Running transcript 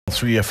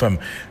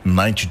3FM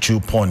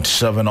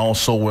 92.7.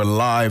 Also, we're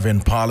live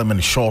in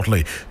Parliament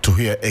shortly to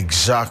hear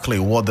exactly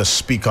what the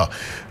Speaker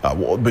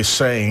will be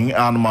saying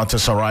and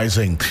matters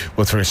arising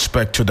with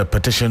respect to the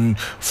petition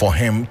for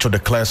him to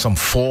declare some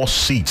 4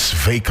 seats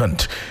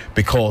vacant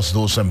because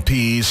those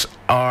MPs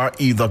are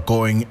either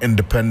going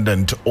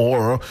independent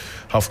or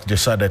have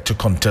decided to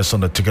contest on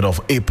the ticket of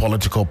a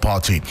political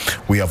party.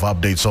 We have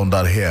updates on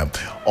that here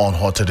on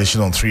Hot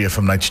Edition on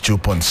 3FM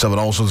 92.7.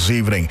 Also this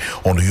evening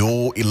on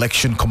your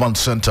Election Command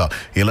Center,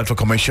 the Electoral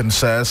Commission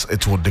says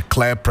it will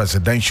declare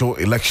presidential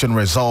election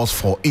results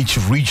for each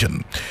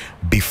region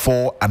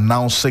before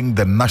announcing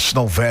the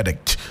national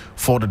verdict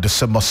for the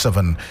December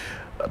 7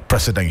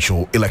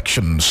 presidential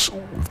elections.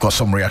 We've got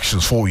some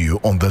reactions for you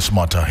on this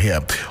matter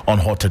here on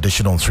Hot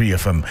Edition on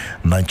 3FM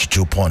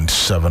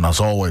 92.7. As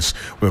always,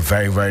 we're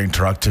very, very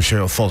interactive. Share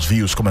your thoughts,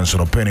 views, comments,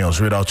 and opinions.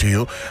 Read out to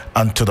you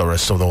and to the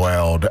rest of the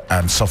world.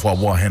 And Safwa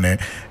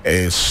Wahene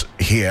is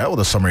here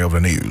with a summary of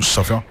the news.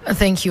 Safwa?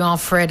 Thank you,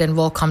 Alfred, and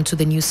welcome to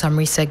the news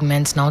summary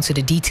segment. Now to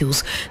the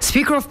details.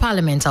 Speaker of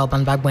Parliament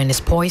Alban Bagbwen is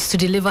poised to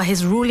deliver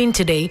his ruling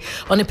today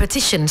on a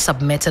petition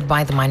submitted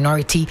by the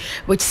minority,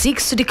 which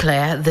seeks to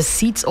declare the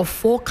seats of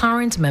 4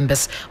 current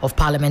members of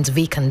Parliament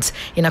vacant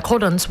in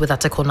accordance with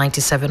Article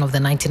 97 of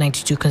the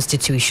 1992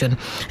 Constitution.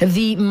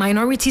 The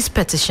minority's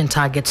petition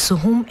targets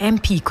Suhum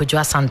MP Kojo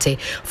Asante,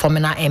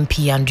 Fomena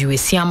MP Andrew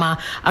Esiama,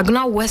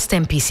 Aguna West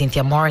MP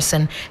Cynthia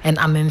Morrison, and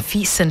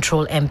Amenfi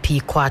Central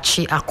MP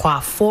Kwachi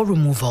Akwa for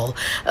removal.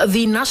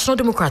 The National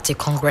Democratic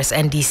Congress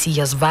NDC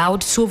has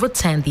vowed to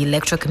overturn the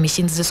Electoral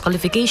Commission's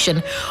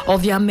disqualification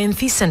of the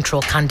Amenfi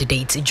Central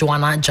candidate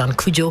Joanna Jan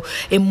Kujo,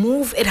 a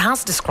move it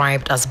has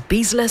described as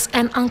baseless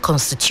and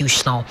unconstitutional.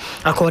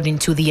 According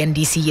to the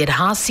NDC, it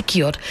has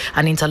secured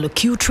an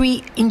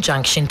interlocutory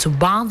injunction to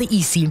bar the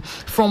EC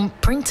from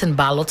printing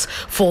ballots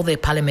for the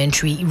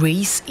parliamentary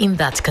race in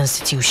that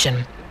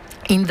constituency,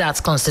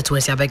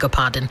 I beg your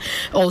pardon.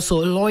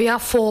 Also, a lawyer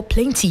for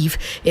plaintiff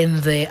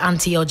in the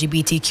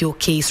anti-LGBTQ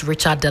case,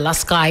 Richard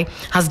Delasky,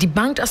 has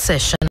debunked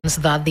assertions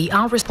that they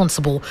are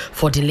responsible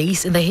for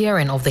delays in the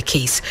hearing of the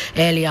case.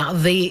 Earlier,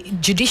 the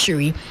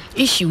judiciary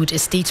issued a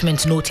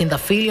statement noting the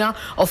failure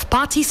of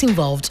parties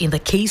involved in the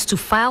case to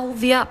file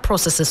their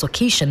processes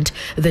occasioned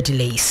the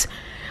delays.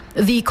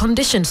 The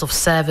conditions of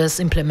service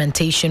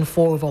implementation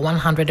for over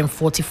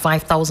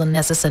 145,000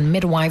 nurses and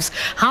midwives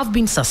have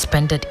been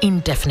suspended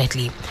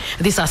indefinitely.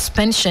 The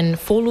suspension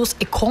follows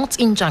a court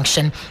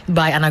injunction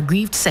by an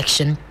aggrieved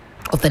section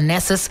of the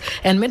nurses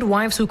and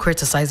midwives who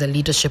criticize the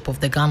leadership of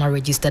the Ghana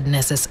Registered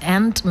Nurses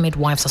and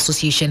Midwives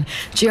Association,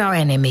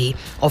 GRNMA,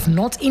 of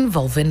not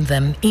involving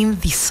them in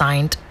the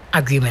signed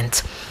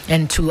agreement.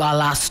 And to our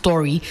last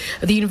story,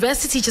 the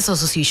University Teachers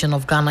Association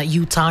of Ghana,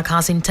 UTAG,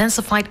 has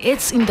intensified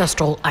its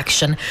industrial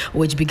action,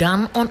 which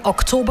began on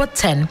October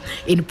 10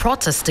 in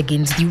protest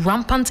against the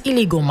rampant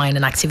illegal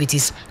mining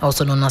activities,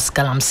 also known as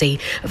galamsey,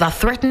 that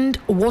threatened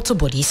water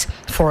bodies,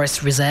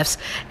 forest reserves,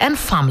 and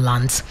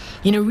farmlands.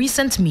 In a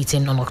recent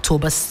meeting on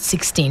October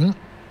 16,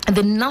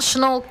 the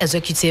National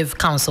Executive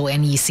Council,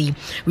 NEC,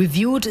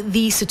 reviewed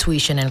the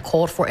situation and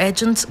called for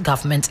urgent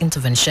government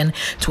intervention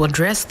to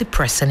address the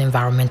pressing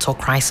environmental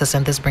crisis.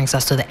 And this brings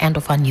us to the end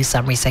of our news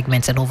summary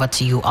segment. And over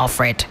to you,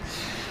 Alfred.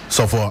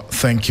 Safwa,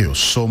 thank you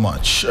so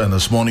much. And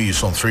this morning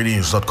is on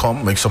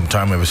 3news.com. Make some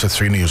time and visit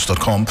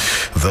 3news.com.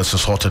 This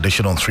is Hot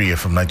Edition on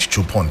 3FM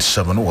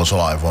 92.7. Was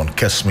live on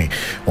Kesmi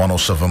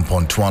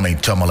 107.1 in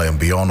Tamale and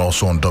beyond.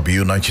 Also on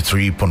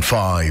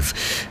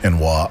W93.5 in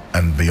Wa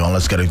and beyond.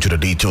 Let's get into the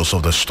details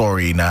of the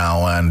story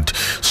now. And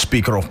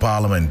Speaker of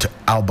Parliament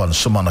Alban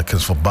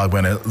Sumanakis for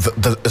Bagbwen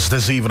is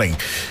this evening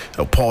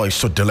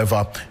poised to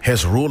deliver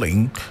his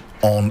ruling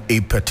on a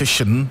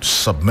petition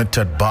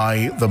submitted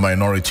by the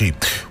minority,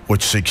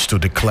 which seeks to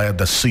declare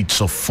the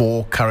seats of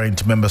 4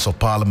 current members of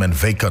Parliament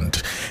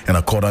vacant in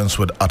accordance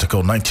with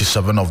Article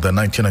 97 of the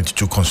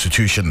 1992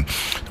 Constitution.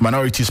 The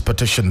minority's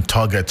petition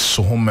targets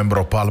Suhum Member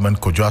of Parliament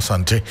Kojo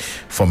Asante,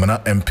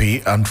 Fomena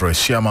MP Andrew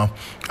Esiama,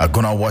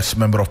 Aguna West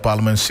Member of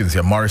Parliament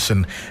Cynthia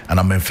Morrison, and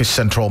Amenfi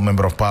Central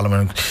Member of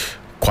Parliament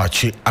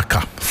Kwachi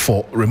Akwa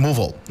for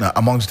removal. Now,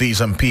 amongst these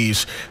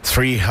MPs,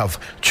 3 have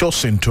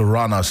chosen to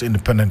run as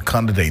independent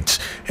candidates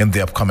in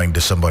the upcoming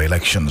December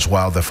elections,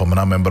 while the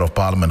former Member of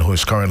Parliament, who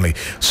is currently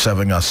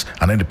serving as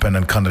an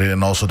independent candidate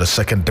and also the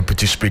second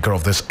Deputy Speaker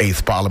of this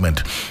 8th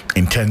Parliament,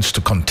 intends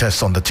to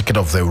contest on the ticket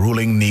of the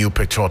ruling New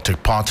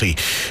Patriotic Party.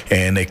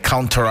 In a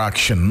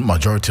counteraction,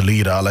 Majority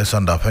Leader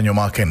Alexander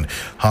Penyomakin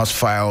has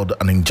filed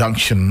an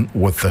injunction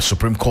with the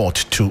Supreme Court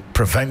to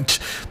prevent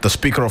the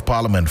Speaker of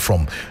Parliament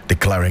from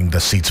declaring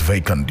the seats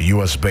vacant.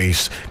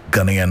 US-based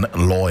Ghanaian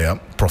lawyer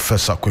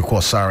Professor Kweku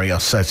Asare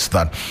asserts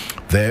that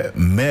the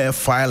mere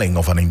filing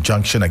of an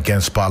injunction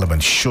against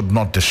Parliament should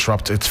not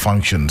disrupt its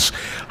functions,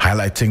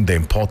 highlighting the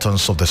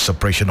importance of the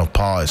separation of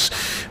powers.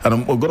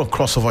 And we're going to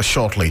cross over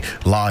shortly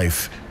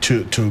live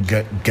to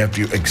get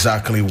you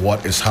exactly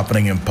what is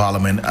happening in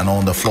Parliament and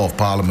on the floor of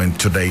Parliament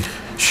today.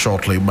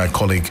 shortly. My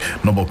colleague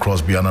Noble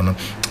Crosby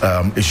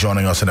is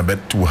joining us in a bit.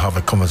 We'll have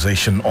a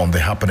conversation on the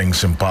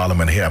happenings in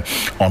Parliament here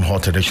on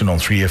Hot Edition on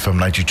 3FM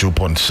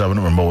 92.7.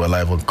 Remember, we're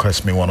live on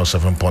Crestme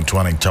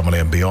 107.1 in Tamale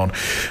and beyond,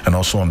 and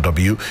also on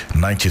W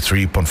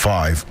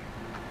 93.5.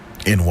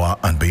 Inwa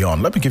and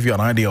beyond. Let me give you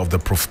an idea of the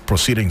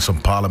proceedings in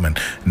Parliament.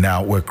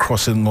 Now we're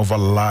crossing over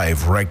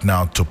live right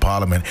now to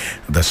Parliament.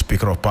 The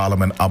Speaker of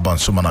Parliament, Alban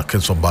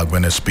Akinso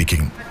Bagwen, is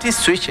speaking. This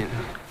switching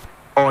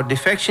or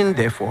defection,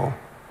 therefore,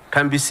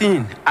 can be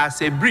seen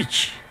as a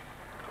breach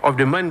of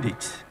the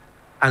mandate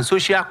and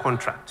social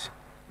contract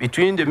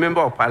between the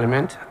Member of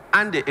Parliament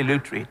and the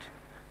electorate,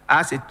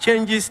 as it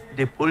changes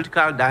the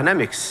political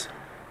dynamics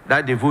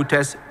that the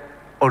voters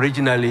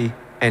originally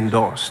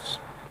endorsed.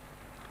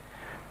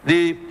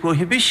 The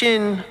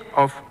prohibition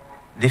of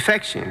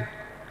defection,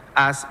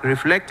 as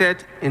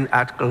reflected in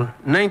Article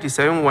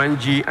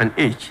 97(1)(g) and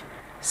 (h),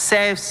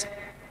 serves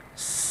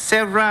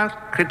several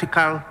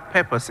critical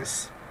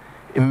purposes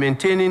in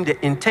maintaining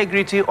the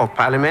integrity of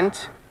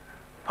Parliament,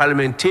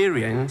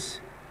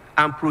 parliamentarians,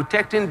 and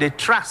protecting the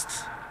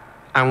trust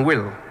and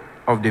will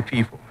of the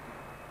people.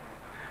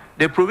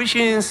 The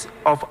provisions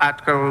of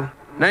Article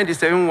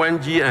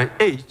 97(1)(g) and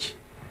 (h)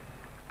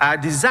 are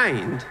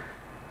designed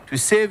to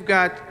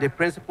safeguard the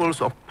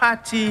principles of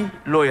party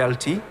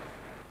loyalty,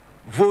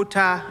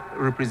 voter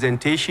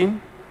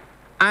representation,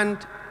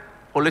 and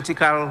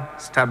political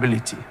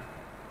stability.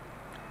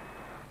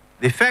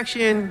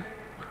 Defection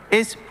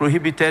is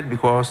prohibited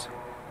because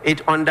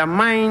it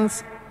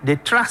undermines the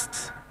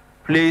trust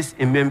placed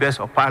in members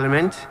of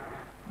Parliament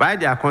by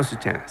their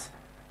constituents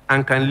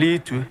and can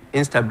lead to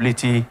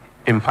instability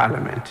in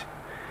Parliament.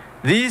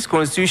 These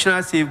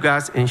constitutional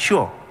safeguards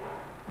ensure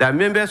that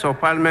members of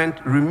Parliament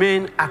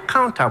remain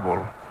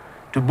accountable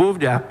to both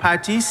their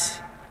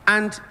parties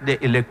and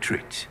the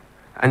electorate,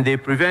 and they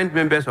prevent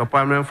members of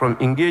Parliament from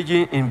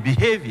engaging in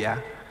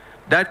behavior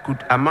that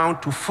could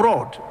amount to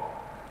fraud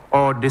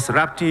or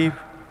disruptive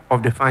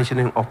of the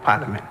functioning of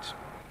Parliament.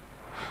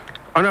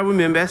 Honorable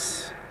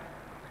members,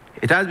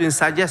 it has been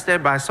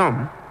suggested by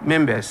some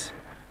members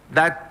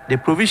that the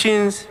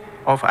provisions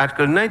of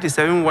Article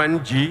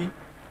 97(1)(g)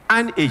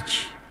 and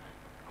 (h),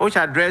 which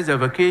address the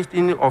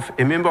vacating of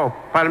a Member of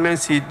Parliament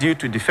seat due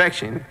to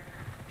defection,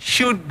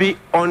 should be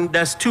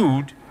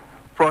understood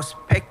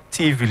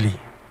prospectively.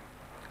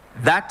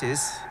 That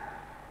is,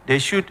 they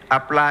should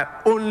apply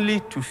only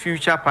to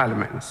future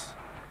parliaments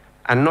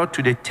and not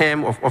to the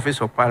term of office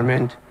of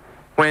Parliament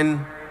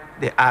when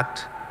the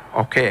act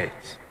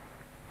occurs.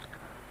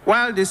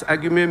 While this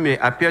argument may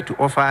appear to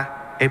offer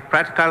a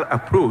practical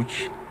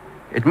approach,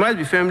 it must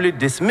be firmly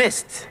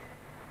dismissed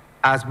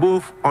as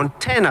both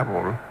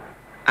untenable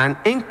and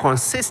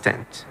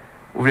inconsistent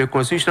with the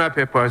constitutional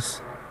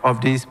purpose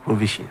of these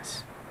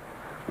provisions.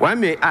 One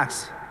may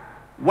ask,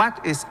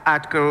 what is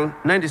Article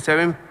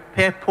 97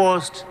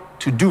 purposed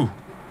to do?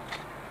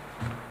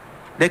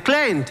 The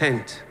clear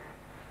intent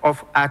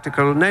of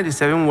Article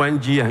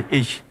 97(1)(g) and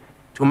 (h),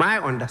 to my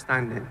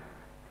understanding,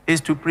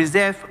 is to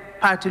preserve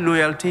party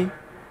loyalty,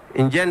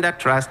 engender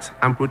trust,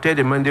 and protect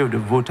the mandate of the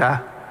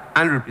voter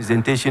and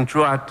representation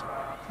throughout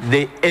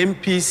the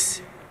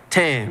MP's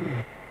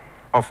term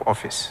of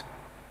office.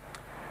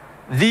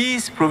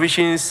 These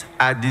provisions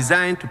are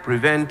designed to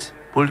prevent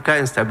political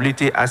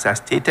instability, as I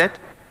stated,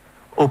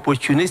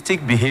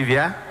 opportunistic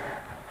behavior,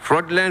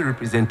 fraudulent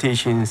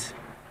representations,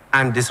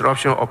 and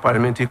disruption of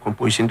parliamentary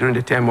composition during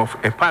the term of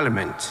a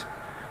parliament,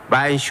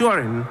 by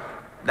ensuring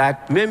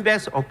that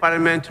members of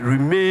Parliament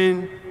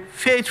remain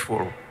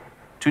faithful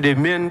to the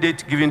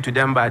mandate given to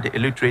them by the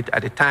electorate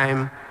at the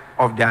time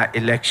of their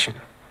election.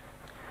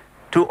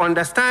 To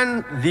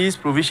understand these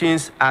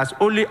provisions as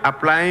only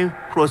applying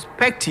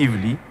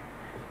prospectively,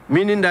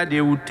 meaning that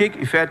they would take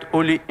effect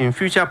only in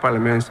future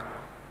parliaments,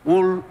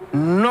 will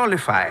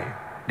nullify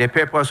the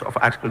purpose of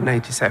Article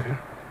 97.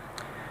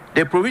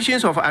 The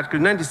provisions of Article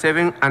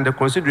 97 under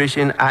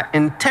consideration are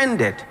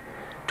intended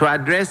to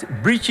address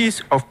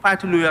breaches of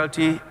party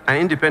loyalty and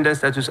independent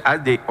status as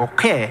they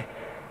occur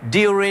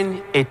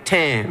during a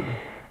term,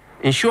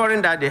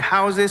 ensuring that the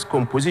House's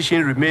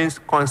composition remains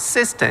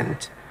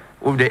consistent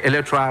with the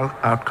electoral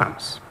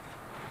outcomes.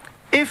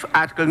 If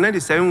Article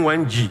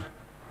 97(1)(g)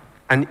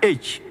 and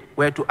 (h)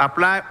 were to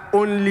apply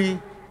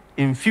only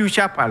in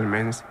future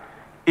parliaments,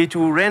 it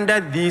will render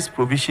these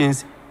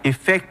provisions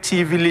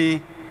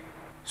effectively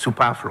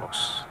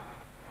superfluous.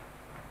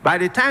 By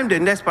the time the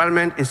next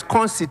parliament is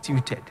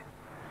constituted,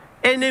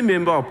 any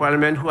member of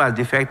Parliament who has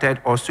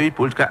defected or swayed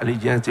political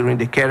allegiance during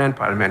the current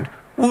parliament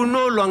will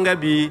no longer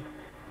be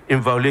in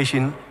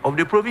violation of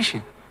the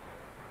provision.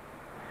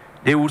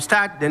 They will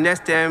start the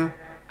next term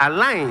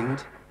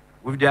aligned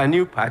with their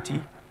new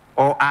party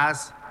or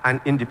as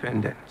an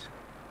independent.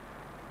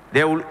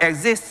 There will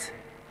exist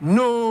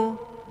no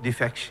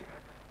defection,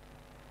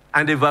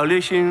 and the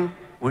violation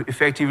will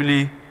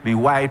effectively be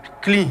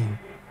wiped clean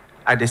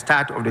at the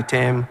start of the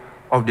term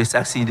of the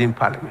succeeding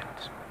parliament.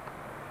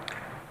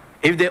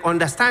 If the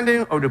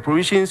understanding of the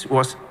provisions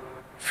was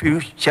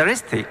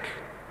futuristic,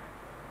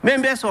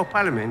 members of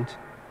Parliament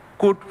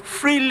could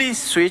freely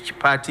switch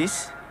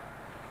parties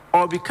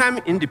or become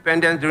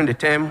independent during the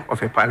term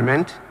of a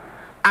parliament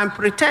and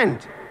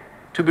pretend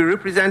to be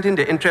representing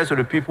the interests of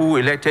the people who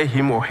elected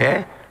him or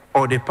her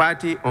or the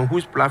party on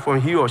whose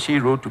platform he or she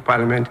rode to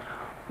parliament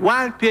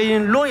while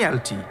paying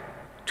loyalty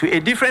to a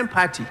different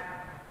party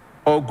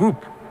or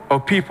group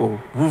of people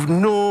with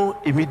no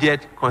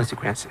immediate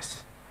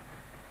consequences.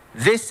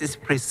 This is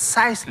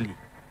precisely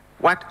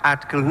what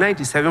Article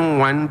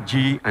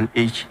 97(1)(g) and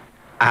 (h)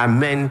 are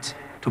meant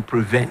to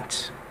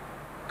prevent.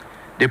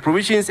 The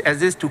provisions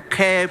exist to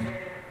curb,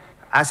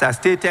 as I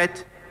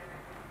stated,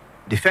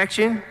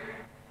 defection,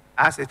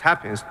 as it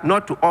happens,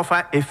 not to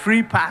offer a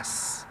free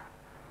pass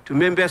to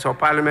members of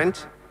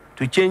parliament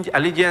to change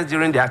allegiance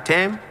during their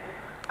term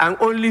and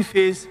only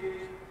face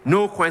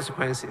no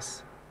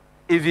consequences,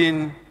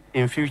 even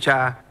in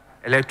future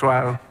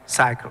electoral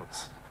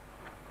cycles.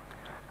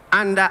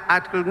 Under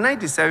Article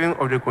 97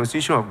 of the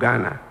Constitution of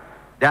Ghana,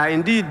 there are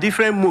indeed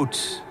different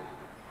modes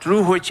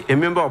through which a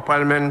member of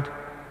parliament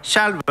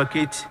shall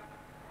vacate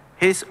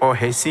his or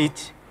her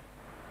seat,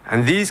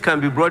 and these can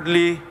be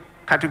broadly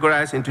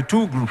categorized into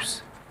two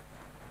groups.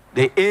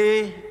 The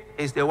A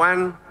is the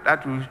one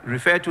that we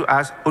refer to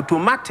as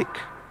automatic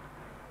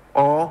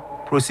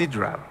or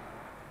procedural,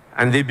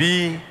 and the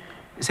B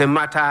is a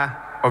matter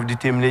of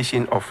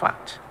determination of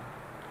fact.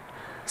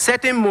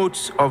 Certain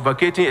modes of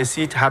vacating a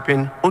seat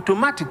happen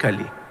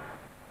automatically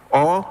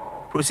or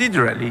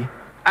procedurally,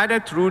 either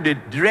through the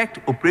direct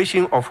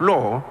operation of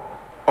law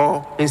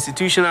or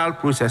institutional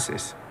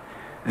processes.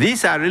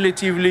 These are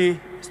relatively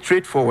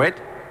straightforward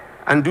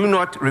and do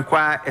not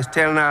require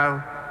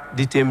external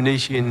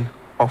determination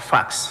of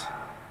facts.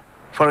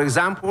 For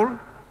example,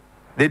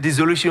 the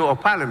dissolution of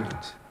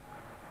parliament,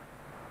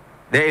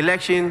 the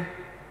election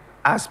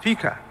as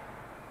speaker,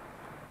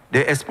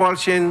 the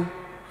expulsion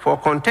for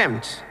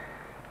contempt,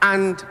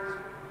 and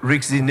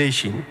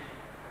resignation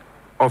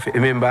of a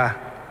member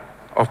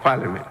of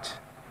parliament.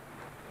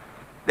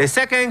 The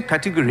second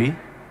category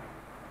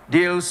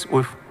deals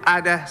with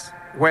others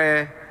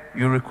where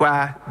you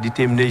require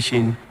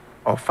determination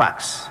of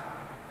facts.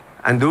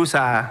 And those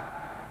are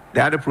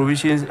the other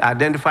provisions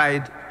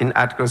identified in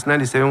Articles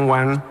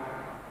 97(1),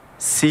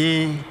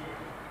 C,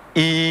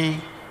 E,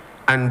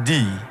 and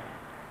D.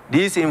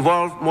 These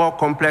involve more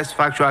complex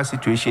factual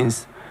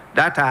situations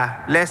that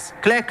are less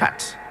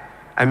clear-cut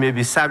and may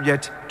be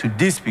subject to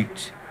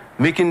dispute,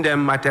 making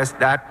them matters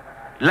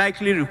that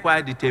likely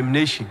require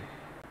determination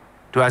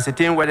to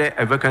ascertain whether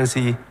a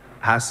vacancy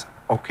has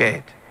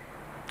occurred.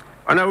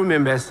 Honorable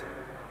members,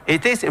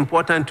 it is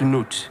important to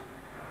note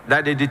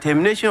that the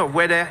determination of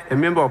whether a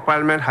member of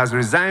parliament has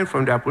resigned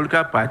from their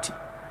political party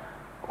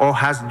or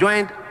has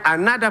joined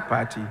another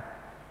party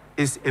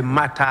is a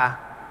matter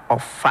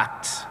of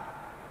fact.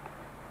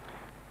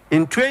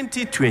 In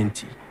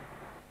 2020,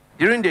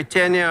 during the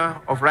tenure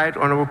of Right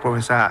Honorable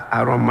Professor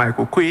Aaron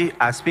Michael Quay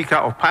as Speaker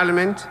of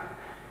Parliament,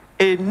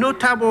 a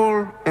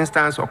notable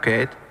instance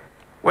occurred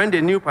when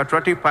the New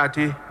Patriotic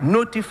Party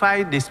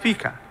notified the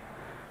Speaker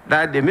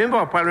that the Member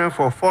of Parliament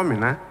for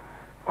Formina,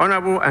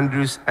 Honorable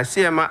Andrews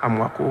Asiema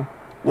Amwako,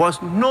 was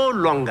no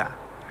longer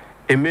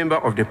a member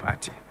of the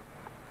party.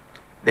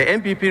 The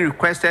MPP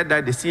requested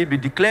that the seat be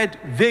declared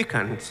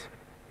vacant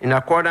in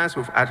accordance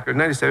with Article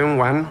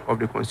 97(1) of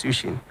the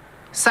Constitution,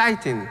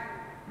 citing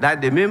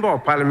that the Member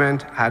of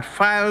Parliament had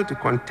filed to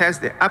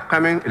contest the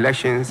upcoming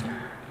elections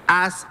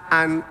as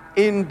an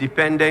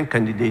independent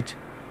candidate,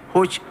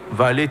 which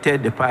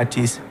violated the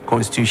party's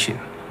constitution.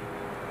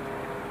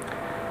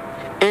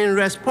 In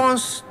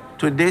response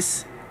to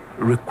this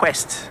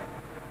request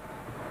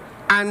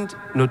and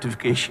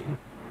notification,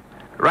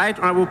 Right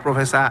Honorable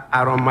Professor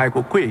Aaron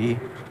Michael Quay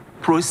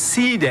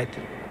proceeded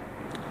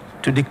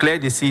to declare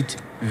the seat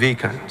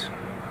vacant.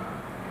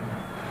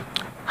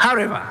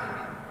 However,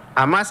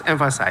 I must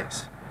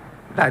emphasize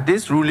that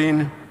this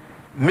ruling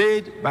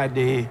made by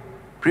the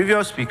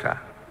previous speaker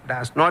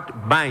does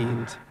not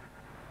bind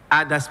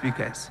other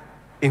speakers,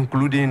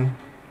 including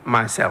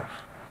myself.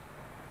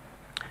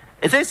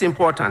 It is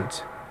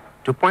important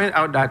to point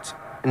out that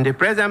in the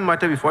present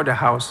matter before the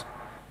House,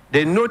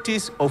 the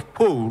notice of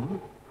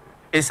poll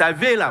is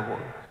available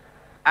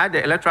at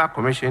the Electoral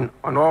Commission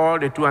on all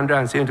the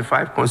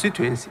 275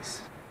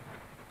 constituencies.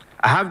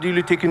 I have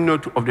duly taken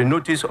note of the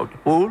notice of the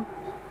poll,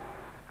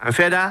 and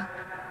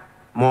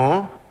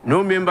furthermore,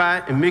 no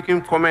member in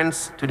making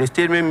comments to the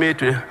statement made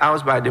to the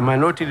House by the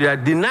minority leader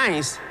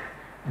denies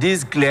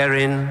these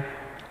glaring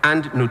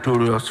and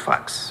notorious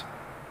facts.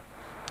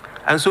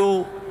 And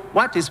so,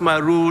 what is my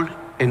role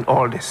in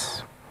all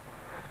this?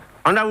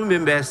 Honorable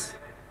members,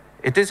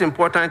 it is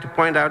important to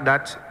point out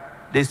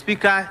that the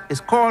Speaker is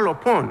called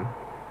upon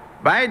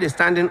by the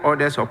standing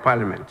orders of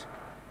Parliament,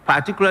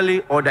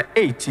 particularly Order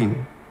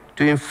 18,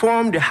 to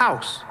inform the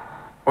House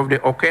of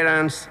the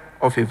occurrence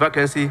of a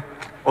vacancy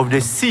of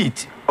the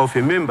seat of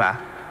a member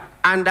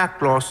under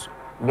Clause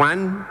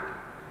 1,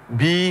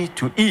 B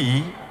to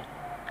E,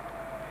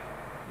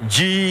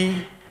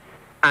 G,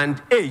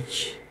 and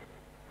H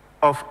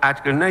of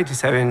Article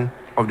 97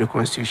 of the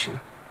Constitution.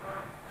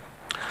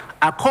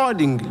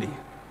 Accordingly,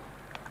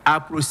 I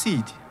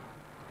proceed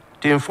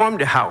to inform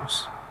the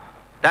House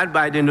that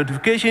by the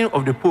notification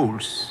of the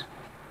polls,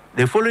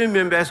 the following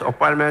members of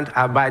Parliament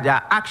have by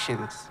their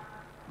actions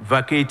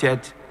vacated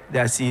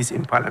their seats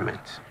in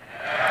Parliament.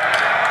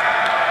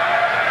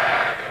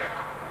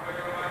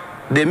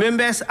 The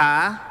members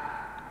are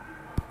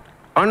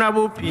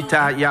Honorable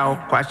Peter Yao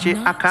Kwache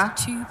Aka,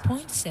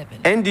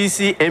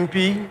 NDC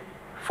MP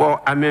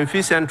for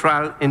Amenfi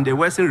Central in the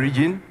Western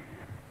Region,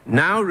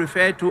 now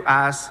referred to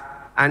as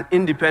an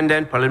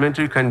independent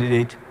parliamentary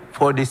candidate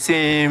for the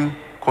same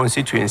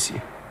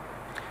constituency.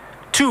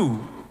 2,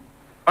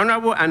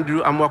 Honorable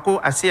Andrew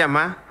Amwako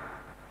Asiama,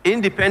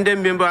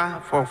 independent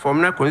member for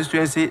Fomna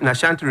constituency in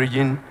Ashanti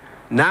region,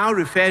 now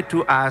referred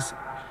to as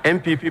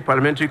MPP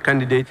parliamentary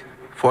candidate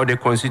for the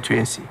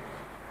constituency.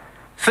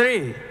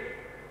 3,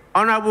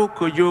 Honorable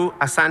Kojo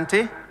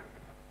Asante,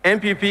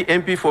 MPP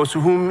MP for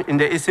Suhum in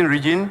the Eastern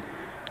region,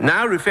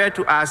 now referred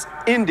to as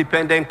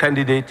independent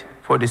candidate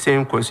for the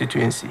same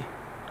constituency.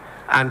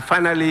 And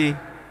finally,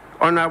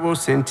 Honorable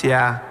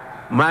Cynthia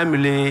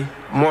Mamile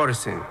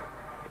Morrison,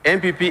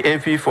 MPP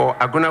MP for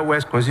Agona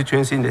West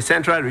constituency in the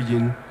Central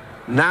region,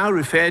 now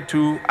referred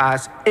to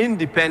as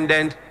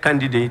independent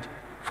candidate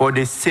for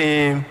the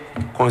same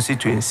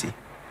constituency.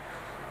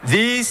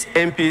 These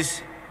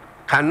MPs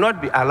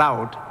cannot be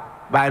allowed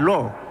by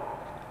law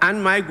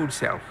and my good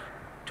self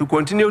to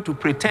continue to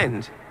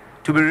pretend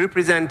to be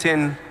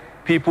representing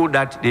people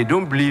that they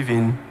don't believe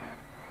in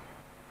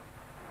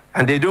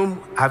and they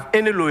don't have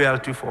any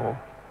loyalty for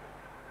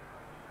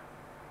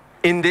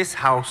in this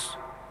House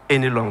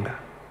any longer.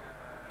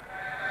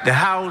 The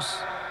House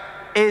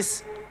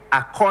is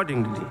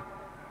accordingly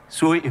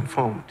so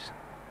informed.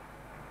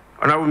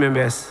 Honorable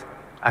members,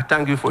 I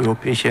thank you for your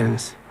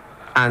patience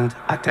and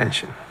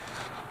attention.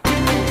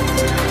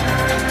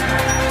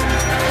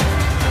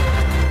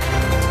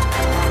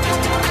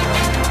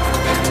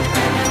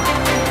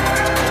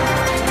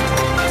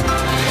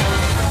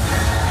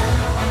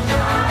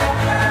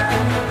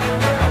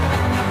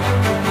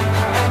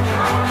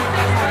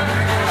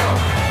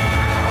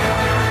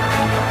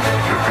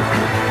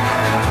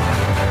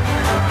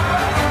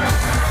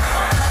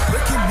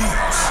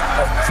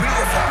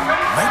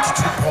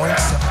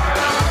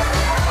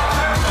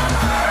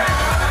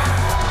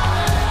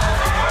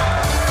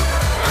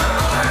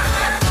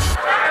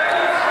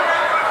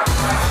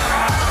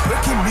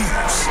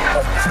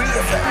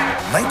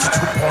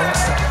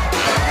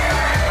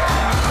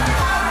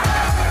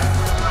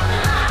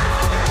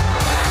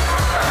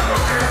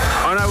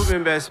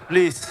 Members,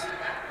 please.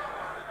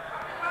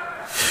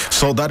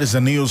 So that is the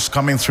news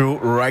coming through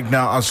right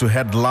now as we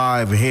head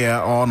live here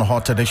on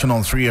Hot Edition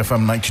on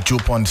 3FM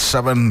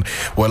 92.7.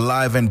 We're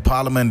live in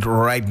Parliament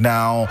right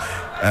now,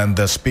 and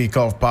the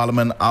Speaker of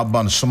Parliament,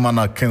 Alban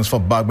Sumana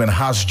Kingsford Bagman,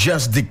 has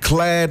just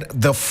declared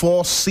the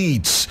 4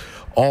 seats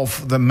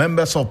of the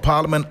members of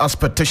Parliament as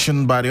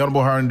petitioned by the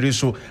Honorable Harry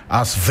Ndrisu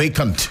as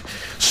vacant.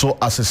 So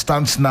as it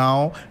stands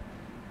now,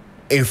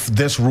 if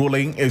this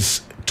ruling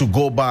is to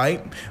go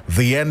by,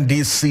 the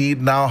NDC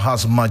now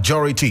has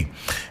majority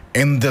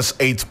in this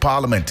 8th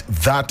Parliament.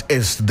 That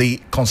is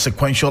the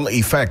consequential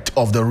effect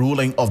of the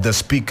ruling of the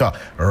Speaker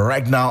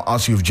right now,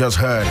 as you've just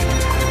heard.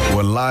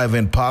 We're live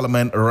in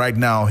Parliament right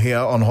now here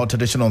on Hot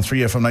Edition on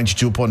 3FM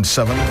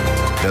 92.7.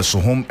 The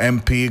Suhum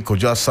MP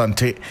Kojo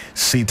Asante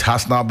seat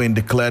has now been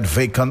declared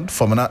vacant.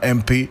 Fomena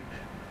MP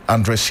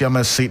Andre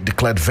Siama's seat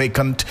declared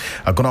vacant.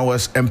 Agona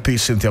West MP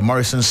Cynthia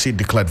Morrison's seat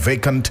declared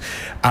vacant.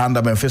 And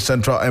the Memphis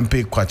Central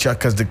MP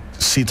Kwache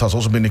seat has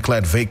also been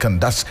declared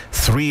vacant. That's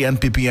 3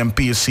 NPP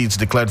MP seats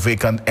declared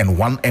vacant and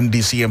 1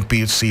 NDC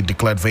MP seat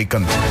declared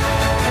vacant.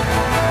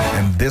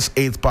 And this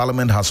 8th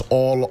Parliament has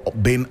all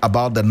been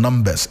about the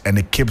numbers, and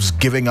it keeps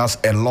giving us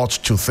a lot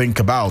to think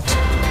about.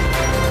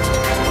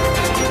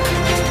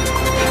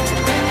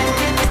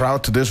 Prior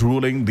to this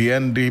ruling, the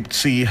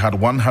NDC had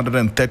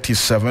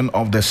 137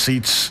 of the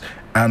seats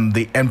and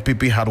the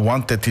NPP had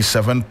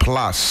 137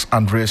 plus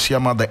Andre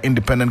Siama, the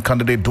independent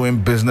candidate, doing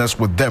business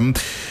with them,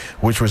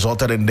 which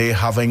resulted in they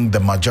having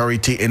the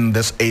majority in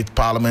this 8th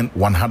Parliament,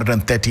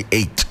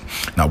 138.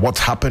 Now,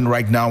 what's happened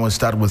right now is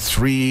that with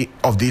 3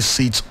 of these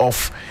seats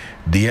off,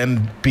 the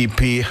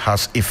NPP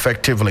has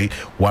effectively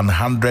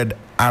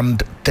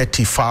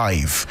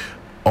 135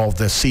 of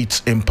the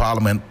seats in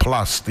Parliament,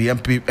 plus the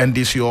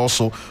NDC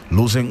also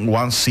losing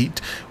 1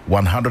 seat,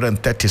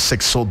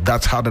 136. So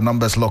that's how the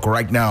numbers look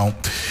right now.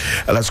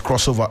 Let's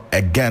cross over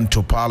again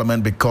to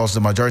Parliament because the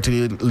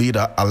majority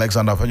leader,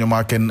 Alexander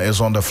Penyumakin, is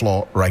on the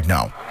floor right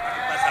now.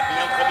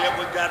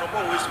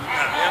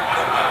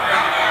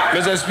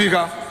 Mr.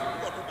 Speaker,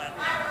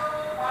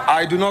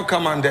 I do not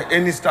come under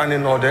any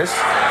standing orders.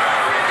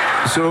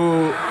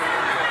 So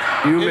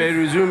you may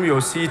resume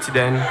your seat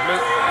then.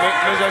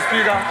 Mr.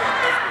 Speaker,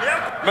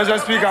 Mr.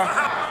 Speaker,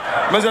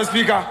 Mr.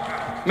 Speaker,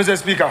 Mr.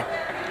 Speaker,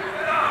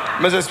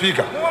 Mr.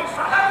 Speaker,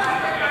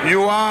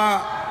 you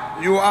are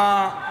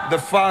the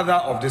father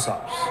of this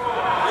house.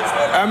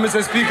 And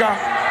Mr. Speaker,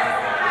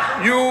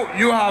 you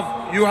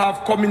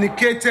have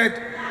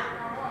communicated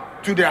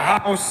to the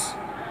House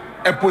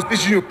a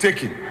position you've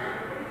taken.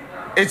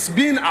 It's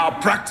been our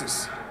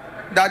practice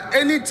that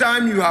any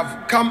time you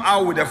have come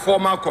out with a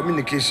formal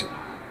communication,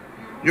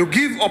 you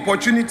give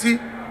opportunity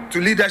to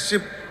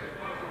leadership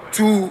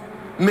to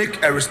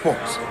make a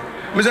response.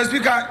 Mr.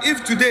 Speaker,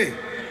 if today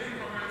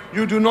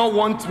you do not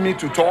want me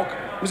to talk,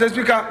 Mr.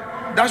 Speaker,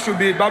 that should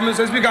be it. But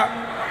Mr. Speaker,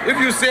 if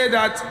you say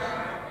that...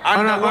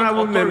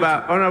 Honorable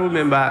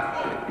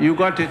member, you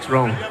got it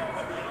wrong.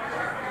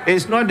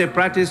 It's not the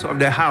practice of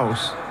the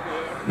House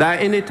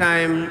that any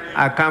time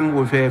I come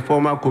with a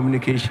formal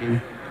communication,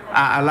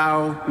 I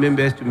allow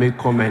members to make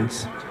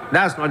comments.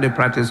 That's not the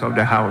practice of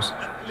the House.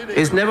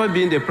 It's never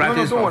been the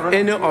practice of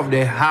any of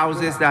the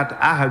houses that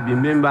I have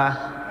been member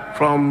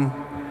from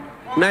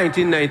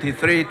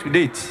 1993 to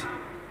date.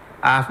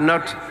 I have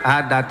not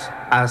had that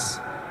as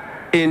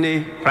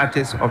any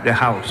practice of the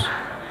House.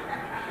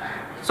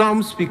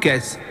 Some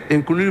speakers,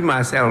 including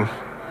myself,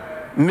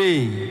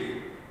 may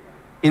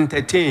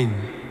entertain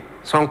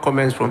some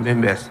comments from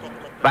members,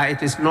 but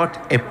it is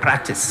not a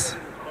practice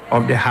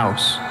of the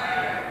House.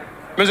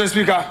 Mr.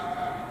 Speaker,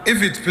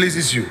 if it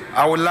pleases you,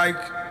 I would like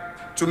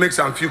to make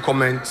some few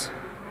comments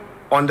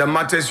on the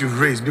matters you've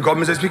raised, because,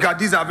 Mr. Speaker,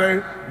 these are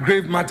very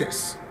grave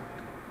matters.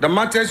 The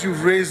matters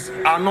you've raised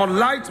are not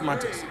light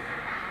matters.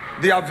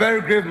 They are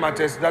very grave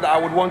matters that I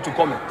would want to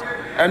comment.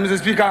 And, Mr.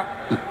 Speaker,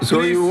 so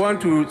please, you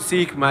want to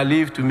seek my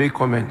leave to make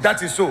comments?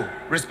 That is so,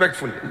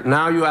 respectfully.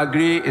 Now you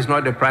agree it's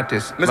not the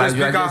practice, Mr. but Speaker,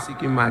 you are just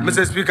seeking my leave.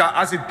 Mr. Speaker,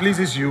 as it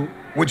pleases you,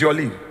 with your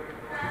leave.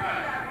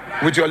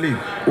 With your leave.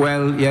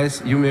 Well,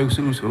 yes, you may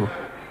do so.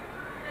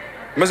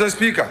 Mr.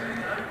 Speaker,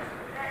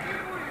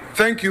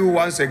 thank you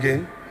once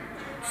again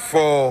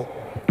for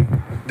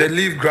the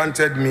leave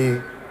granted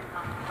me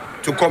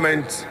to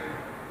comment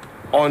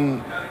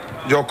on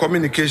your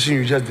communication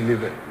you just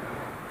delivered.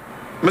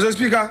 Mr.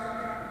 Speaker,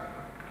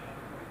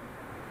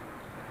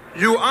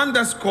 you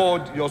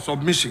underscored your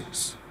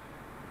submissions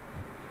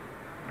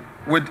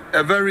with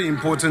a very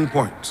important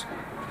point,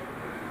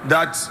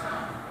 that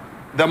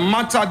the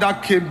matter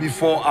that came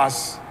before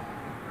us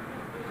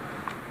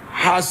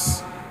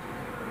has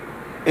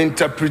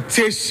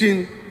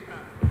interpretation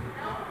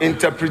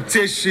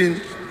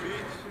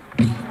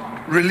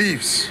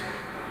reliefs,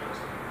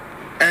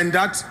 and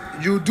that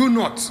you do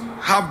not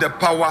have the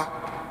power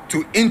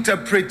to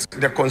interpret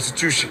the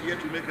Constitution,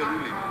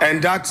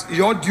 and that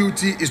your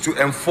duty is to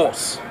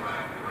enforce.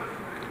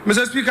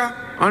 Mr. Speaker.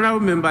 Honorable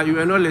member, you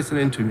are not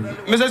listening to me.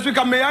 Mr.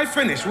 Speaker, may I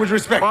finish with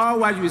respect? All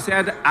what you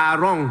said are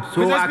wrong,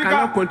 so Mr. I Speaker,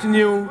 cannot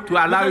continue to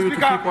allow you to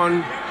keep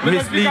on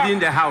misleading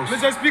the House.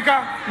 Mr.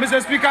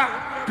 Speaker,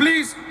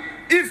 please,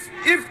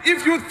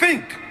 if you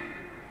think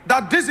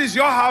that this is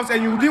your house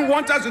and you didn't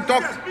want us to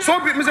talk, so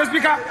be, Mr.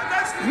 Speaker,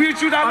 we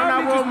should allow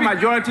me to Honorable speak.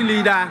 Majority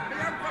Leader,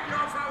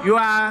 you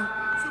are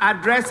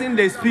addressing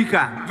the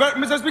Speaker.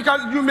 Mr.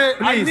 Speaker, you may.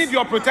 Please. I need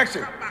your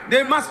protection.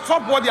 They must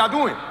stop what they are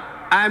doing.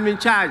 I'm in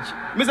charge.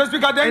 Mr.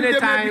 Speaker, then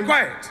anytime, they may be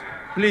quiet.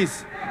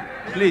 Please.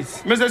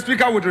 Mr.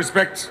 Speaker, with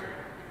respect,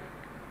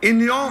 in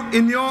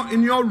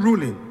your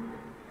ruling,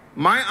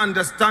 my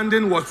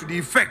understanding was to the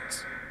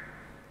effect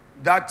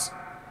that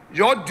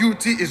your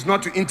duty is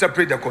not to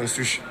interpret the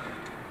Constitution.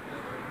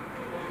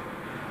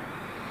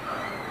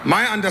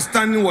 My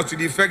understanding was to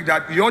the effect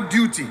that your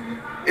duty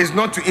is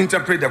not to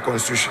interpret the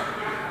Constitution.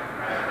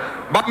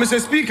 But, Mr.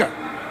 Speaker,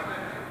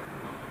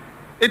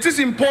 it is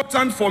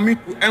important for me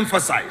to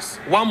emphasize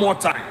one more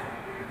time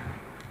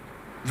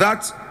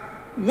that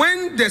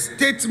when the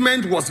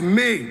statement was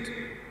made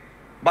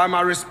by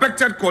my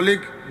respected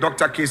colleague,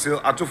 Dr.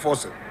 Kesel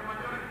Atufosin,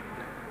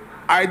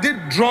 I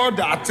did draw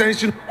the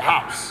attention of the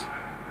House,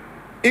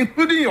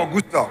 including your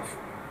good self,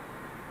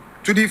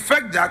 to the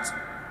fact that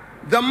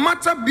the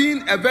matter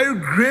being a very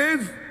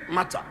grave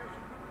matter,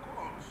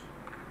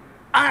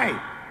 I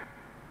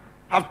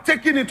have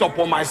taken it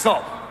upon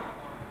myself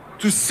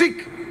to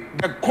seek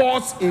the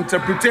court's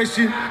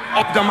interpretation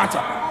of the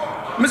matter.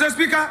 Mr.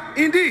 Speaker,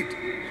 indeed.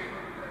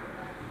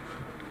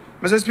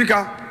 Mr.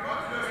 Speaker,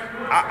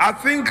 I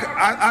think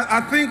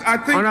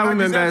Honorable I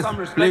deserve members, some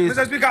respect. please,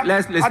 Mr. Speaker,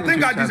 let's listen I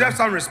think to I each deserve other.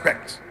 some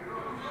respect.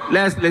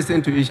 Let's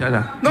listen to each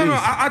other. No,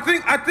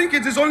 please. I think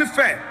it is only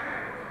fair.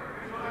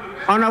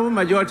 Honorable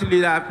Majority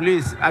Leader,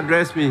 please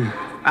address me.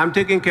 I'm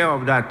taking care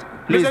of that.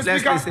 Please, Mr.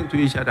 let's Speaker, listen to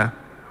each other.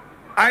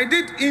 I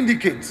did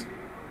indicate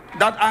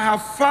that I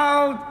have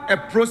filed a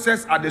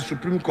process at the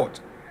Supreme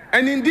Court.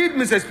 And indeed,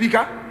 Mr.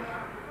 Speaker,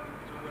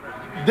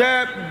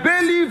 the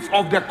bailiff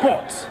of the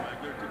court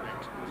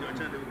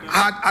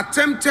had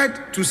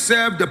attempted to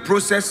serve the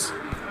process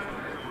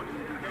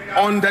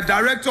on the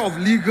Director of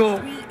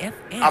Legal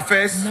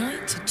Affairs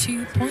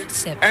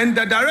 92.7. and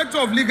the Director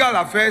of Legal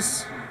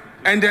Affairs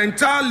and the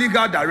entire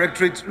legal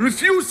directorate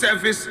refused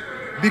service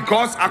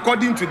because,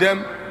 according to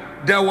them,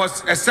 there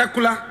was a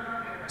circular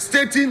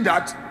stating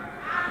that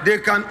they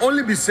can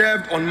only be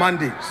served on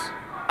Mondays.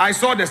 I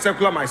saw the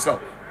circular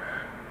myself.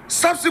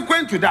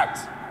 Subsequent to that,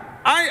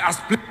 I, as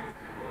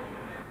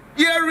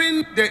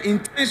hearing the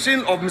intention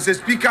of Mr.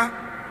 Speaker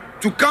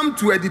to come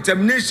to a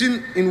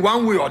determination in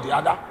one way or the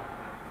other,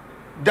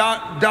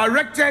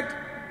 directed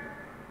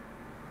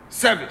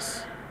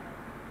service,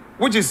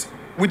 which is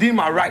within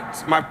my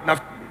rights,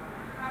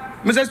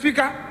 Mr.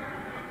 Speaker,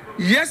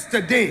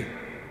 yesterday,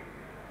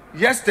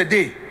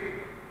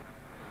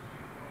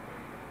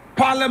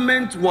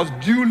 Parliament was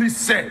duly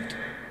served.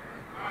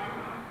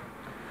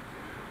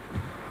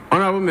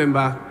 Honorable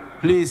member,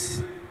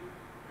 please,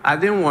 I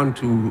didn't want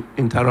to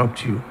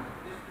interrupt you,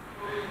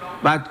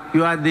 but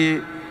you are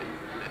the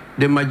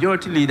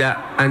majority leader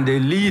and the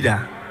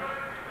leader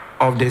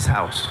of this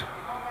House.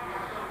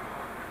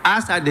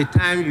 As at the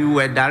time you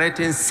were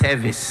directing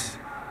service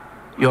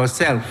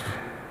yourself,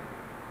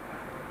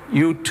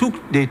 you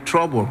took the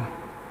trouble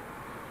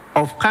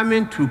of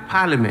coming to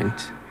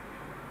Parliament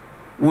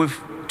with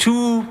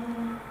 2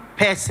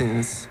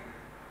 persons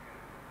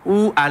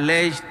who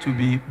alleged to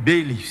be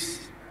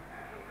bailiffs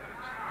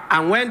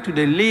and went to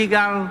the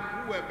legal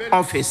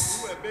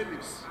office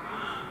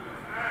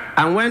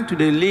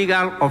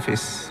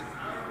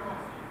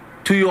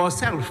to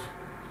yourself,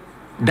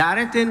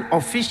 directing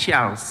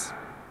officials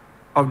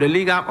of the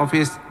legal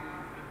office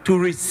to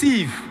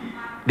receive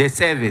the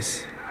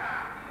service.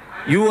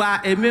 You are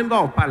a member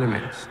of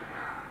Parliament.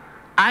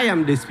 I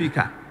am the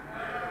Speaker.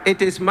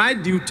 It is my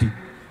duty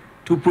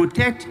to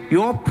protect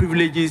your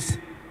privileges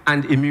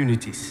and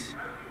immunities.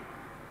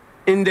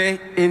 In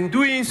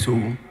doing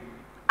so,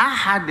 I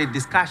had a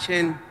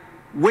discussion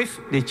with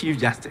the Chief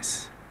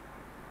Justice,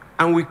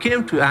 and we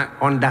came to an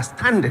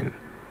understanding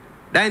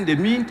that in the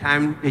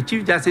meantime, the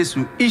Chief Justice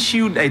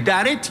issued a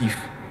directive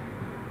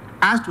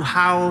as to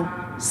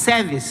how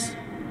service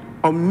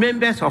of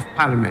members of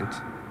Parliament,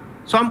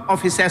 some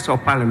officers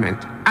of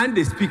Parliament, and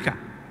the Speaker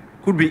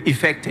could be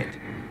effected.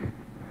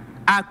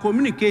 I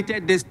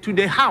communicated this to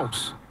the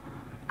House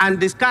and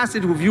discussed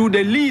it with you,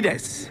 the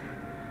leaders.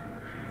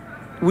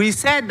 We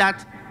said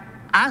that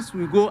as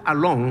we go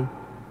along,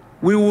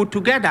 we will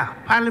together,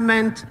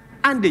 Parliament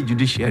and the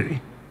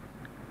judiciary,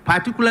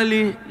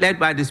 particularly led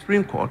by the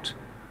Supreme Court,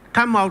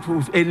 come out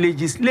with a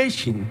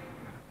legislation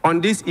on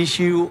this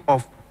issue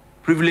of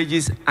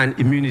privileges and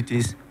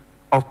immunities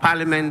of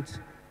Parliament,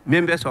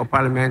 members of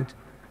Parliament,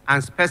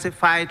 and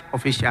specified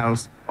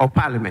officials of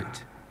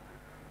Parliament.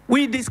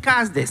 We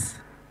discussed this.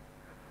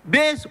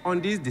 Based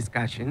on this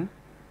discussion,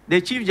 the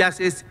Chief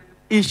Justice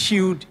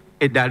issued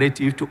a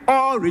directive to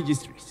all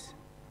registries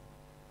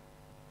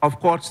of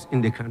courts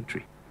in the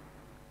country.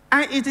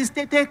 And it is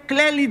stated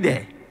clearly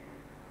there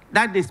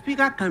that the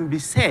Speaker can be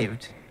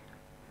served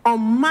on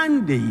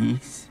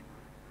Mondays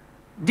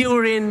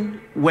during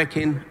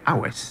working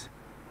hours.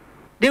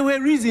 There were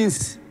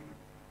reasons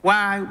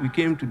why we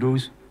came to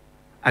those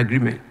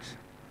agreements.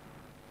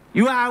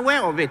 You are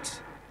aware of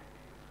it.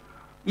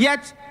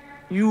 Yet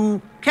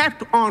you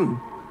kept on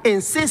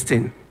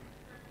insisting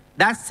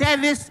that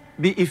service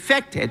be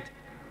effected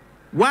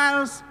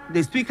whilst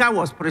the Speaker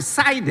was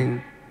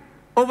presiding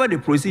over the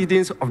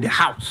proceedings of the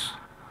House.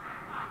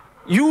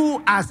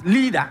 You, as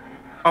leader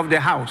of the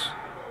House,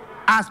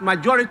 as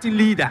majority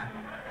leader,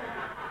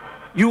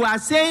 you are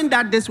saying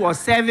that this was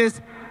service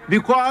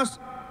because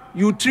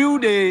you threw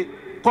the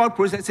court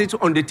processes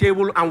on the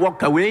table and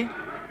walked away?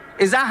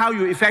 Is that how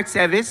you effect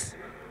service?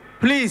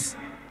 Please,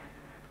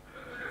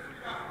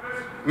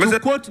 to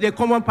quote the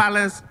common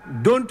parlance,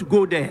 don't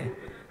go there.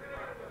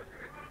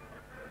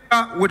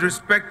 With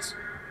respect,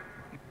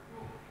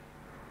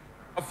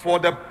 for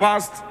the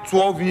past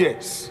 12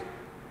 years,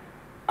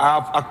 I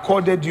have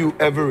accorded you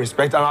every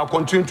respect, and I'll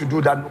continue to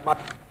do that no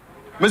matter.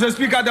 Mr.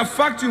 Speaker, the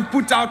facts you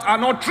put out are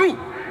not true.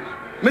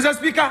 Mr.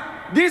 Speaker,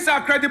 these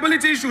are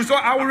credibility issues, so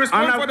I will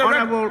respond for the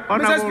record.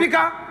 Mr.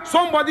 Speaker,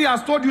 somebody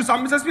has told you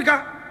something. Mr.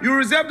 Speaker, you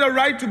reserve the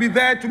right to be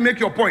there to make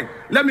your point.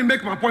 Let me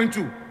make my point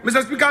too.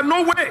 Mr. Speaker,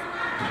 no way.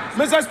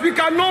 Mr.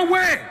 Speaker, no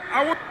way.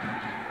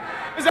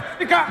 Mr.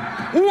 Speaker,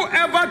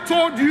 whoever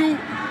told you,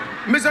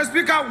 Mr.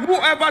 Speaker,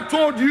 whoever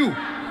told you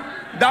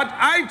that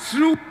I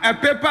threw a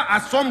paper at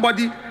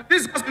somebody,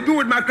 this has to do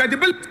with my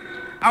credibility.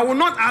 I will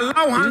not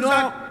allow hands.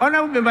 No,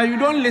 Honorable Member, you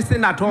don't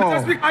listen at all.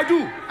 Mr. Speaker, I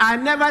do. I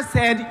never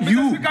said Mr.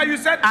 you. Speaker, you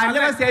said I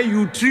never said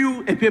you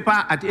threw a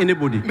paper at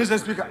anybody. Mr.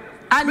 Speaker,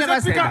 I never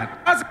Mr. Speaker, said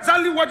that. That's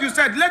exactly what you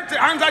said. Let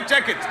the answer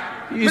check it.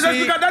 You Mr.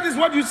 see, Speaker, that is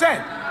what you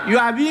said. You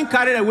are being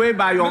carried away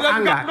by your Mr.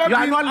 Speaker, anger. You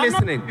are not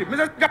listening.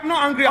 Mr. Speaker, I'm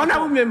not angry.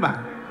 Honorable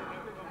Member.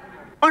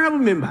 Honorable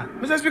Member.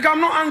 Mr. Speaker,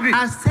 I'm not angry.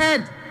 I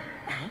said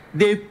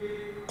the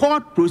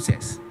court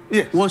process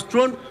was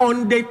thrown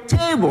on the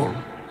table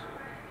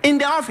in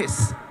the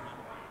office.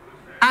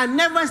 I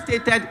never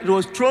stated it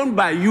was thrown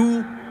by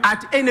you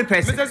at any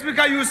person. Mr.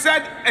 Speaker, you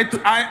said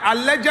I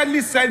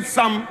allegedly said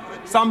some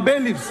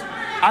bailiffs.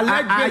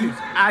 Alleged bailiffs.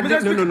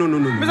 No.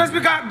 Mr.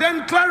 Speaker,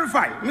 then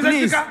clarify.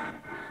 Please.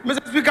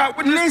 Mr. Speaker,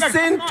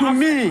 Listen to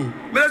me.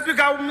 Mr.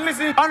 Speaker,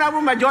 listen.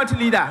 Honorable Majority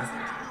Leader,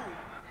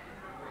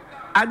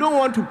 I don't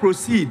want to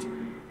proceed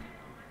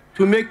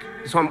to make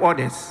some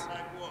orders.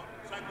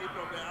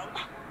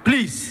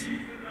 Please,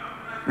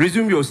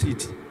 resume your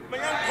seat.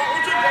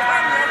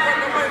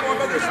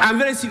 I'm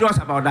very serious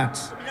about that.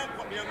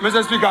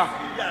 Mr. Speaker,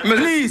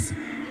 please,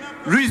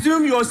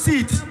 resume your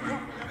seat.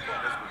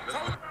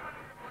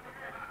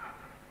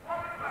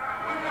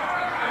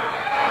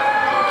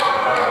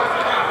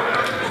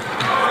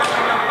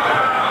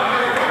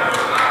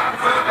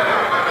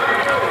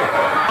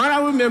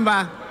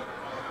 member,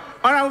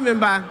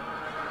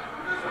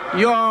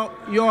 your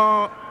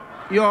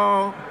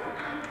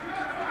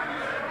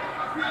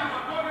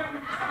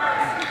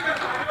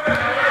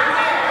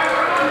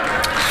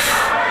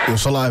You're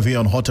so live here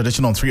on Hot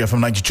Edition on 3FM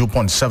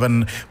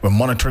 92.7. We're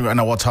monitoring right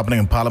now what's happening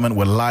in Parliament.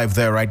 We're live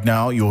there right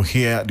now. You'll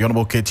hear the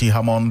Honorable KT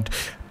Hammond,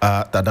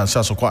 that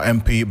Dansa Sokwa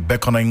MP,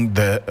 beckoning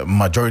the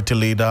majority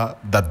leader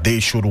that they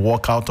should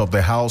walk out of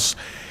the House.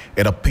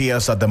 It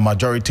appears that the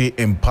majority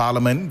in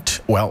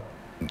Parliament, well,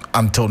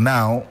 until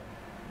now,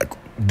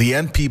 the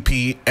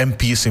NPP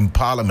MPs in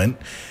Parliament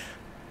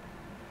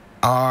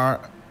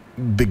are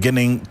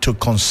beginning to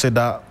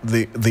consider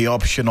the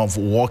option of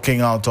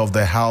walking out of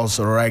the House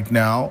right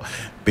now,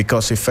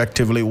 because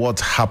effectively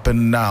what's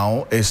happened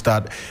now is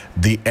that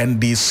the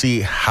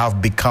NDC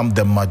have become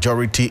the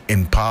majority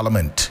in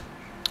Parliament.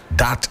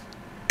 That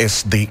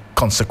is the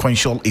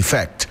consequential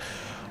effect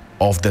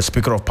of the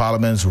Speaker of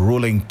Parliament's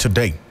ruling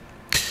today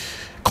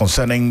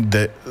concerning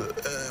the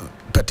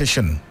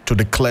petition to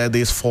declare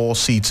these 4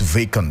 seats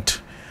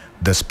vacant.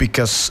 The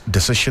Speaker's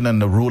decision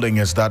and the ruling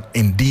is that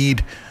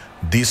indeed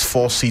these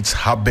 4 seats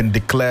have been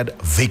declared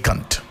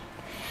vacant.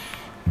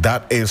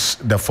 That is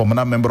the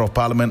former Member of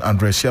Parliament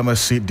Andre Siama's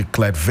seat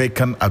declared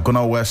vacant,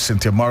 Agona West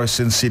Cynthia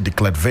Morrison's seat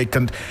declared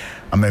vacant,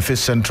 Amefi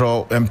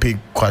Central MP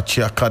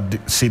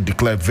Kwachiaka seat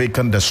declared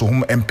vacant, the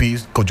Suhum MP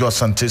Kojo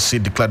Asante's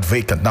seat declared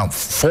vacant. Now,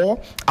 4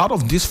 out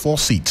of these 4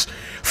 seats,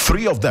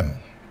 3 of them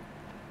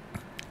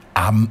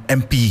are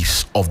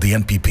MPs of the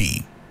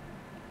NPP.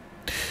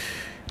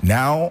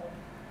 Now,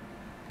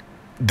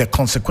 the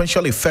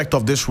consequential effect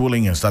of this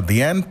ruling is that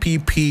the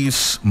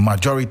NPP's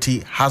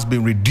majority has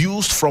been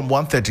reduced from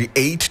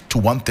 138 to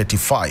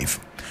 135.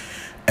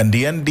 And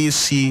the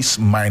NDC's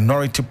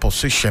minority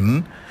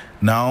position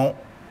now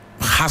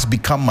has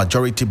become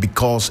majority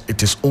because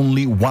it is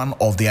only one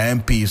of the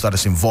MPs that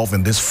is involved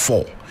in this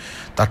 4.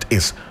 That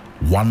is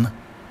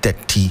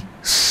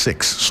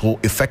 136. So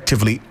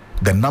effectively,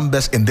 the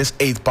numbers in this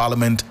 8th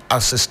Parliament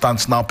as it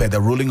stands now per the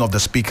ruling of the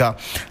Speaker,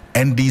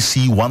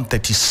 NDC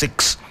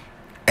 136.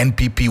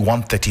 NPP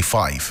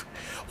 135.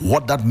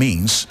 What that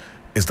means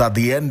is that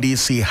the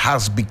NDC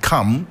has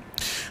become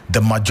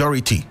the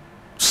majority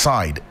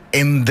side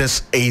in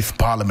this 8th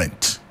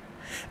Parliament.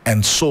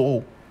 And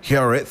so,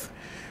 herewith,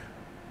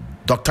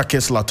 Dr.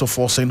 Kesla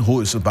Tofosin,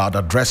 who is about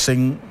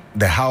addressing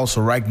the House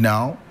right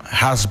now,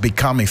 has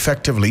become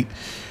effectively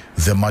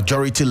the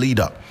majority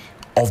leader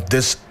of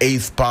this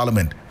 8th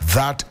Parliament.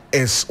 That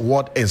is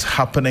what is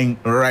happening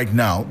right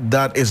now.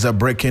 That is the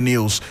breaking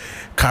news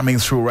coming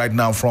through right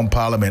now from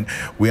Parliament.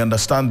 We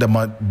understand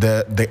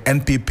the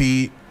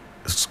NPP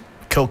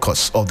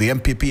caucus of the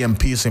NPP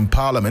MPs in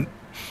Parliament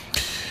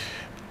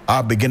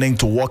are beginning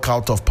to walk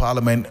out of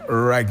Parliament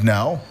right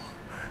now.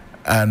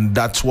 And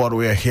that's what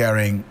we're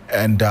hearing.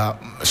 And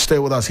stay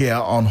with us here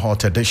on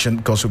Hot Edition,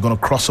 because we're going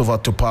to cross over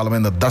to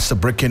Parliament. That's the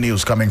breaking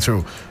news coming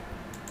through.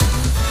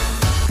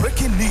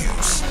 Breaking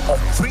news on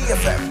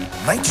 3FM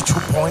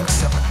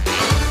 92.7.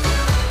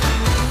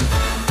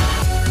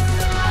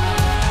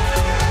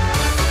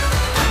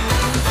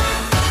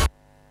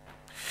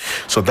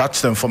 So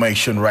that's the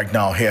information right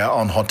now here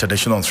on Hot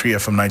Edition on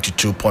 3FM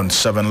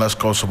 92.7. Let's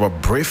cross over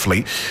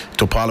briefly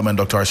to Parliament.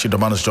 Dr. Rashid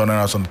Aman is joining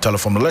us on the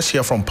telephone. Let's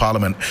hear from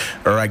Parliament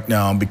right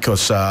now,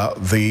 because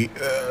the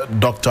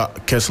Dr.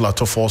 Kesla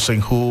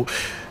Tofosin, who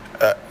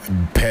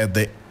per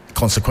the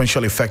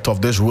consequential effect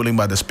of this ruling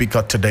by the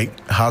Speaker today,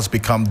 has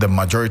become the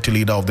majority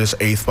leader of this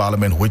 8th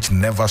Parliament, which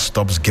never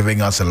stops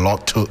giving us a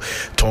lot to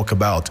talk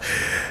about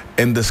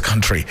in this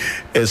country,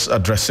 is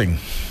addressing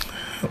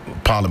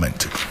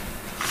Parliament.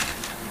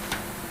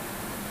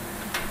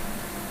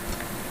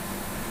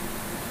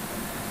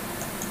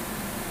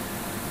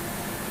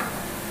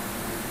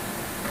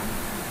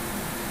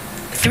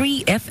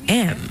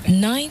 FM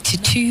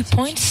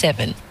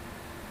 92.7.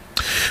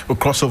 We'll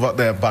cross over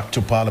there back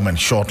to Parliament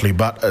shortly,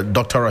 but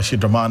Dr.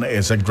 Rashid Rahman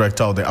is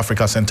Director of the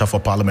Africa Center for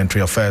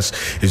Parliamentary Affairs.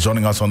 He's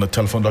joining us on the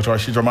telephone. Dr.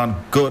 Rashid Rahman,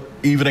 good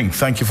evening.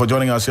 Thank you for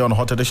joining us here on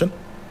Hot Edition.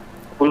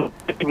 Good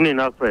evening,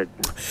 Alfred.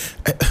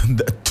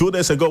 2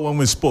 days ago when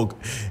we spoke,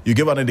 you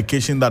gave an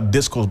indication that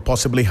this could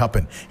possibly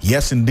happen.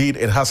 Yes, indeed,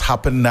 it has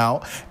happened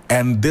now.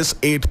 And this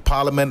 8th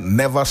Parliament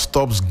never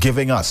stops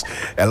giving us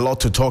a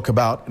lot to talk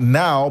about.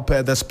 Now,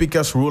 per the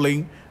Speaker's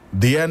ruling,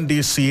 the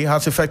NDC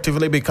has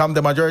effectively become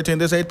the majority in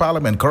this 8th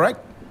Parliament, correct?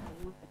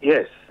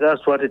 Yes,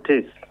 that's what it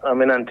is. I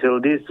mean, until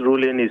this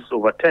ruling is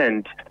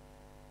overturned,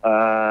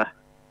 the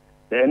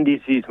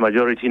NDC is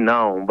majority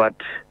now, but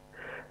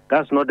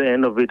that's not the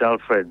end of it,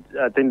 Alfred.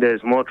 I think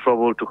there's more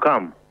trouble to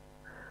come,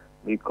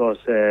 because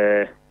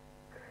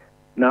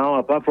now,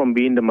 apart from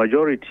being the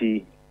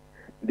majority,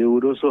 they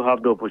would also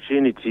have the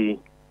opportunity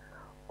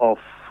of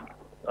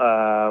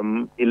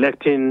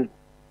electing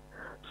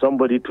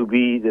somebody to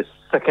be the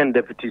second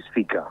deputy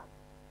speaker,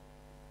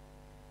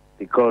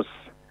 because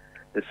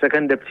the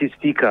second deputy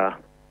speaker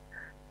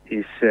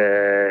is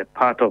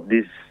part of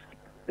this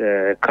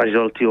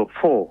casualty of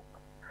 4.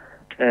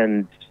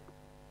 And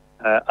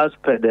as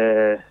per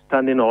the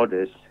standing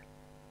orders,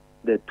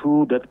 the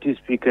two deputy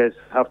speakers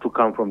have to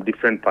come from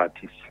different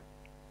parties.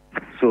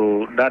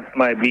 So that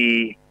might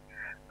be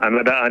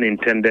another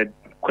unintended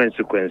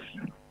consequence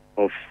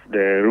of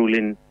the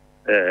ruling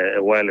a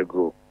while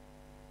ago.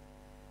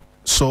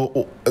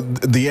 So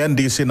the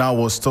NDC now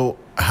will still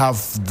have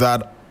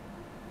that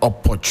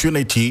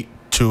opportunity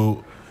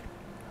to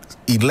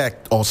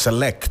elect or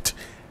select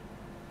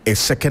a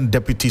second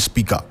deputy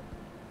speaker.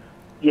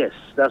 Yes,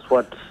 that's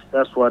what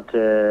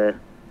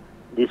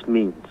this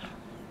means.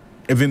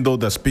 Even though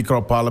the Speaker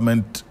of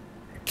Parliament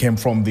came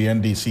from the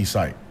NDC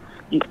side?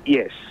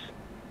 Yes,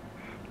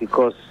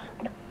 because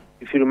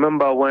if you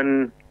remember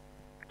when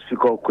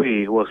Speaker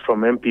Ocansey was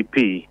from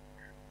MPP,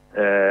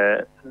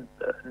 the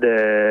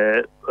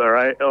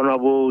Right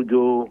Honourable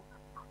Joe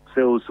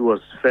Seus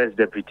was first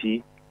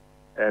deputy,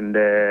 and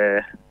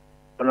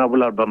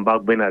Honourable Alban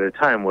Bagbin at the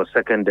time was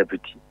second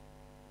deputy.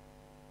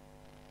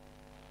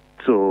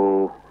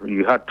 So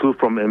you had two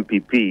from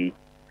MPP,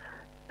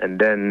 and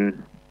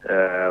then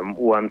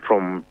one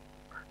from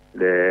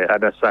the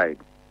other side.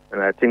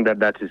 And I think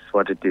that is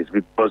what it is,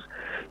 because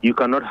you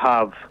cannot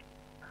have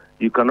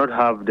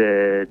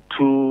the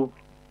two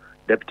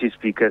deputy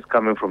speakers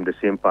coming from the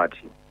same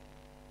party.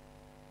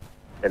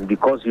 And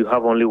because you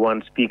have only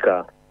one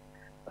speaker,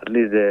 at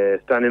least the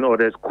standing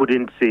orders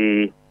couldn't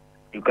say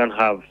you can't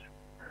have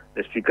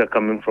the speaker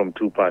coming from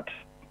two parties.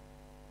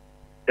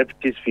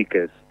 Deputy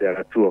speakers, there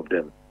are two of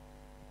them.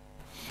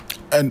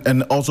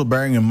 And also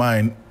bearing in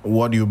mind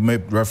what you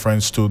made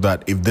reference to,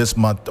 that if this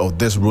month or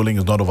this ruling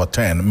is not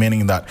overturned,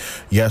 meaning that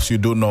yes, you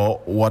do know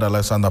what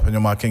Alexander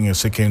Penyumaking is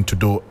seeking to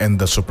do in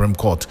the Supreme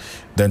Court,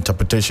 the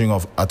interpretation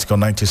of Article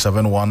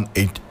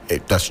 97(1)(8)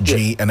 that's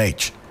G and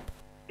H.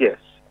 Yes.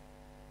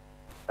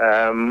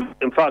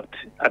 In fact,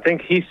 I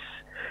think he's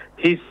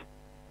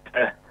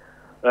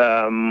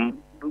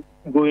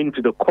going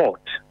to the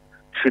court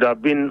should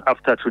have been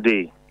after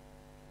today,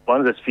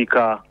 once the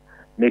Speaker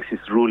makes his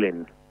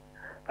ruling.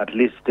 At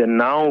least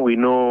now we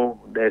know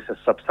there's a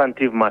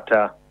substantive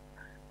matter,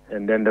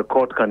 and then the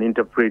court can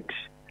interpret,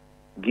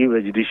 give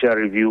a judicial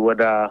review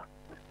whether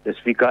the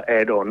Speaker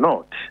erred or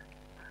not.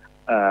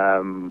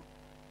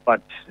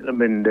 But I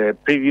mean, the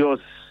previous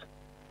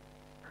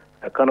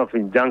kind of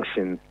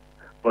injunction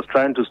was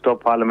trying to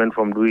stop Parliament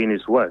from doing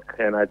its work,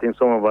 and I think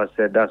some of us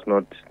said that's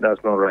not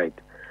right.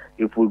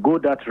 If we go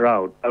that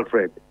route,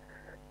 Alfred,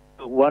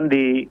 one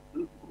day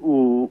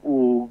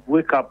we'll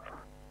wake up,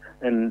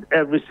 and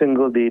every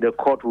single day the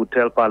court will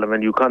tell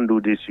Parliament, you can't do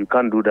this, you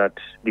can't do that,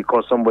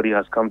 because somebody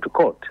has come to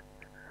court.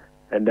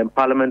 And then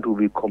Parliament will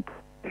be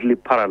completely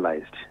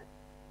paralyzed.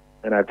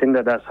 And I think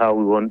that's not how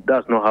we want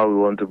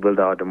to build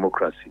our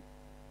democracy.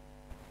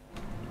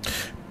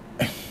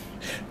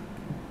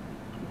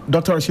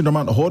 Dr. Rashid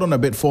Rahman, hold on a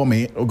bit for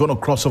me. We're going to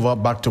cross over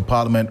back to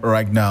Parliament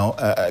right now.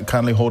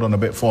 Kindly hold on a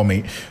bit for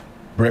me,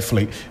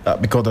 briefly,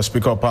 because the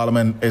Speaker of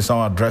Parliament is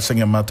now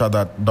addressing a matter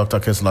that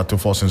Dr. Kesla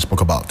Tufosin spoke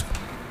about.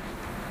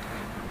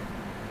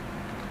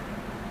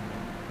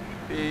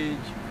 Page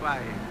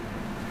 5.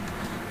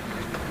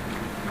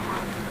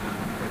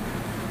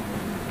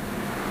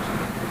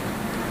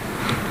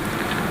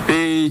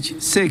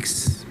 Page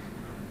 6.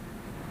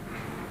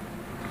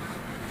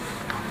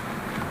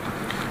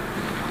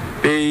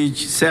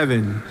 Page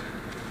 7.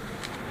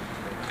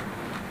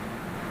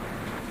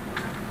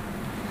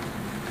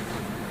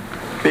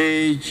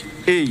 Page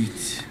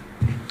 8.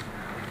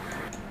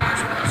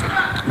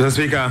 Mr.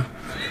 Speaker,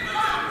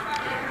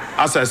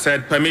 as I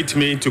said, permit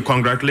me to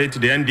congratulate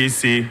the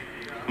NDC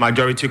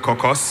Majority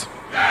Caucus.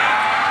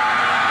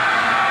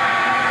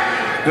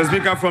 Mr.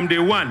 Speaker, from day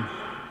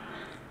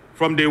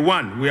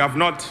one, we have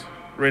not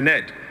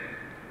reneged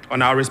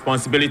on our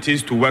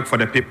responsibilities to work for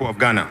the people of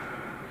Ghana.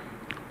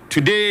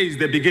 Today is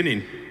the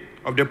beginning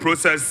of the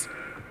process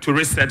to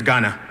reset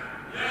Ghana.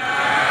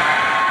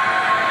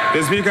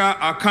 Mr. Speaker,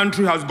 our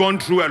country has gone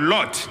through a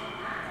lot.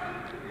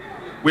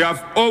 We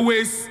have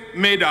always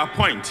made our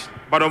point,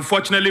 but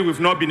unfortunately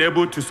we've not been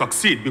able to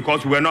succeed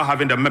because we were not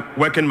having the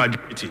working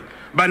majority.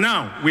 But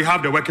now we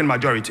have the working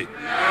majority.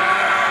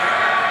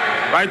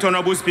 Right,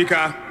 Honorable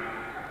Speaker,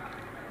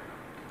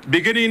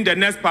 beginning the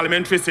next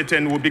parliamentary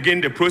sitting, we'll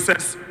begin the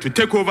process to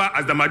take over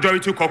as the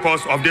majority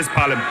caucus of this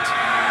parliament.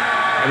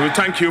 And we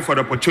thank you for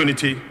the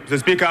opportunity. Mr.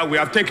 Speaker, we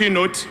have taken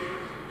note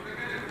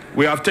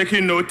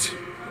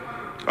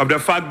of the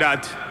fact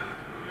that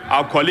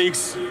our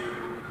colleagues,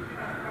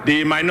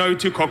 the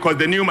minority caucus,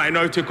 the new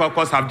minority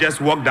caucus, have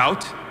just walked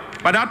out.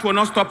 But that will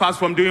not stop us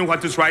from doing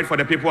what is right for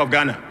the people of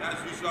Ghana.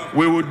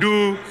 We will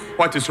do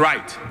what is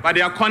right. But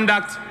their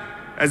conduct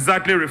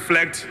exactly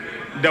reflects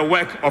the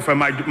work of a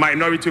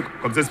minority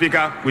caucus. Mr.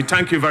 Speaker, we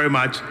thank you very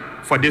much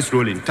for this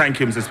ruling.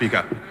 Thank you, Mr.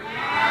 Speaker.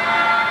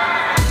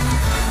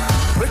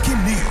 Breaking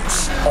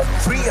news on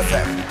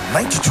 3FM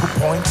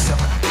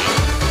 92.7.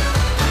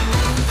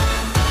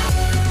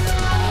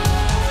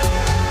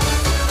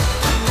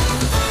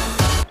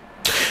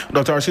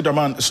 Dr. Rashid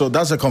Rahman, so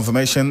that's a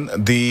confirmation.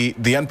 The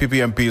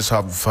NPP MPs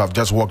have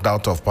just walked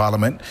out of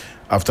Parliament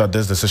after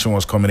this decision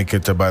was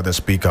communicated by the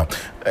Speaker,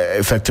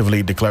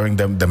 effectively declaring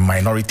them the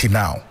minority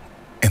now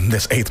in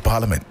this 8th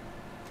Parliament.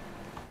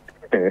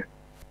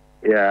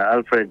 Yeah,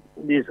 Alfred,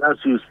 this, as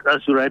you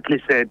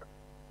rightly said,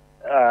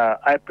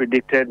 I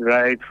predicted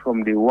right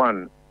from the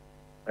one,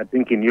 I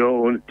think in your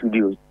own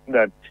studios,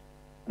 that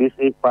this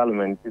 8th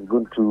Parliament is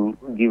going to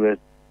give us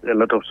a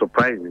lot of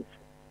surprises.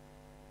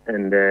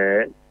 And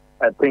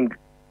I think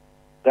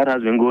that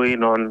has been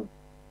going on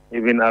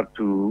even up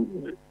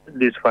to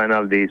these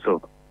final days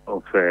of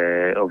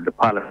the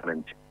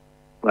Parliament.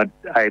 But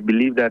I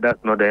believe that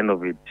that's not the end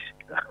of it.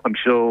 I'm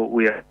sure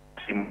we are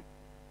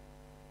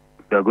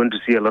going to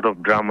see a lot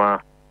of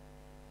drama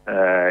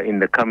in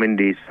the coming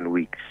days and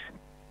weeks.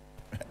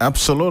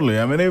 Absolutely.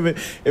 I mean,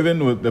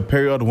 even with the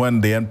period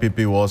when the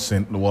NPP was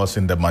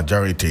in the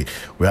majority,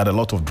 we had a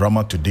lot of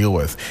drama to deal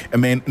with. I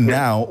mean,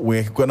 now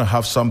we're going to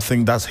have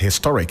something that's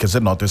historic, is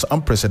it not? It's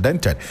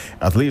unprecedented,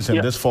 at least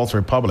in this Fourth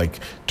Republic,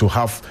 to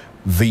have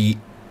the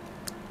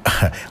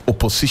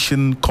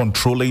opposition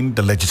controlling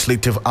the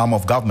legislative arm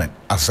of government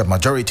as a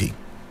majority.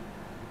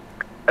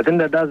 I think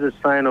that that's a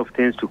sign of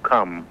things to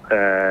come.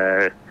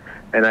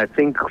 And I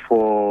think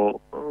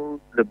for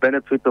the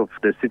benefit of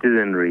the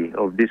citizenry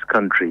of this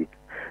country,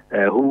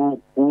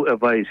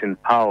 whoever is in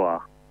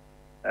power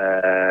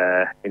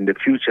in the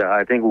future,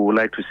 I think we would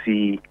like to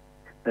see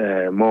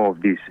more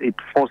of this. It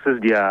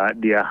forces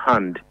their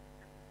hand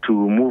to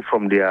move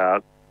from their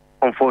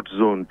comfort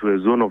zone to a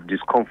zone of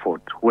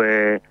discomfort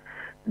where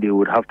they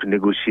would have to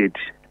negotiate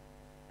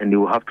and they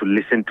will have to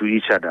listen to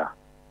each other.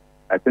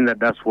 I think that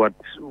that's what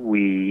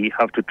we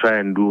have to try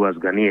and do as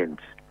Ghanaians.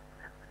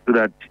 So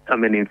that, I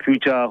mean, in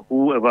future,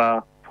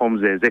 whoever forms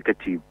the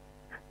executive,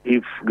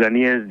 if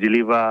Ghanaians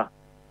deliver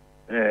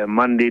a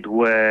mandate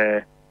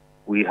where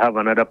we have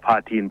another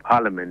party in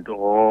parliament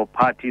or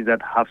parties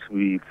that have to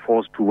be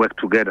forced to work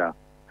together,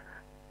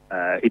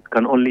 it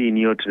can only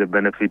inure to the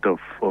benefit of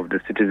the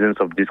citizens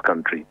of this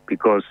country.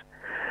 Because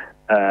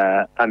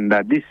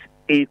under this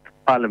 8th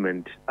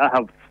Parliament, I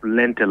have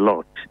learnt a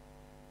lot,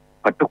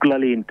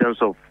 particularly in terms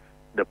of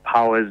the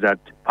powers that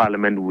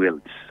Parliament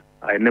wields.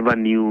 I never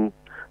knew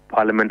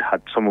Parliament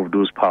had some of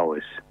those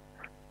powers.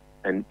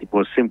 And it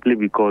was simply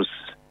because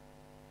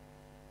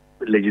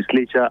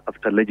legislature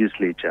after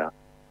legislature,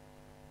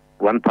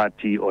 one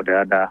party or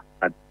the other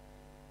had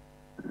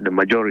the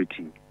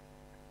majority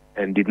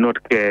and did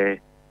not care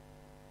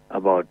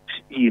about,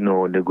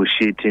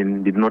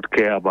 negotiating, did not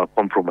care about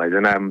compromise.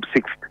 And I'm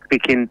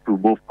speaking to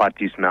both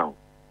parties now.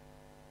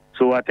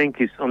 So I think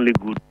it's only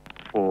good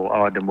for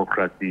our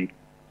democracy.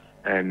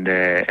 And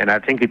I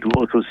think it will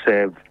also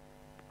serve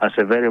as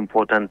a very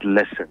important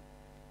lesson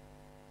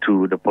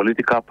to the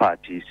political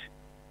parties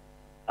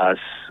as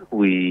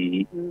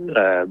we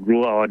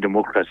grow our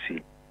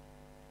democracy.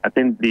 I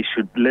think they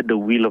should let the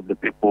will of the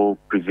people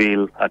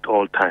prevail at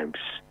all times.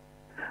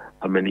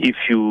 I mean,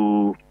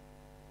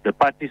 the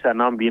parties are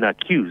now being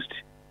accused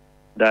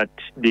that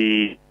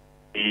they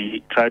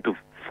try to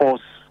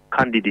force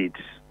candidates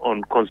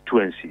on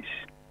constituencies.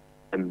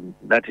 And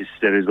that is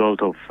the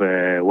result of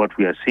what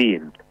we are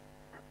seeing.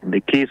 In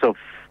the case of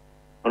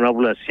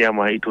Honorable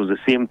Asiama, it was the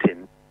same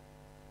thing.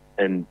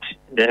 And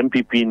the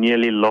MPP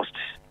nearly lost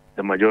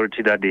the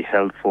majority that they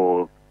held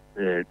for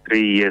 3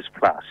 years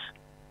plus.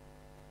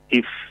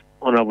 If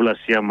Honorable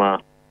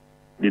Asiama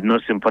did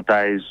not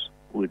sympathize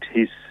with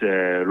his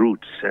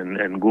roots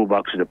and go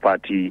back to the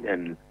party,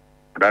 and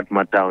for that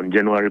matter, on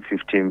January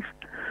 15th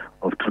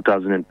of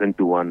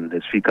 2021,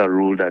 the Speaker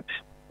ruled that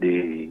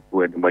they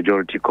were the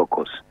majority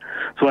caucus.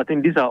 So I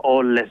think these are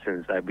all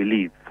lessons, I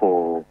believe,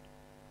 for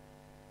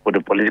the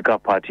political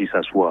parties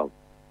as well.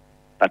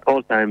 At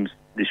all times,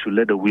 they should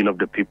let the will of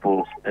the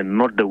people and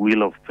not the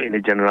will of any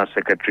general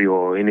secretary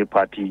or any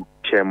party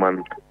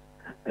chairman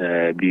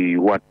be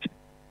what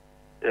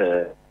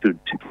should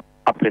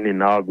happen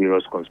in our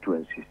various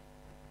constituencies.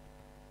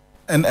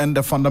 And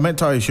the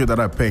fundamental issue that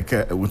I pick,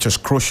 which is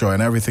crucial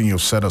and everything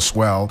you've said as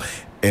well,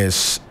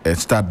 is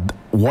that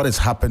what has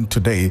happened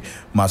today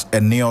must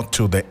inure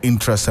to the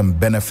interest and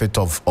benefit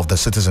of the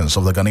citizens,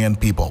 of the Ghanaian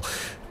people.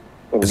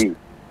 Indeed.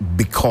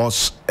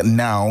 Because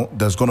now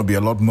there's going to be a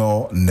lot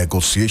more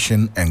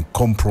negotiation and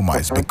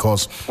compromise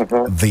because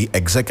the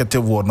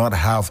executive will not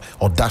have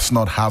or does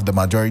not have the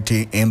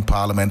majority in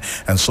parliament.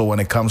 And so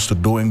when it comes to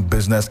doing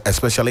business,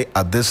 especially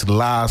at this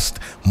last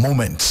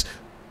moment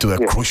to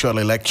a crucial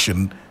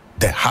election,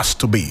 there has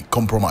to be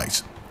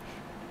compromise.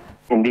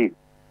 Indeed.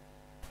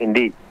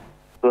 Indeed.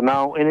 So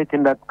now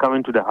anything that's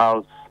coming to the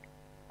House,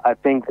 I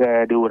think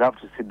they would have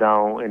to sit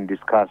down and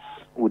discuss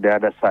with the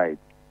other side.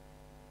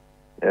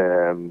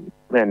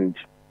 And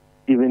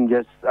even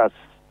just as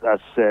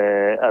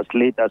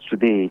late as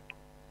today,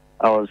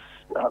 I was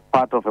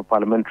part of a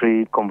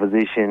parliamentary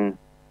conversation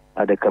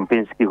at the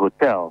Kempinski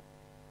Hotel,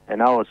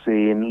 and I was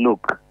saying,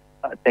 look,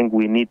 I think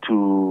we need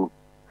to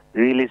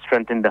really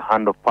strengthen the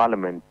hand of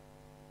Parliament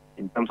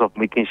in terms of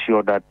making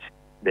sure that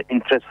the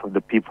interests of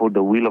the people,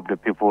 the will of the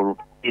people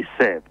is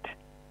served.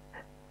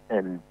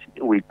 And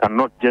we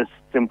cannot just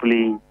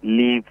simply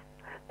leave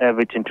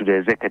everything to the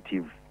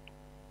executive.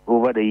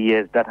 Over the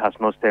years, that has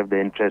not served the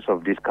interests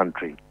of this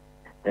country.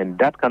 And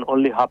that can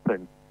only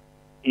happen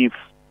if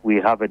we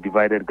have a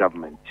divided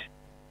government.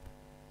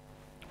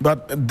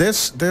 But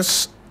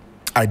this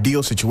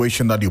ideal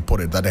situation that you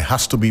put it, that there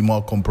has to be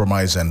more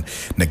compromise and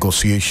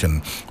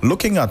negotiation.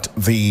 Looking at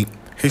the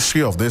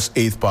history of this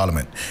 8th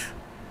Parliament,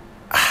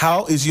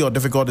 how easy or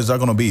difficult is that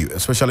going to be,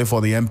 especially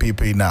for the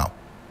MPP now,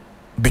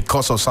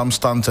 because of some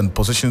stance and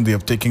positions they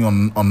have taken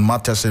on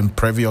matters in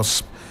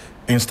previous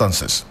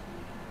instances?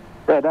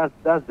 Yeah,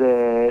 that's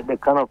the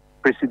kind of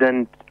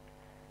precedent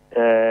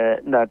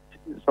that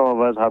some of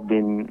us have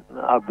been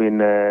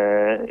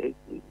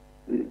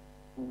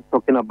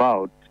talking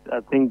about. I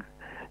think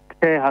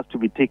care has to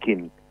be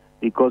taken,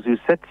 because you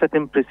set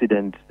certain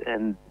precedents,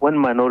 and when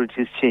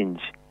minorities change,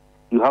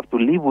 you have to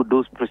live with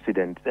those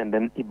precedents, and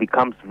then it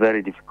becomes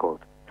very difficult.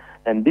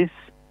 And this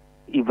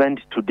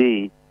event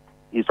today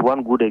is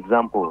one good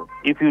example.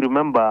 If you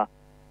remember,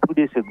 2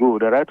 days ago,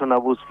 the Right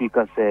Honorable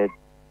Speaker said,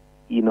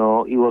 he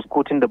was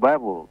quoting the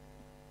Bible.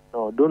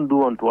 No, don't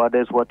do unto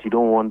others what you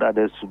don't want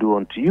others to do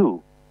unto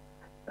you.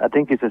 I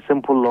think it's a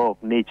simple law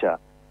of nature.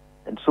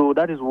 And so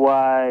that is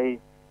why,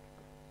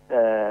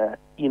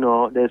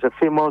 there's a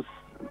famous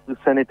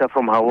senator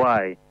from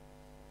Hawaii.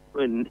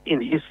 In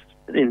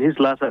his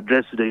last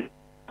address to the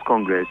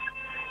Congress,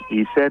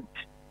 he said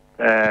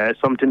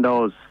something that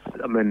was,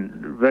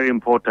 very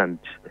important.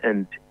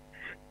 And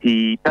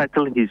he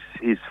titled his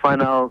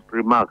final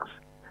remarks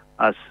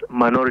as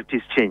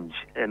 "Minorities Change."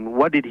 And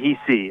what did he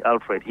say,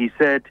 Alfred? He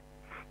said,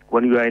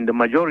 when you are in the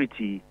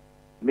majority,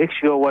 make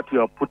sure what you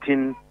are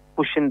pushing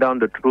down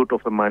the throat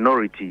of a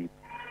minority,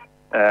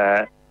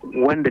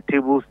 when the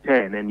tables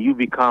turn and you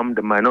become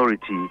the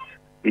minority,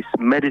 is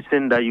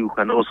medicine that you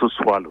can also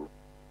swallow.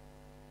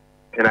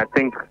 And I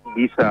think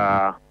these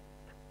are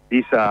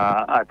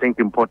I think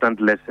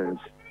important lessons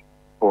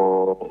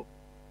for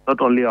not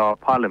only our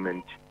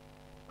parliament,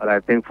 but I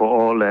think for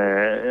all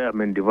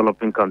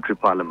developing country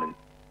parliament.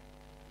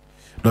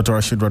 Dr.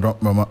 Rashid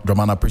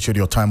Draman, I appreciate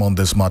your time on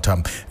this matter,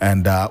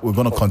 and we're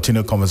going to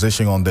continue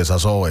conversation on this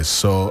as always.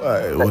 So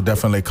we'll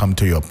definitely come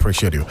to you.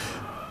 Appreciate you.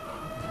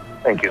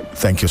 Thank you.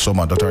 Thank you so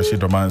much. Dr.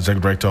 Rashid Draman,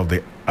 Executive Director of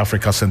the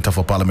Africa Center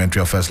for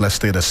Parliamentary Affairs. Let's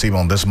stay the same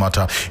on this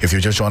matter. If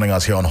you're just joining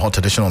us here on Hot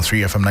Edition on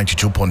 3FM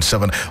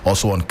 92.7,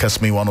 also on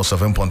Kesmi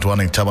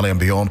 107.1 in Tamale and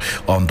beyond,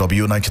 on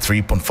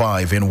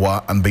W93.5 in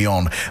Wa and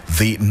beyond,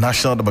 the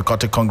National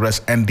Democratic Congress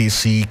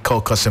NDC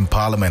caucus in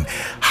Parliament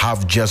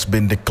have just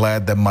been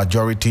declared the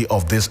majority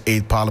of this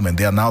 8th Parliament.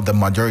 They are now the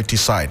majority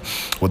side,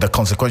 with the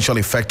consequential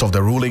effect of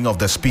the ruling of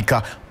the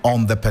Speaker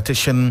on the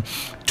petition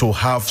to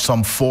have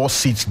some 4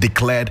 seats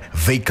declared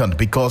vacant,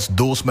 because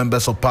those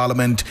members of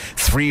Parliament,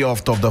 3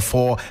 of the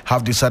 4,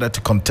 have decided to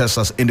contest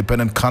as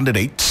independent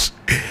candidates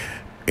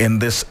in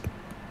this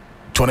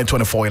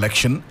 2024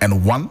 election,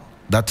 and 1,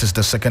 that is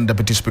the 2nd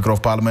Deputy Speaker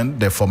of Parliament,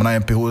 the former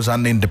MP, who is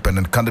an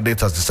independent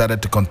candidate, has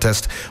decided to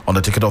contest on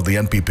the ticket of the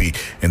NPP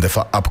in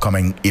the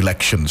upcoming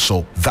election.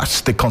 So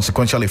that's the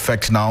consequential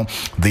effect now.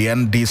 The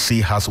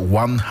NDC has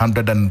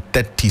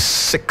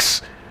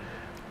 136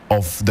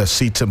 of the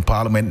seats in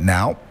Parliament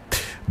now.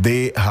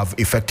 They have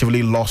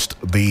effectively lost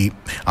the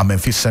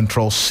Amenfi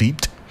Central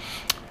seat,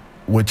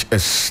 which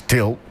is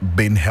still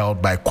being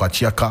held by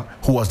Kwachiaka,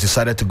 who has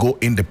decided to go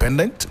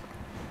independent.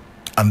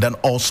 And then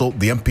also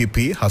the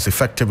MPP has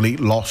effectively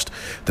lost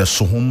the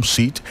Suhum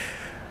seat,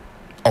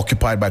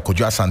 occupied by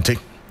Kojo Asante,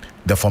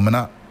 the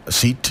Fomena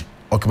seat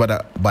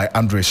occupied by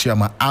Andre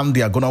Siama, and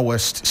the Agona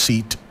West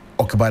seat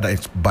occupied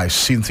by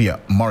Cynthia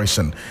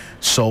Morrison.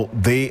 So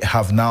they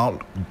have now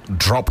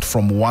dropped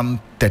from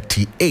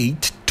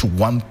 138 to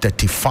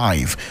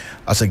 135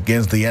 as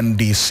against the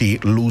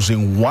NDC,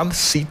 losing 1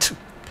 seat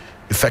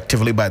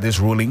effectively by this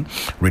ruling,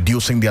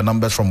 reducing their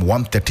numbers from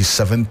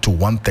 137 to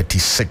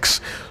 136.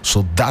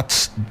 So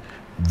that's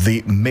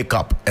the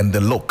makeup and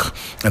the look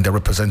and the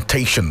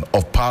representation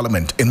of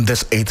Parliament in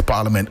this 8th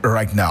Parliament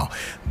right now.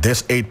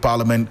 This 8th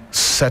Parliament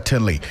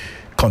certainly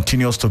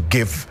continues to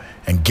give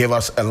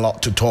us a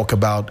lot to talk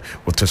about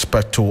with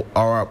respect to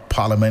our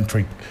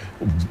parliamentary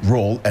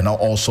role and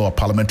also our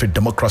parliamentary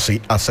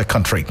democracy as a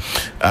country.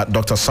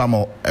 Dr.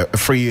 Samuel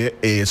Freye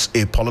is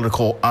a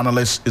political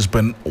analyst. He's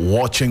been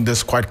watching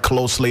this quite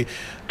closely.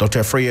 Dr.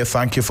 Freye,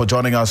 thank you for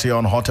joining us here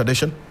on Hot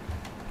Edition.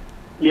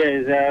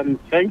 Yes,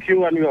 thank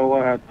you,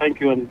 and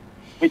thank you, and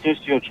greetings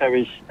to your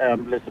cherished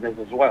listeners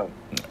as well.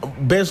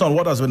 Based on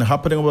what has been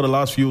happening over the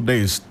last few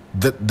days,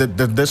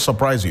 did this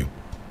surprise you?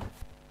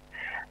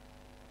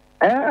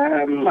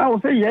 I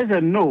would say yes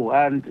and no.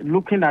 And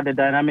looking at the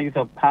dynamics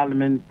of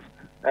Parliament,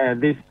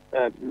 this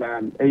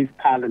 8th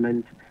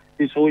Parliament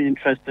is so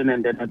interesting,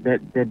 and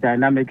the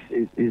dynamics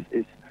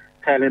is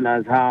telling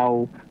us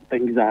how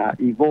things are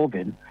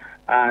evolving.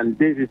 And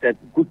this is a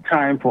good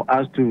time for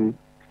us to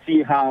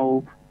see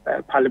how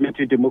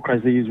parliamentary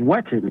democracy is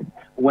working,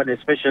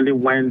 especially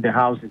when the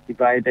House is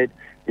divided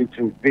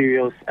into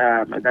various,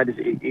 that is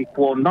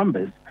equal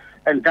numbers.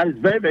 And that is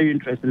very, very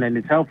interesting, and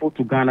it's helpful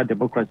to Ghana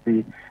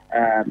democracy,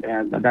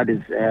 and that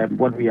is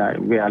what we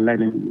are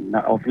learning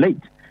of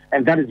late.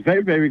 And that is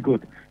very, very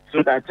good,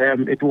 so that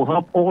it will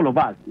help all of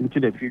us into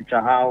the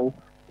future how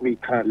we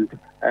can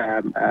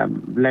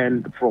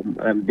learn from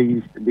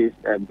these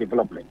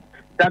developments.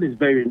 That is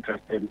very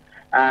interesting.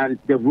 And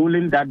the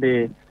ruling that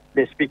the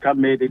Speaker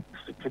made it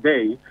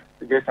today,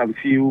 just a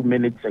few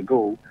minutes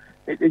ago,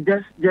 it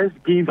just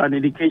gives an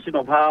indication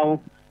of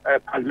how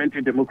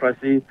parliamentary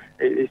democracy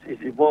is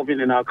evolving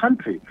in our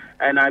country.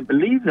 And I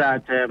believe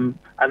that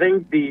I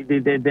think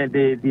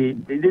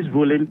this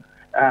ruling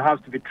has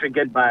to be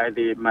triggered by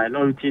the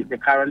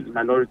current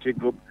minority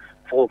group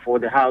for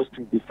the House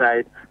to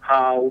decide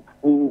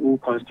who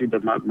constitute the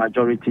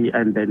majority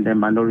and then the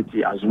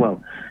minority as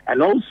well.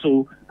 And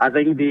also, I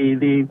think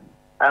the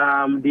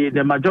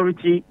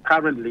majority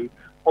currently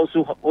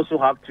also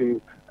have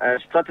to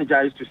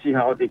strategize to see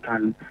how they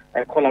can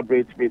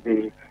collaborate with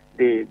the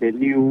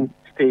new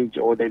stage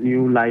or the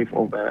new life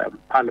of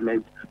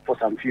Parliament for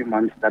some few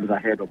months that is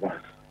ahead of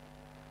us.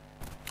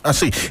 I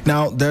see.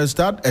 Now, there's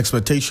that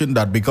expectation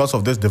that because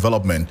of this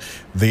development,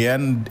 the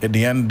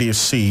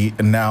NDC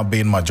now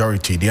being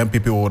majority, the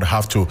NPP would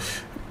have to,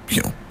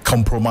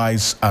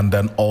 compromise and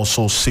then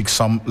also seek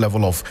some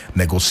level of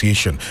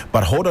negotiation.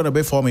 But hold on a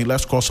bit for me.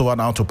 Let's cross over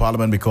now to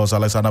Parliament because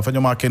Alexander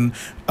Fenyomakin,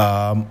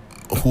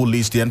 who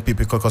leads the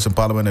NPP caucus in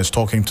Parliament, is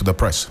talking to the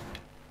press.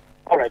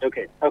 All right.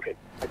 Okay.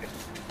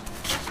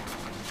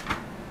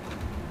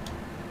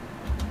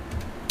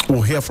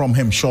 We'll hear from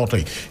him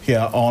shortly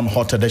here on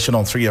Hot Edition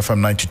on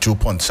 3FM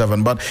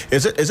 92.7. But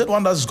is it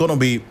one that's going to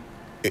be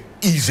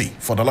easy,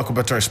 for the lack of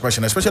better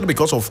expression, especially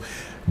because of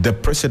the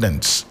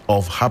precedents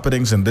of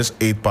happenings in this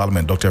 8th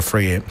Parliament, Dr.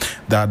 Freye,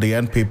 that the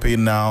NPP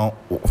now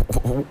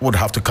would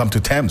have to come to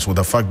terms with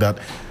the fact that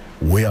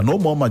we are no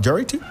more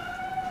majority,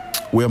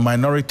 we are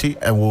minority,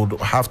 and would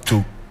have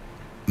to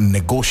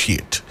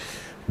negotiate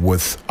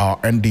with our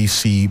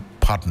NDC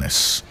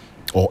partners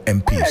or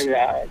MPs?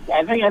 Yeah.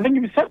 I think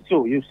you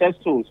said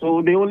so.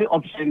 So the only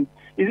option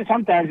is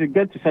sometimes you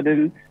get to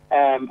certain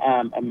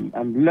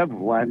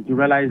level and you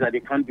realize that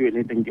you can't do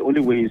anything. The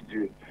only way is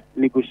to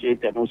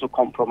negotiate and also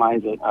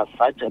compromise as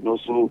such, and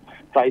also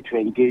try to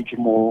engage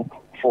more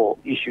for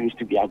issues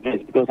to be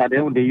addressed. Because at the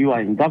end of the day, you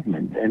are in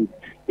government, and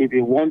if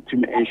you want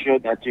to ensure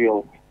that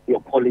your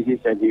policies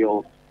and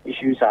your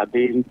issues are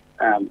being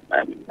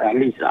at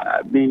least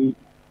being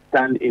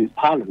done in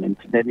Parliament,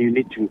 then you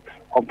need to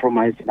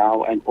compromise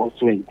now and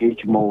also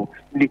engage more,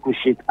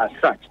 negotiate as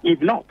such.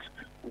 If not,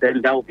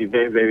 then that will be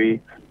very,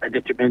 very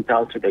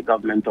detrimental to the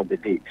government of the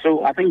day.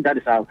 So I think that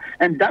is how,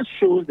 and that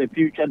shows the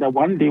future that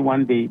one day,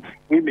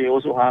 we may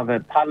also have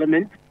a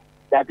Parliament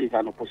that is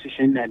an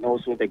opposition and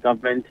also the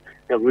government,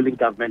 the ruling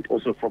government,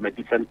 also from a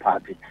different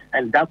party.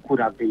 And that could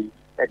have been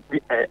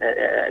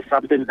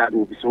something that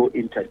will be so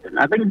interesting.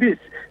 I think this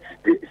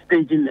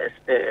staging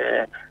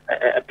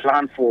a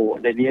plan for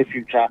the near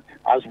future,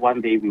 as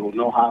one day we will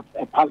now have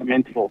a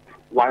Parliament for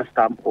one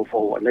stamp or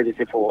for, let us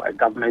say, for a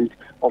government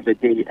of the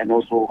day, and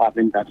also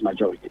having that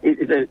majority.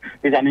 It's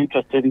an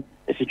interesting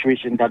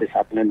situation that is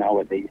happening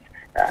nowadays,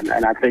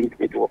 and I think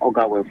it will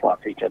augur well for our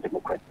future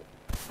democracy.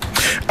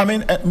 I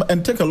mean,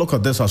 and take a look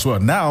at this as well.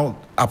 Now,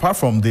 apart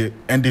from the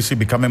NDC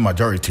becoming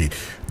majority,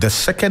 the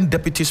second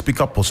deputy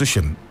speaker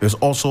position is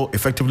also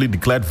effectively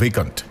declared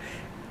vacant.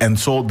 And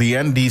so the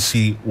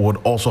NDC would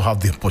also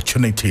have the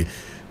opportunity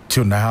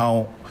to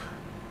now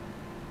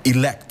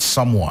elect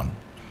someone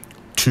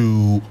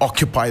to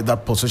occupy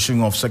that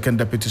position of second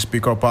deputy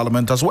speaker of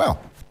parliament as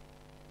well.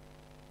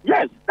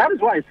 Yes, that is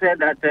why I said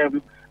that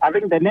I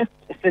think the next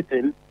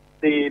sitting,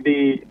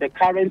 the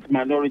current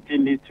minority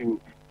need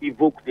to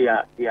evoke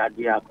their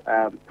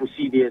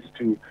procedures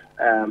to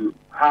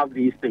have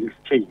these things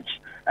change,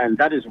 and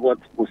that is what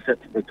will set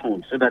the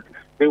tone, so that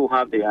they will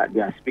have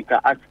their speaker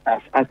as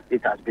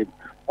it has been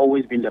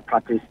always been the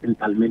practice in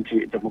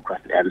parliamentary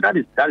democracy, and that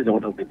is the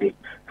order of the day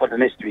for the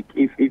next week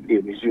if they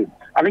resume.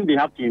 I think they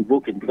have to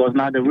invoke it because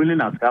now the ruling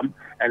has come,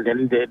 and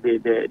then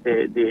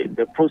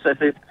the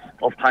processes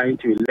of trying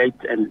to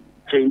elect and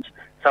change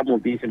some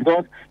of these,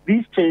 because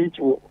these change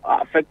will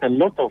affect a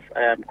lot of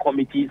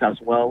committees as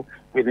well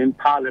within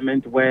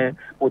Parliament, where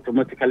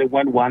automatically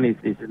when one is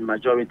in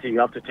majority, you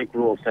have to take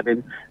role of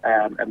certain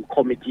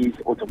committees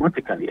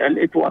automatically, and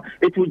it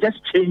will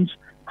just change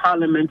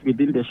Parliament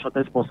within the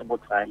shortest possible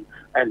time,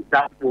 and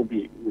that will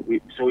be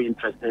so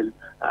interesting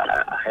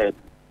ahead.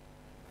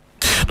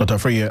 Dr.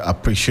 Freye, I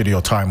appreciate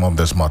your time on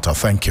this matter.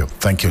 Thank you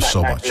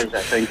so much.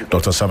 Thank you.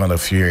 Dr. Samuel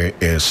Freye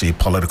is a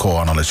political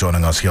analyst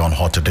joining us here on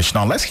Hot Edition.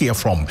 Now let's hear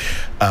from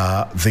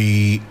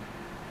the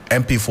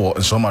MP for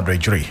Nsoma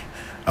Drejuri,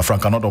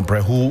 Frank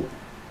Anodombre, who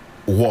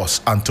was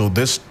until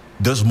this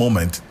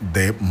moment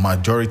the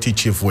majority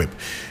chief whip.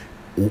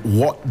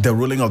 What the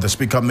ruling of the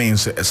speaker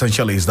means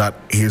essentially is that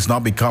he has now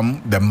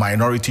become the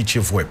minority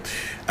chief whip,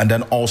 and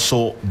then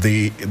also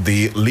the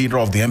leader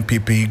of the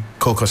MPP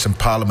caucus in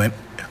Parliament,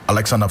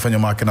 Alexander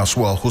Fenyomakin, as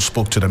well, who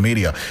spoke to the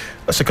media.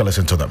 Let's take a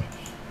listen to them.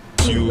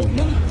 You on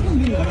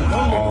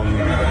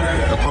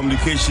the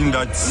communication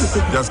that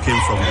just came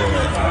from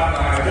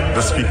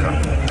the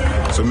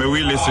speaker. So may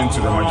we listen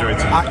to the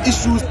majority?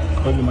 Issues.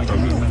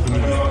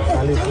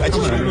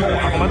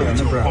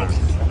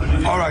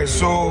 All right,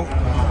 so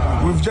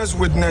we've just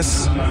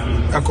witnessed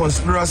a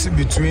conspiracy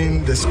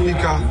between the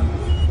speaker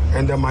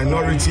and the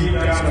minority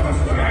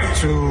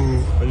to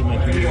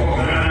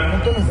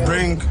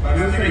bring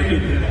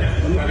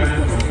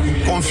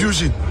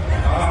confusion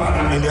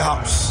in the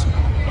House.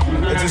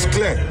 It is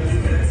clear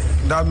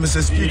that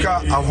Mr. Speaker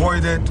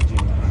avoided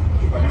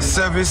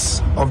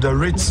service of the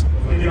writ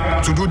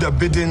to do the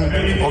bidding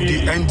of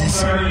the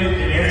NDC.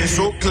 It's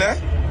so clear,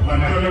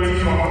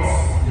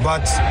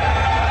 but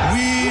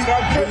we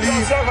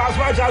believe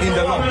in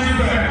the law.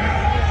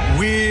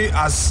 We,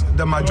 as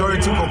the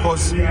majority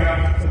caucus,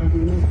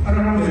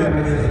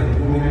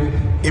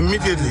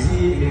 immediately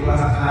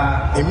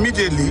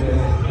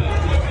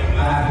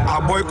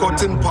are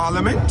boycotting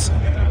Parliament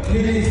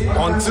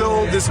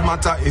until this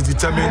matter is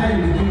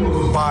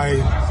determined by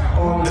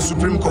the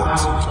Supreme Court.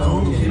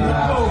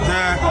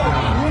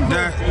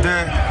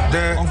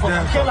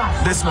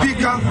 The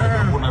Speaker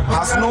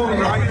has no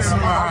right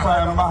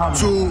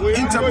to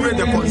interpret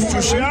the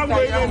Constitution,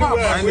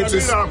 and it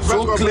is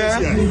so clear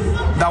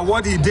that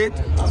what he did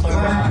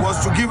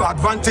was to give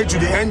advantage to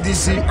the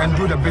NDC and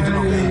do the bidding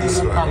of the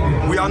NDC.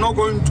 We are not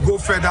going to go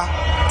further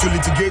to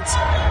litigate.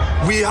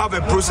 We have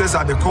a process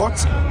at the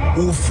court.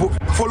 We'll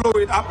follow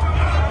it up.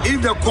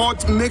 If the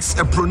court makes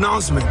a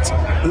pronouncement,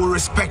 we'll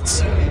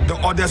respect the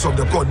orders of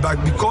the court.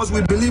 But because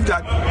we believe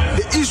that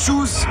the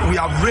issues we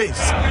have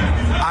raised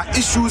are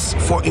issues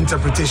for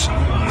interpretation.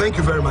 Thank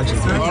you very much.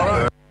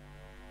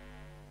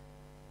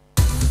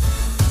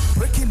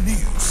 Breaking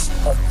news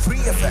on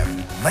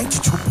 3FM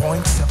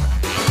 92.7.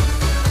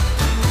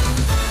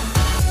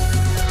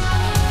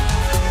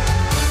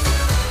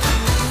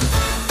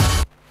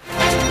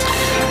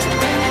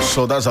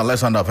 So that's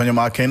Alexander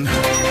Penyamakin,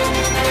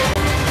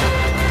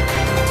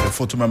 the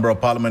photo member of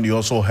Parliament. You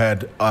also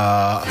had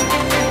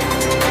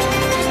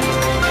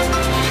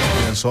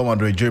someone,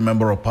 the Nigerian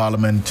member of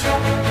Parliament,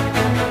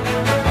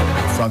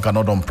 Frank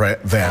Anodompre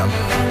there.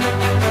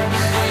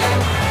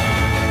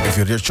 If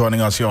you're just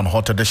joining us here on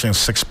Hot Edition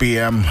 6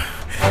 p.m.,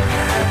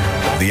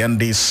 the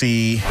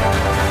NDC,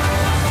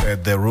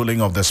 the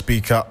ruling of the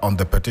Speaker on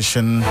the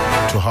petition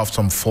to have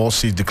some 4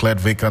 seats declared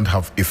vacant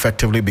have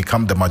effectively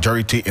become the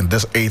majority in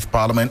this 8th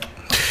Parliament,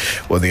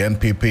 with the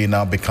NPP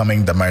now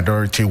becoming the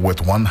minority with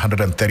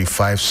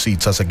 135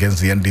 seats as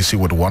against the NDC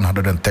with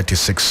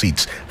 136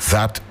 seats.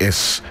 That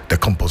is the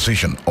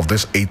composition of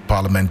this 8th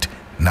Parliament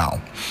now.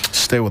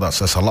 Stay with us.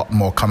 There's a lot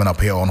more coming up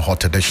here on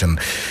Hot Edition.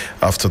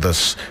 After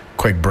this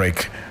quick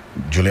break,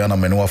 Juliana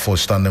Menuafo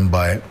standing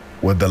by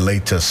with the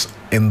latest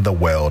in the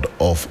world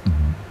of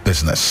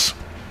business.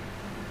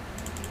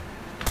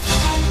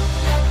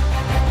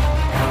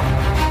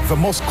 The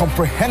most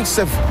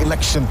comprehensive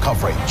election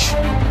coverage.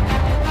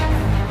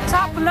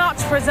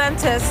 Top-notch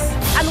presenters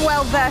and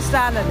well-versed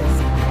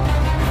analysts.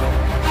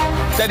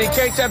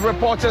 Dedicated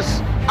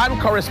reporters and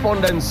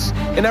correspondents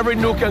in every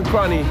nook and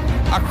cranny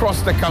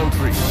across the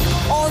country.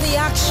 All the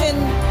action,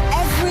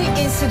 every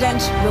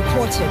incident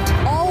reported.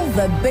 All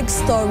the big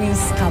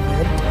stories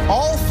covered.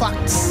 All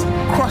facts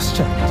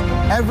cross-checked.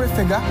 Every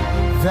figure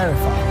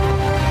verified.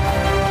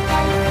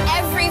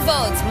 Every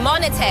vote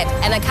monitored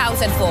and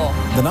accounted for.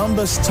 The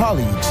numbers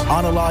tallied,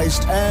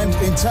 analyzed, and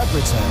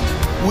interpreted.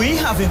 We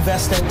have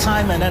invested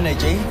time and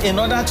energy in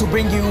order to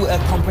bring you a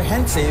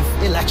comprehensive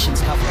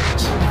elections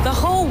coverage. The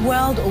whole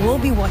world will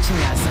be watching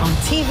us on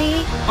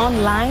TV,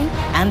 online,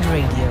 and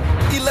radio.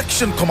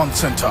 Election Command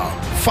Center.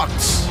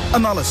 Facts,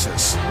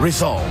 analysis,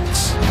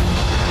 results.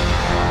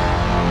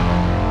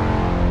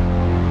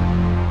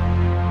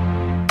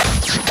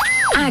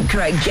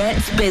 Accra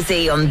gets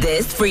busy on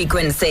this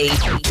frequency.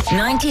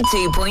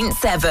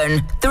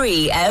 92.7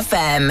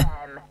 3FM.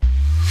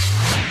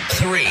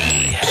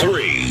 3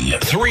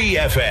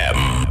 FM.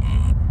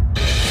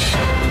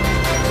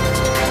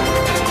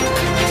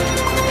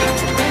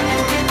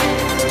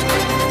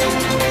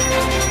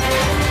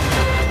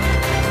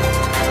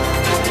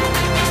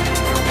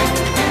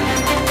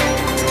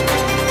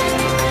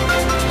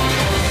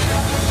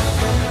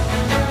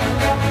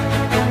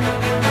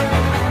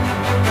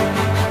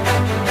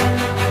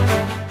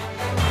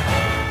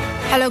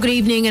 Hello, good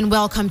evening and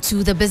welcome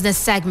to the business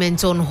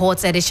segment on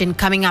Hot Edition.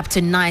 Coming up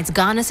tonight,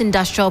 Ghana's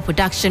industrial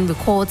production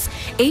records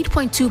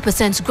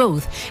 8.2%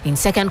 growth in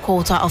second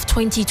quarter of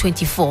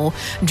 2024,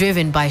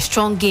 driven by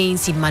strong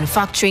gains in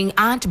manufacturing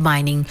and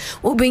mining.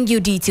 We'll bring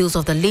you details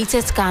of the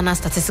latest Ghana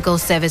Statistical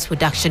Service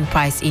Production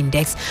Price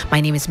Index.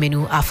 My name is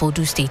Menu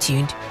Afodu. Stay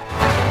tuned.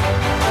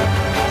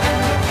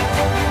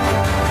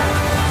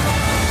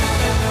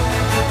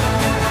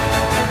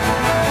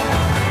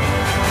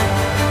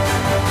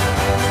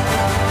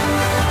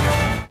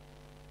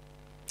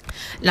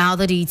 Now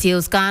the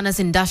details. Ghana's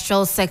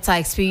industrial sector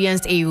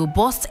experienced a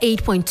robust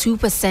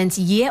 8.2%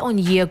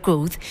 year-on-year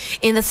growth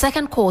in the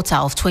second quarter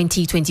of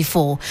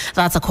 2024.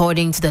 That's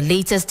according to the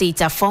latest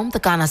data from the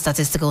Ghana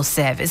Statistical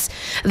Service.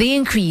 The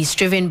increase,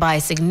 driven by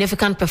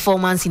significant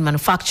performance in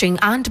manufacturing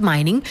and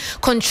mining,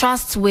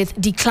 contrasts with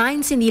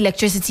declines in the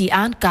electricity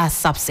and gas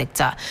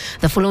subsector.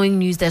 The following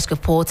news desk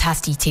report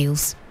has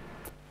details.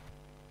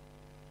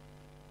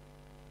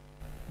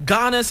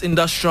 Ghana's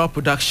industrial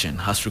production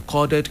has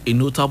recorded a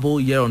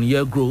notable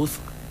year-on-year growth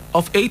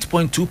of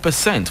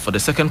 8.2% for the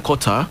second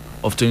quarter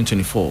of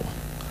 2024.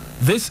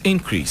 This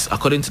increase,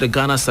 according to the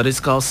Ghana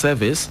Statistical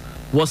Service,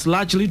 was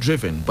largely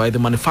driven by the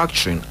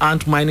manufacturing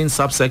and mining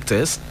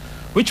subsectors,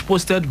 which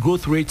posted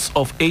growth rates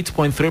of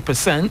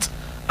 8.3%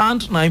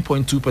 and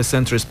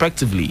 9.2%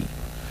 respectively.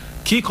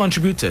 Key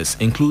contributors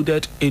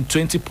included a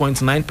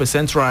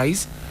 20.9%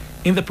 rise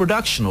in the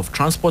production of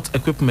transport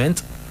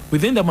equipment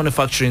within the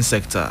manufacturing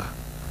sector.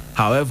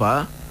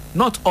 However,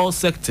 not all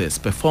sectors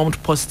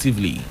performed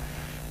positively.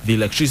 The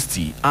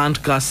electricity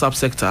and gas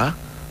subsector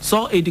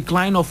saw a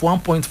decline of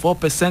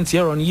 1.4%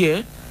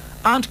 year-on-year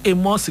and a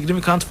more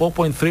significant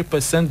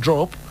 4.3%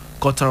 drop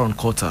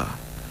quarter-on-quarter.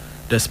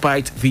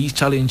 Despite these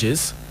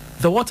challenges,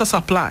 the water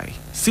supply,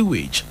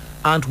 sewage,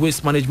 and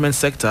waste management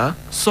sector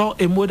saw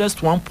a modest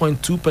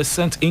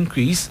 1.2%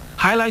 increase,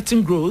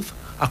 highlighting growth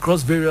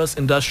across various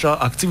industrial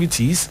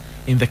activities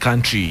in the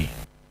country.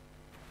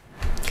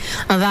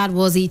 And that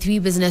was a 3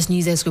 Business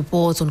News Desk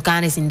report on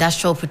Ghana's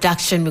industrial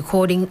production,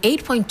 recording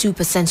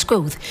 8.2%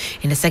 growth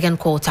in the second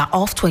quarter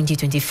of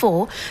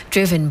 2024,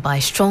 driven by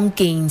strong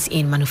gains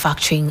in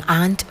manufacturing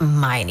and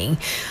mining.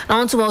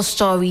 Now on to our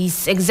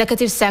stories.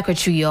 Executive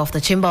Secretary of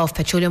the Chamber of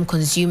Petroleum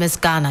Consumers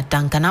Ghana,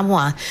 Duncan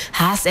Amwa,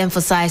 has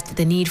emphasized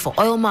the need for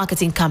oil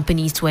marketing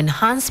companies to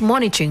enhance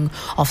monitoring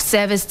of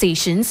service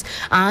stations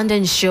and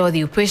ensure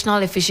the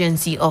operational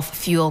efficiency of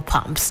fuel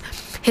pumps.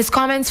 His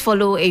comments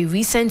follow a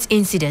recent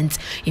incident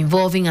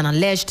involving an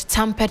alleged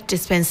tampered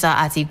dispenser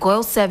at a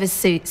oil service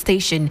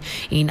station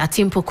in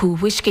Atimpoku,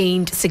 which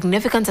gained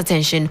significant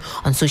attention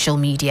on social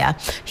media.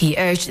 He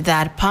urged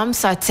that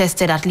pumps are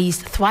tested at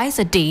least thrice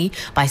a day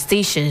by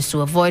stations to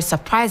avoid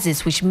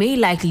surprises which may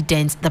likely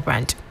dent the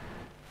brand.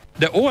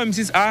 The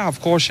OMCs I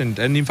have cautioned,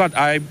 and in fact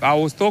I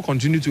will still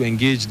continue to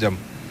engage them.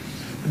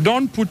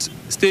 Don't put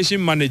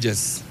station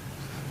managers.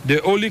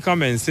 They only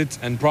come and sit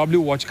and probably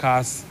watch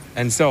cars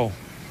and sell.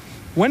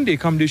 When they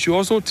come, they should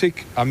also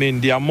take,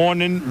 their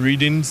morning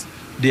readings,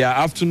 their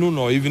afternoon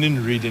or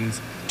evening readings,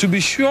 to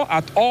be sure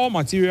at all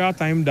material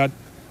time that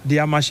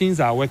their machines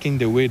are working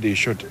the way they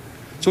should.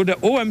 So the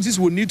OMCs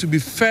will need to be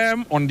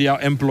firm on their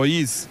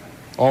employees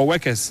or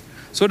workers,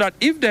 so that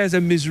if there's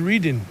a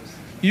misreading,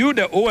 you,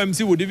 the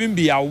OMC, would even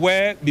be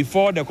aware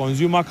before the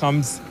consumer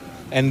comes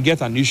and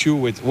get an issue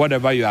with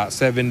whatever you are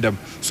serving them.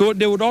 So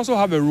they would also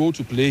have a role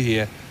to play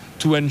here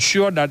to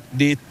ensure that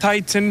they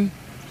tighten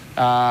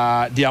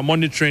their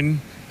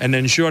monitoring and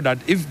ensure that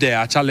if there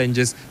are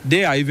challenges,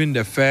 they are even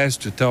the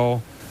first to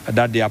tell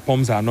that their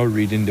pumps are not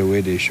reading the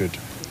way they should.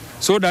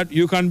 So that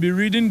you can be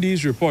reading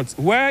these reports.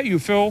 Where you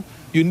feel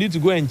you need to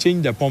go and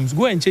change the pumps,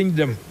 go and change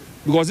them.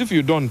 Because if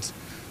you don't,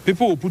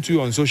 people will put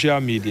you on social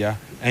media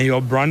and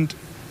your brand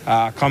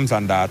comes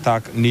under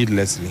attack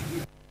needlessly.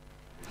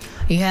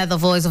 You heard the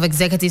voice of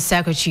Executive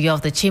Secretary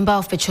of the Chamber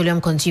of Petroleum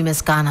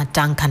Consumers Ghana,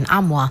 Duncan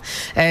Amwa,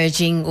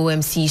 urging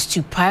OMCs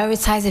to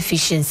prioritize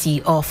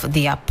efficiency of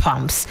their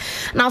pumps.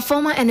 Now,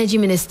 former Energy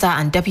Minister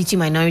and Deputy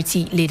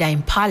Minority Leader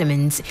in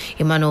Parliament,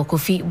 Emmanuel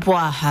Kofi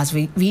Boah, has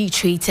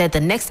reiterated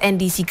the next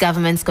NDC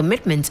government's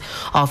commitment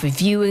of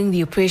reviewing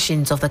the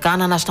operations of the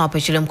Ghana National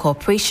Petroleum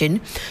Corporation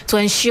to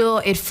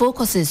ensure it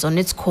focuses on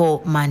its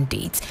core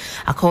mandate.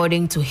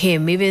 According to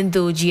him, even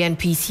though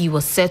GNPC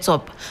was set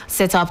up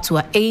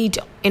to aid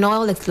in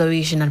oil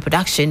exploration and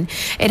production,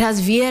 it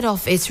has veered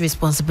off its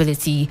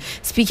responsibility.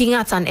 Speaking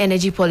at an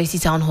energy policy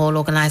town hall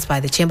organized by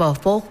the Chamber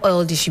of Bulk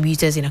Oil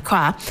Distributors in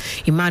Accra,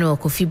 Emmanuel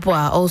Kofi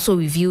Boah also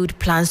reviewed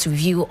plans to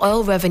review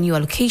oil revenue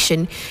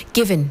allocation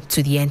given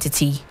to the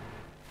entity.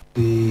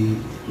 The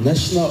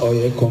National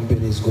Oil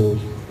Company's goal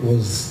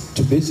was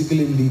to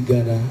basically lead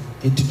Ghana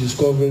into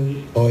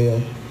discovering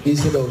oil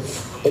instead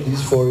of all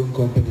these foreign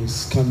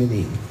companies coming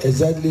in.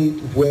 Exactly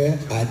where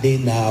are they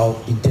now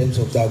in terms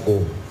of that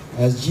goal?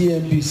 As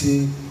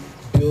GNPC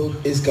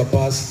built its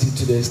capacity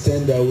to the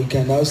extent that we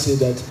can now say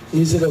that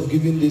instead of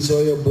giving this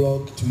oil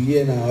block to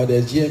here now,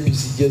 the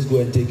GNPC just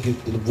go and take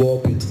it,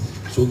 develop it.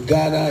 So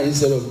Ghana,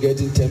 instead of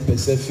getting 10%,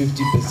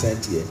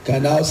 50% here,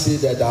 can now say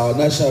that our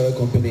national oil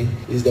company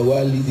is the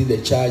one leading the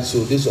charge.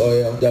 So this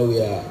oil that we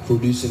are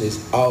producing is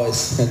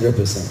ours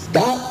 100%.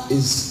 That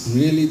is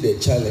really the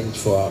challenge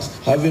for us.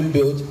 Having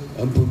built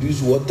and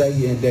produced water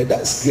here and there,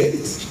 that's great.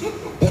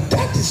 But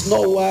that is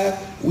not why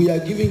we are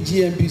giving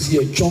GNPC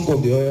a chunk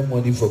of the oil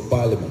money from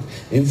Parliament.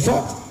 In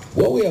fact,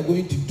 what we are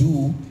going to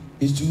do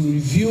is to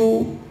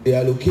review the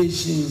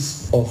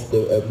allocations of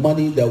the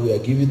money that we are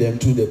giving them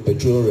to the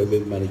Petroleum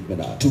Revenue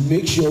Management Act to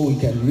make sure we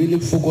can really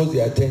focus the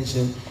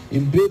attention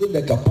in building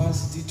the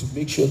capacity to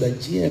make sure that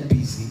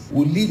GNPC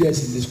will lead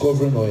us in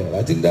discovering oil.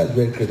 I think that's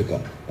very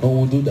critical, and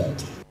we'll do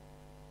that.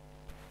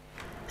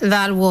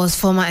 That was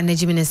former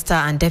Energy Minister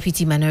and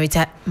Deputy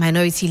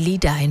Minority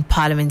Leader in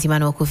Parliament,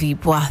 Emmanuel Kofi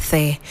Boah.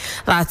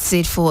 That's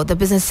it for the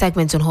business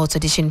segment on Hot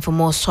Edition. For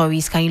more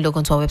stories, can you log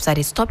on to our website?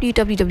 It's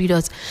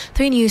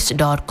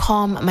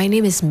www.3news.com. My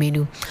name is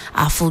Menu.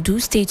 Do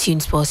stay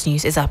tuned. Sports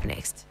News is up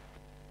next.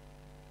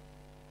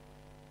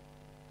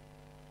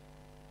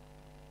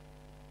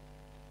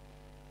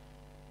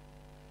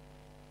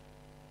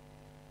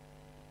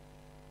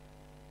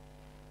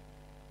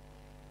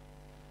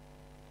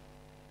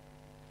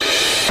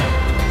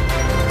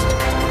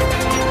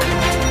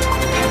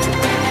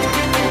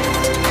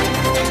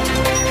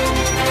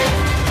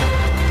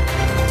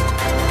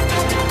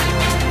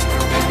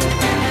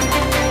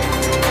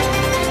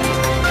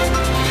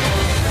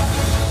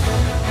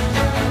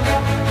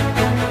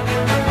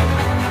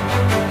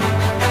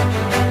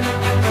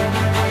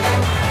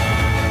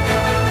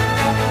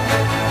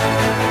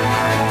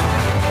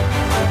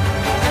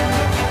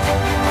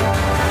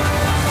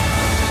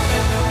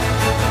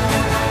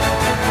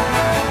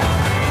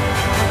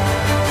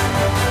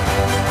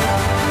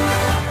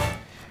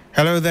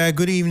 Hello there,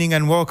 good evening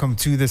and welcome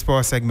to the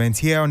sports segment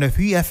here on the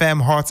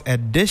 3FM Hot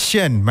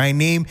Edition. My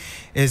name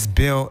is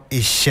Bill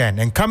Ishen,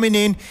 and coming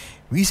in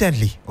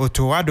recently,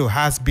 Otto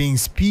has been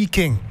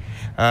speaking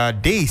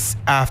days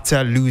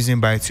after losing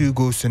by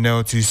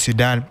 2-0 to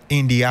Sudan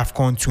in the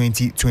AFCON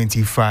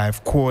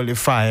 2025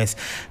 qualifiers.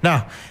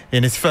 Now,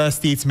 in his first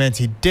statement,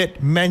 he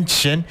did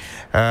mention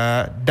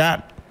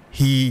that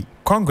he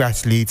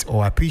congratulates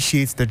or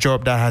appreciates the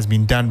job that has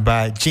been done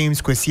by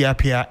James Kwesi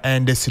Appiah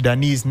and the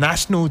Sudanese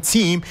national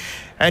team,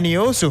 and he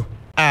also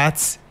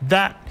adds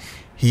that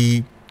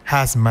he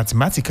has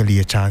mathematically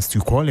a chance to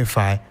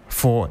qualify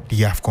for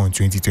the AFCON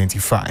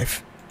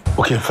 2025.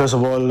 Okay, first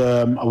of all,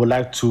 I would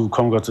like to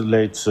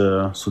congratulate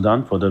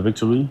Sudan for the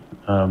victory.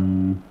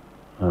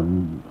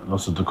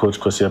 Also the coach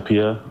Kwesi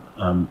Appiah,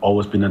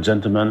 always been a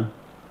gentleman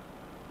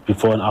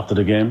before and after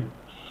the game.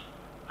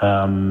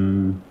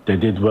 They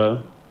did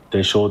well.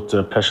 They showed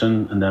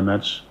passion in their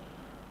match,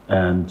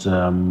 and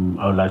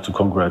I would like to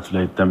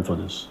congratulate them for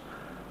this.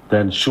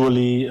 Then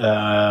surely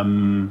I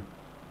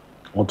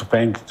want to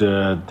thank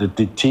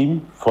the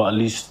team for at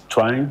least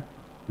trying,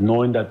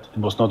 knowing that it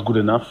was not good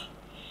enough.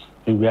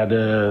 I think we had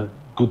a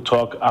good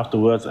talk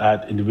afterwards. I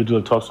had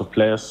individual talks with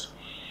players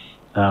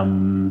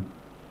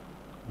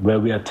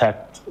where we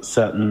attacked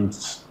certain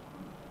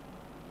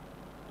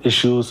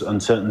issues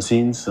and certain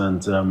scenes,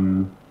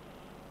 and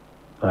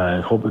I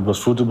hope it was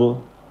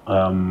fruitful.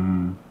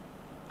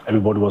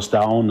 Everybody was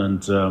down,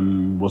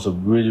 and was a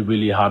really,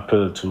 really hard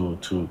pill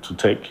to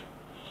take.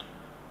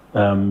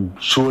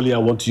 Surely I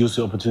want to use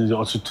the opportunity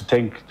also to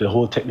thank the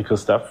whole technical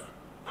staff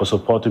for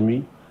supporting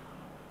me,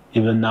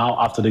 even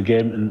now after the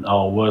game in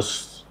our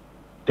worst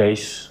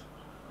days.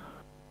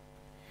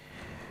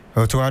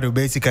 Otuado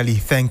basically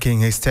thanking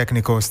his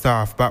technical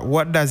staff, but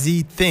what does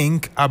he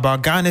think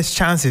about Ghana's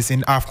chances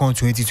in AFCON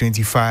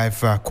 2025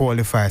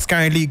 qualifiers?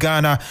 Currently,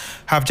 Ghana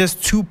have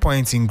just 2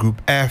 points in Group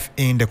F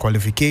in the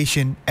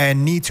qualification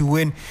and need to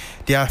win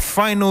their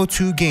final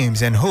 2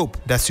 games and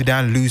hope that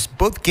Sudan lose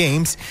both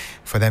games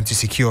for them to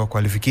secure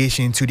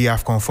qualification to the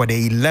AFCON for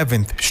the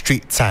 11th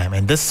straight time.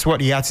 And this is what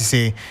he had to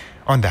say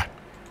on that.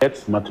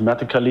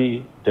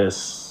 Mathematically, there's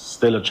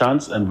still a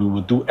chance, and we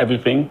will do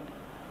everything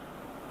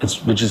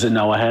which is in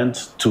our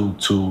hands to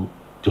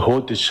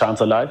hold this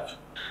chance alive.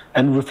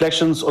 And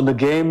reflections on the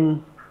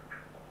game,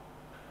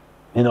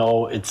 you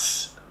know,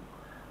 it's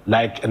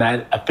like, and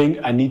I think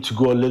I need to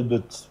go a little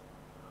bit,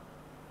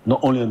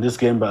 not only on this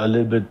game, but a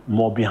little bit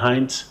more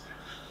behind.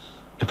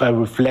 If I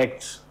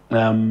reflect,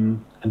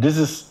 and this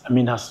is, I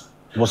mean,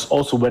 was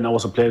also when I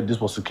was a player,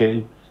 this was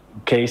the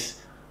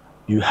case,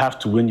 you have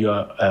to win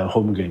your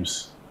home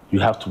games. You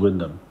have to win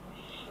them.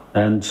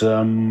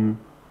 And,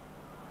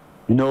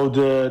 you know,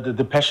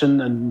 the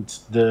passion and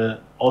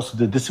also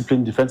the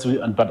discipline defensively,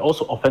 but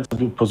also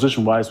offensively,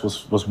 position-wise,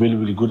 was really,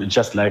 really good. It's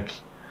just like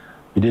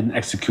we didn't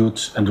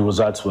execute and the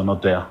results were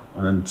not there.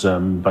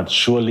 And but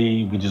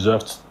surely we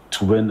deserved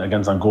to win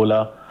against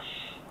Angola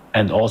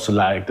and also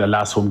like the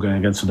last home game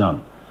against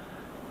Sudan.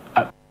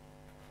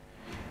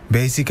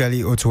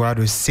 Basically, Otuado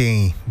is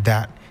saying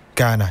that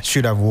Ghana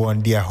should have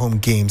won their home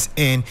games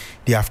in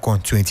the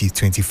AFCON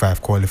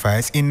 2025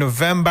 qualifiers. In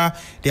November,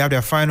 they have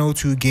their final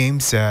 2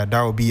 games. That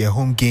will be a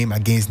home game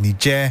against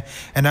Niger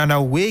and an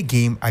away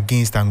game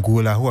against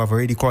Angola, who have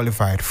already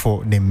qualified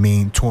for the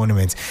main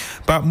tournament.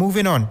 But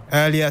moving on,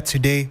 earlier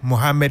today,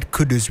 Mohamed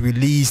Kudus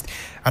released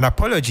an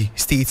apology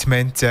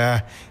statement,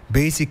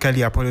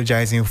 basically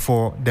apologizing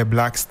for the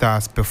Black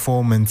Stars'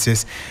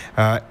 performances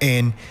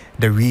in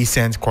the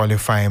recent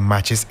qualifying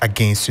matches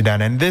against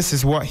Sudan. And this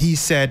is what he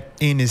said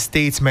in his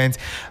statement.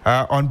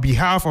 On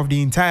behalf of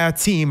the entire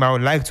team, I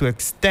would like to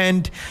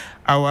extend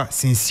our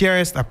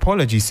sincerest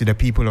apologies to the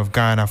people of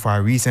Ghana for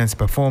our recent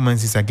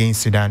performances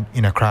against Sudan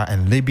in Accra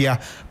and Libya.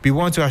 We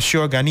want to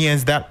assure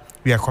Ghanaians that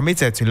we are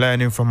committed to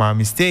learning from our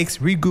mistakes,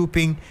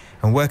 regrouping,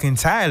 and working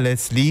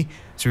tirelessly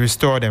to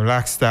restore the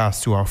Black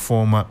Stars to our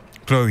former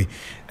glory.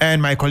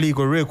 And my colleague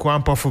Ore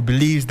Kwampofo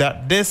believes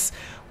that this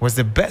was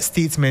the best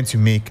statement to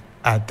make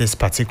at this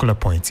particular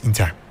point in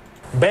time.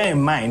 Bear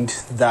in mind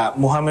that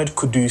Mohamed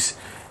Kudus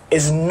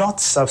is not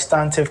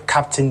substantive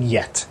captain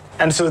yet.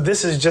 And so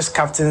this is just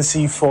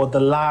captaincy for the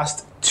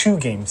last 2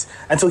 games.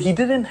 And so he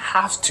didn't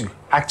have to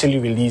actually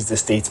release the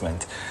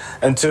statement.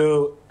 And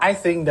so I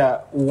think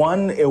that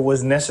 1, it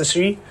was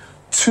necessary.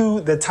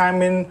 2, the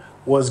timing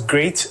was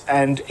great,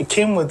 and it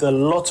came with a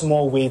lot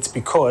more weight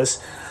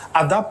because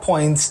at that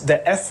point, the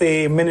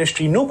FA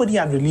ministry, nobody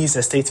had released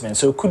a statement.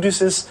 So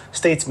Kudus'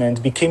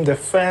 statement became the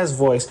first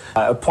voice,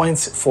 a point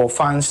for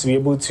fans to be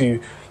able to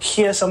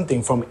hear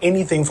something from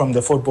anything from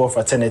the football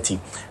fraternity.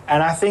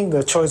 And I think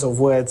the choice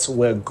of words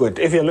were good.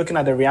 If you're looking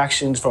at the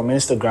reactions from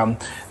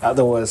Instagram,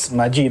 there was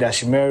Majid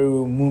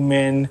Ashimeru,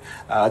 Mumin,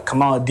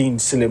 Kamaldeen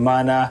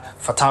Sulemana,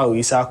 Fatawu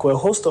Isaku, a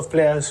host of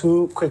players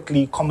who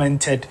quickly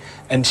commented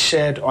and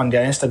shared on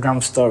their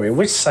Instagram story,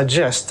 which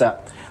suggests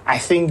that I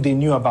think they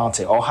knew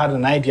about it or had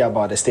an idea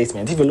about the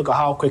statement. If you look at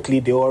how quickly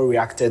they all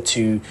reacted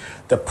to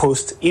the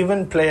post,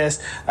 even players,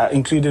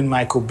 including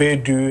Michael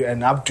Bedu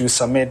and Abdul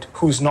Samid,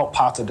 who's not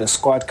part of the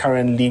squad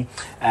currently,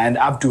 and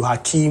Abdul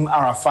Hakim,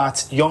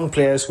 Arafat, young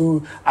players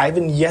who are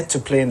even yet to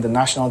play in the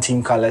national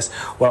team colours,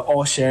 were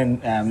all sharing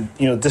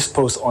this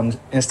post on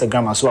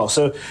Instagram as well.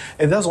 So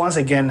it does once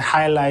again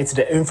highlight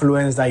the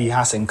influence that he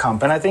has in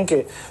camp. And I think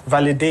it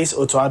validates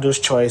Otuado's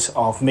choice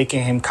of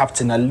making him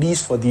captain at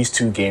least for these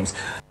 2 games.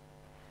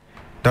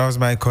 That was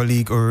my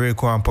colleague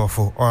Oreko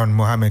Ampofo on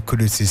Mohamed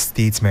Kudus'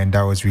 statement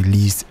that was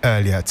released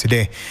earlier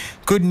today.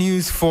 Good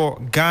news for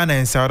Ghana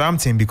and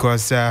Southampton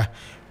because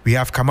we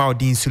have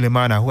Kamaldeen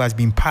Sulemana, who has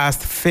been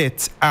passed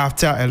fit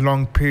after a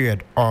long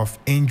period of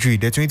injury.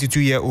 The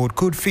 22-year-old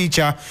could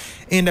feature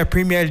in the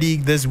Premier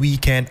League this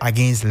weekend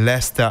against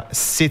Leicester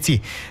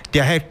City.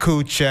 Their head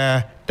coach,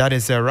 that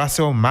is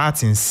Russell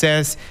Martin,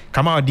 says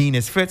Kamaldeen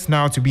is fit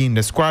now to be in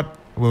the squad.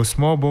 Will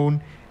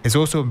Smallbone is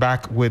also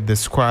back with the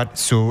squad,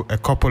 so a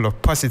couple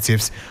of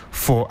positives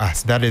for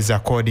us. That is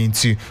according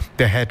to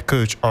the head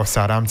coach of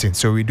Southampton.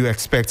 So we do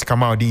expect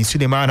Kamaldeen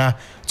Sulemana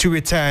to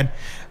return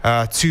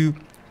to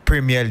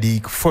Premier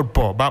League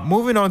football. But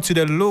moving on to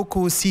the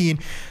local scene,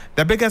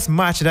 the biggest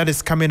match that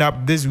is coming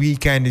up this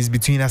weekend is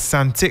between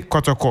Asante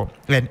Kotoko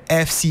and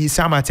FC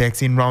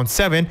Samatex in round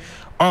 7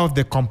 of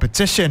the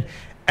competition.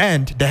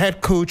 And the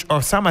head coach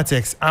of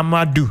Samatex,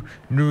 Amadou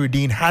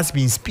Nuruddin, has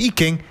been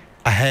speaking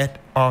ahead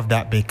of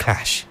that big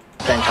clash.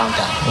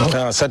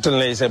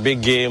 Certainly it's a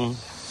big game,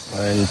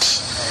 and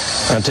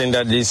I think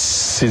that this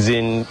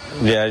season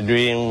they are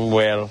doing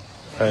well,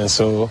 and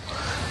so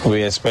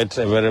we expect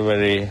a very,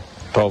 very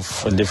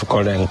tough,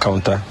 difficult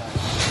encounter.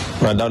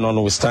 But that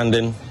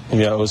notwithstanding,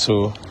 we are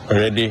also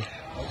ready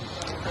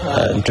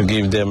to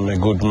give them a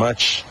good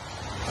match,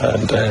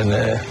 and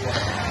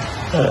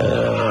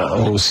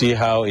we'll see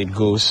how it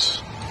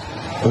goes.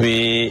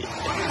 We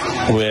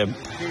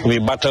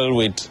battled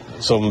with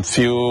some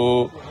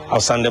few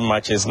outstanding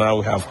matches. Now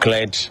we have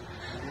cleared,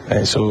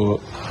 and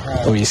so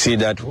we see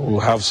that we'll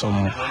have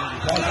some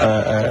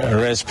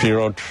rest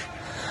period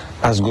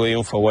as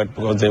going forward,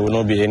 because there will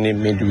not be any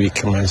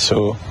midweek match.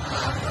 So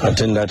I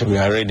think that we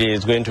are ready.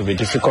 It's going to be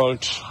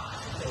difficult.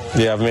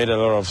 They have made a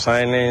lot of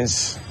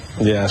signings.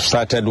 They have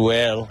started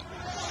well,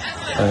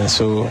 and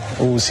so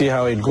we'll see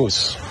how it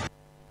goes.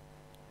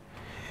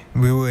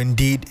 We will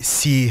indeed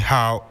see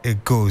how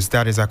it goes.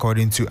 That is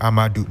according to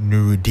Amadou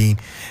Nuruddin,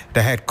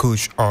 the head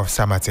coach of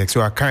Samatex, who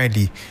are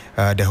currently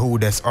the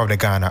holders of the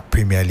Ghana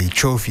Premier League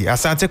trophy.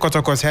 Asante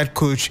Kotoko's head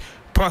coach,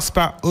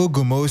 Prosper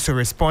Ogum, also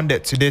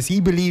responded to this. He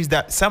believes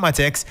that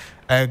Samatex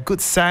are a good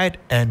side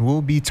and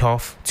will be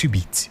tough to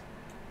beat.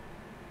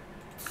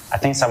 I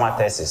think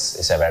Samatex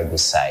is a very good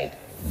side,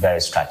 very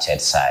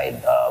structured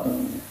side.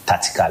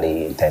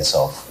 Tactically, in terms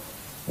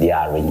of their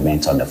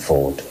arrangement on the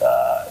field,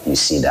 you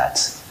see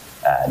that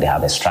they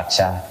have a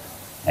structure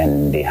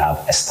and they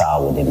have a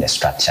style within the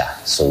structure.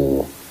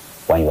 So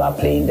when you are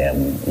playing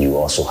them, you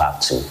also have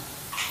to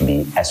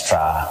be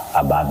extra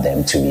above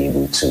them to be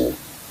able to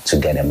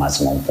get a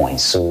maximum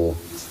points. So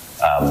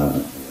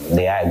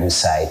they are a good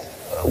side.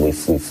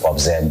 We've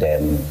observed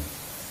them,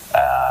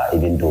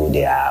 even though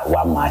they are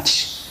one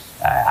match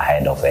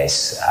ahead of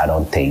us. I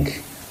don't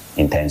think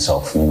in terms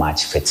of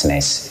match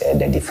fitness,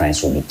 the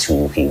difference will be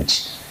too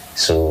huge.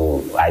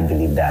 So I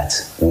believe that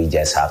we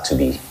just have to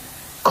be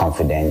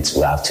confident,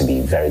 we have to be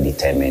very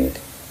determined,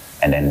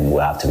 and then we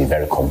have to be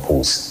very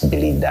composed.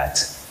 Believe that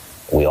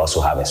we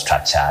also have a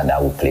structure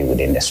that will play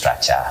within the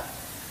structure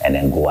and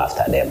then go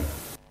after them.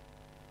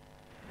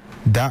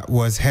 That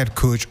was head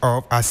coach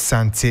of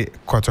Asante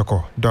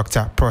Kotoko,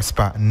 Dr.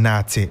 Prosper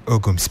Nate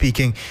Ogum,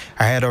 speaking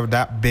ahead of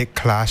that big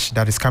clash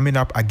that is coming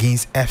up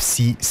against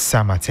FC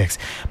Samatex.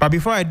 But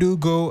before I do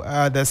go,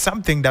 there's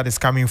something that is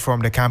coming from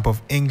the camp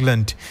of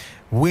England.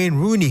 Wayne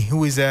Rooney,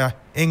 who is a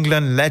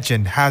England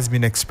legend, has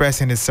been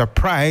expressing his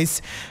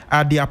surprise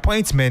at the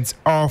appointment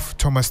of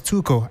Thomas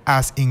Tuchel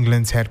as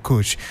England's head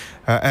coach.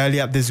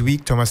 Earlier this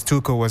week, Thomas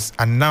Tuchel was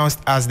announced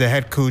as the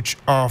head coach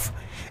of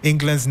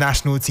England's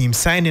national team,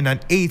 signing an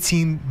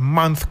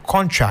 18-month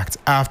contract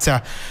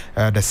after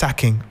the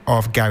sacking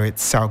of Gareth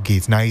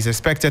Southgate. Now, he's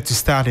expected to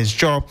start his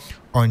job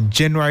on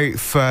January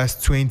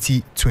 1st,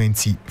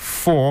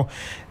 2024.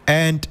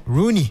 And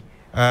Rooney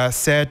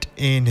said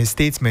in his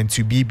statement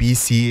to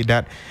BBC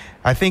that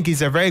I think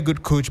he's a very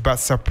good coach, but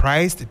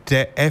surprised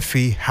the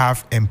FA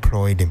have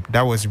employed him.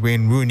 That was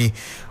Wayne Rooney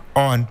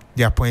on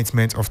the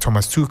appointment of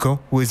Thomas Tuchel,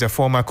 who is a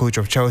former coach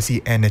of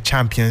Chelsea and a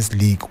Champions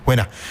League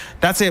winner.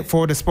 That's it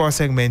for the sports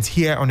segment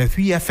here on the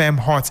 3FM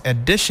Hot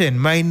Edition.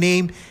 My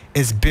name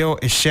is Bill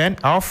Ishen.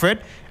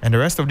 Alfred and the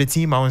rest of the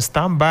team are on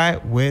standby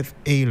with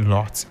a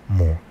lot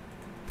more.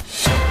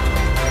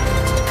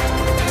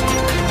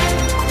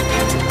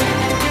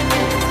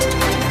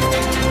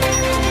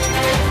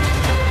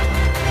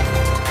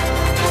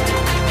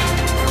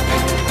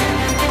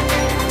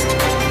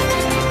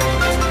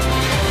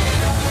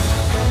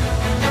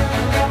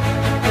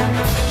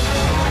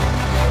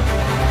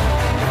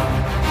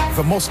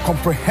 The most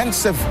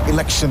comprehensive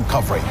election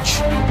coverage.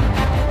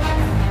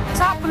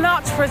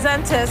 Top-notch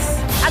presenters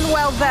and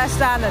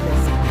well-versed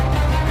analysts.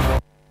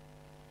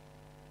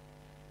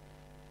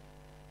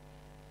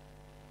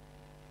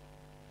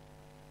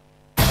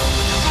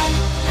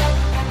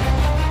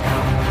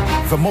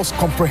 The most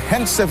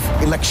comprehensive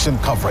election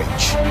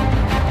coverage.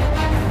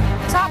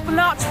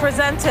 Top-notch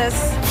presenters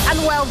and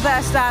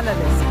well-versed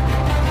analysts.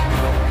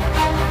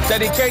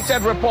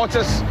 Dedicated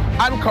reporters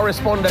and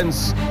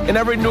correspondents in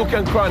every nook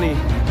and cranny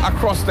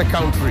across the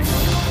country.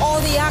 All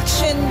the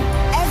action,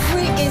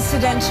 every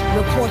incident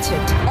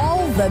reported.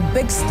 All the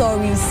big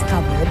stories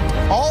covered.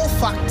 All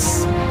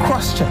facts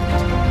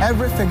cross-checked.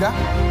 Every figure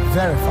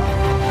verified.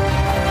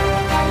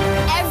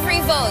 Every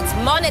vote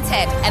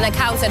monitored and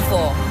accounted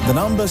for. The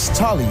numbers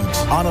tallied,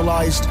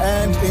 analyzed,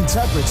 and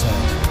interpreted.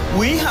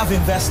 We have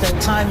invested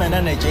time and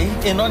energy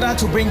in order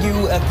to bring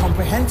you a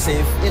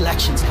comprehensive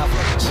elections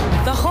coverage.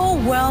 The whole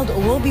world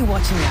will be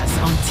watching us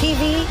on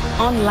TV,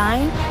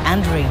 online,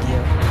 and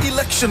radio.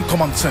 Election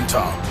Command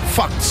Center.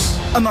 Facts,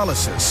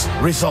 analysis,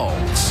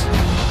 results.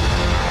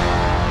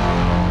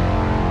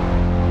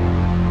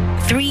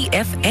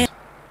 3FM.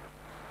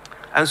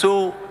 And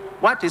so,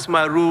 what is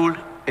my role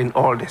in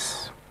all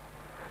this?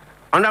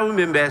 Honorable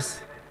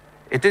members,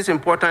 it is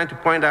important to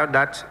point out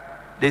that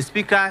the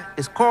Speaker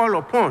is called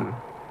upon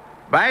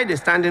by the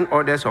standing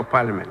orders of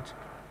Parliament,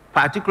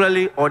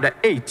 particularly Order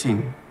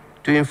 18,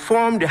 to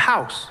inform the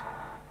House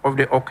of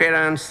the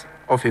occurrence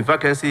of a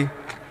vacancy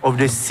of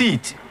the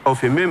seat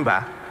of a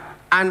member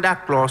under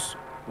Clause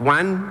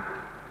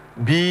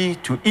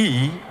 1B to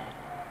E,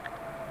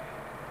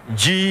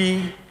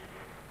 G,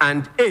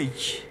 and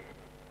H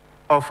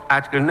of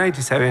Article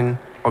 97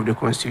 of the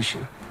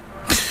Constitution.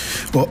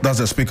 Well, that's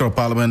the Speaker of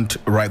Parliament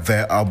right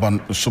there, Alban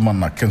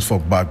Sumana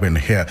Kingsfolk Bagwin,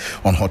 here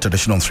on Hot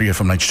Edition on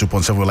 3FM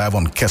 92.7. We're live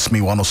on Kesmi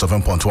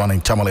 107.1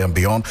 in Tamale and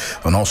beyond,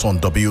 and also on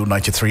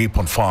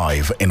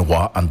W93.5 in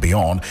Wa and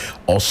beyond,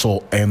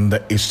 also in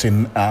the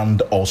Eastern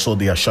and also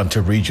the Ashanti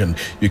region.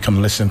 You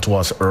can listen to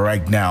us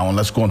right now. And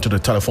let's go on to the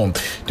telephone.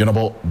 The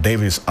Honorable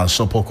Davis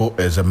Ansopoko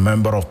is a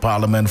Member of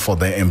Parliament for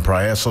the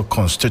Impraeso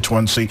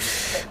constituency.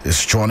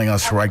 Is joining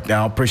us right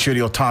now. Appreciate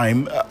your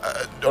time.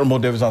 Honorable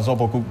Davis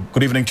Ansopoko,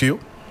 good evening to you.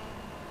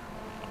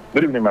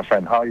 Good evening, my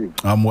friend. How are you?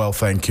 I'm well,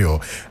 thank you.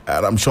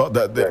 And I'm sure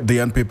that the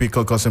NPP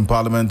caucus in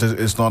Parliament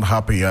is not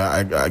happy,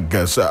 I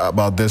guess,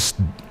 about this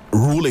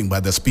ruling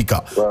by the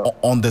Speaker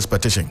on this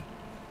petition.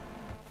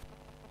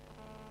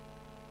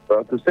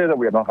 Well, to say that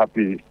we are not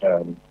happy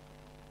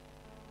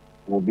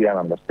will be an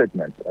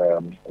understatement.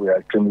 We are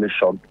extremely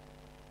shocked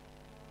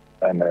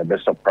and a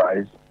bit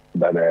surprised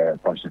that the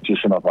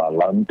constitution of our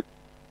land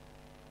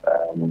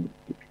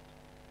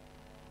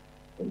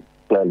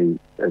clearly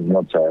is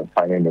not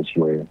finding its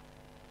way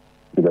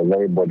to the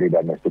very body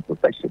that needs to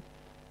protect it.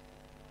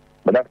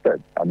 But that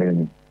said, I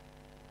mean,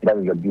 that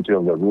is the beauty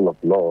of the rule of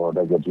law,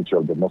 that's the beauty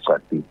of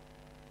democracy.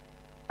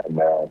 And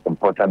it's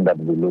important that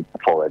we look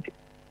forward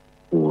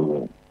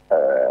to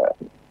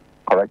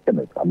correcting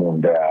it. I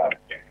mean, there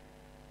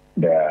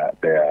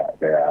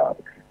are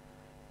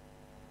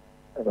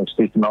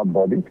institutional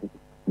bodies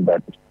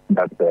that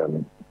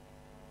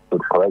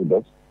should correct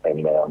this.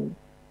 And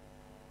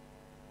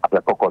as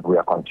a caucus, we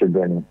are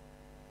considering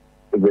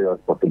various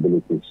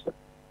possibilities.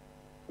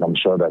 I'm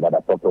sure that at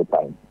a proper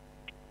time,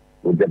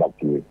 we'll get back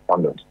to you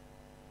on this.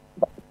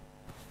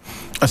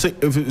 I say,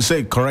 if you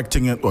say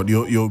correcting it, what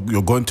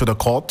you're going to the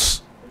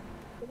courts?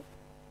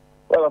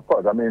 Well, of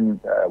course. I mean,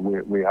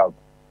 we have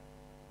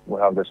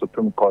the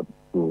Supreme Court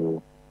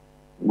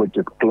which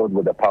is clothed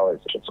with the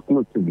powers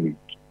exclusively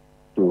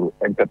to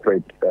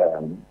interpret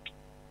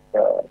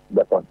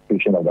the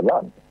constitution of the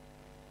land.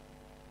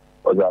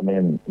 Because I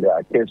mean, there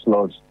are case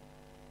laws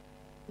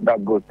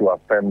that go to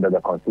affirm that the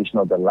constitution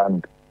of the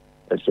land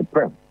is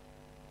supreme.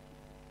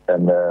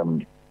 And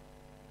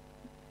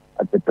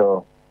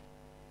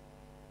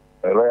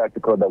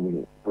article that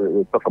we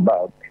talk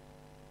about,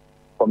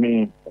 for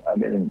me, I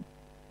mean,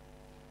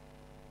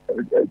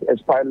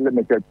 it's quite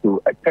limited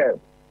to a term.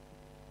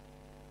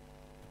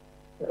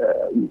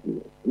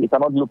 You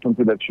cannot look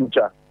into the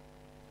future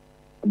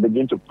and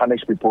begin to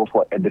punish people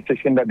for a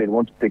decision that they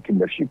want to take in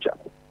the future.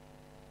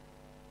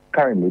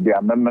 Currently, there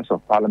are members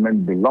of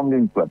Parliament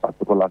belonging to a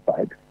particular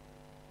side,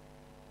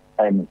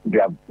 and they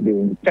have the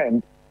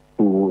intent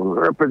to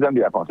represent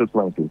their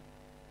constituency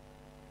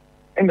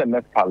in the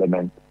next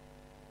Parliament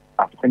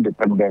as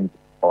independent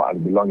or as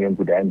belonging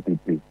to the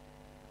NPP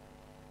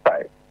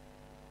side.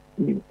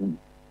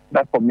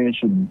 That for me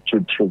should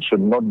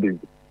not be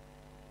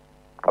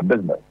a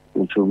business.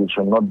 We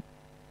should not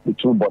be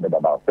too bothered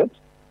about it.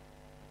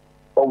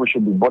 What we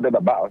should be bothered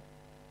about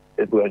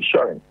is to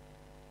ensuring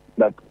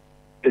that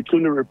they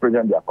truly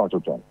represent their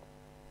constituents.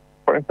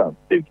 For instance,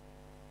 if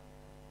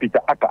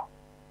Peter Aka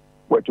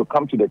were to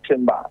come to the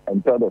chamber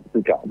and tell the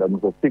Speaker that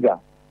Mr. Speaker,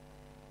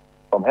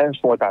 from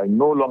henceforth, I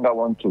no longer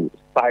want to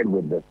side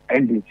with the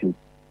NDC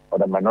or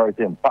the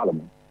minority in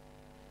Parliament,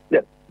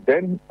 yes,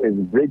 then it's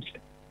breached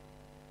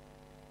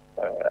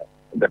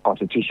the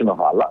constitution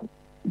of our land.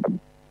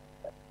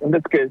 In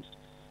this case,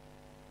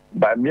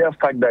 by mere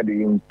fact that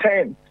he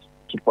intends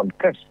to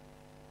contest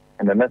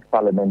in the next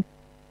Parliament,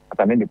 as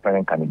an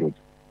independent candidate,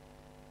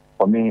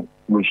 for me,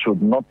 we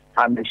should not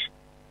punish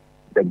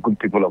the good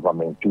people of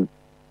Amentu.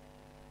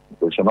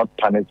 We should not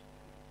punish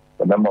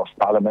the member of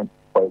parliament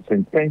for its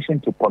intention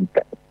to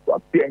contest, to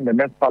appear in the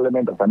next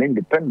parliament as an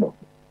independent.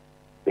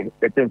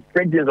 It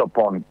infringes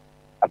upon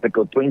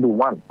Article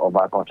 21 of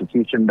our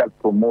Constitution that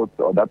promotes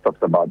or that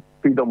talks about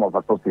freedom of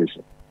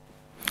association.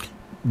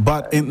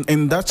 But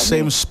in that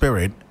same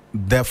spirit,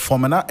 the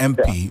former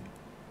MP,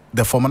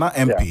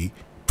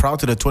 prior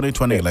to the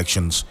 2020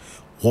 elections,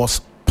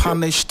 was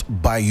punished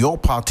by your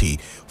party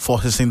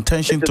for his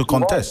intention to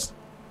contest.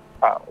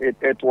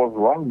 It was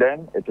wrong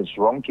then, it is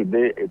wrong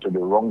today, it will be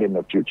wrong in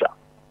the future.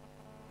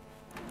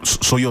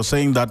 So you're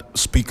saying that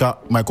Speaker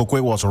Michael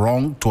Quay was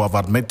wrong to have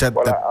admitted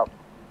that?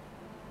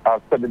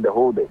 I've said it the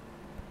whole day,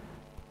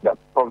 that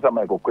Professor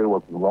Michael Quay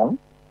was wrong.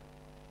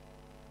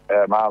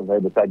 I've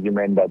heard this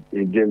argument that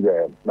he gave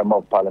the member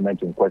of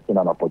parliament in question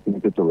an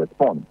opportunity to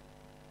respond.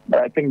 But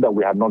I think that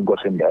we have not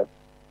gotten there.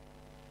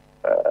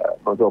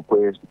 Professor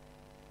Quay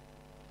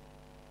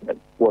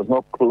was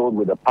not clothed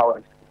with the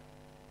powers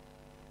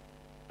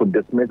to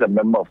dismiss a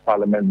member of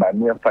parliament by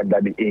mere fact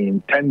that he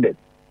intended.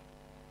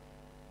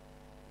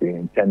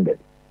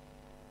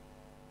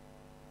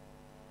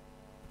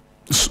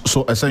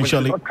 So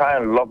essentially, we should not try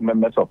and lock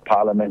members of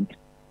parliament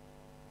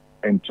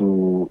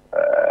into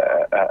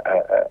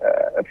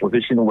a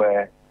position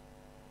where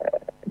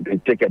they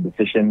take a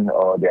decision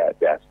or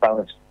their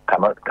stance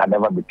can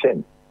never be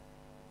changed.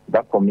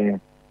 That, for me,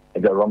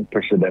 is a wrong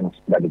precedent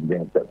that is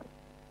being set.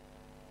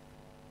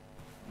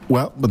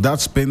 Well, but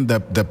that's been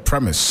the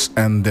premise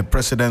and the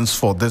precedence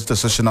for this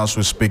decision as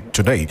we speak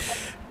today.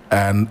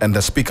 And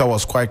the Speaker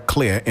was quite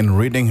clear in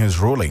reading his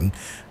ruling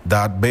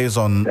that based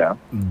on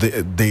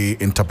the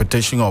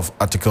interpretation of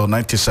Article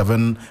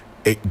 97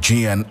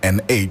 G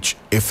and H,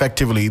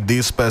 effectively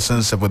these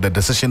persons with the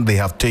decision they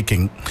have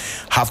taken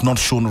have not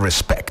shown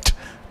respect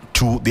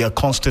to their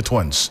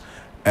constituents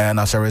and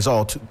as a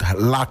result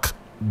lack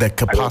the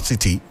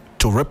capacity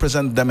to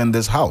represent them in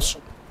this house.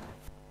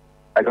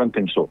 I don't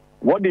think so.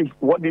 What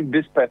if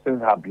these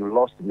persons have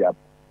lost their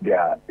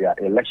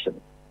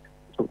election?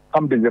 So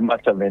come December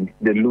 7th,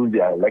 they lose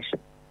their election.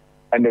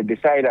 And they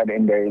decide that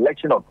in the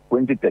election of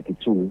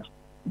 2032,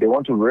 they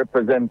want to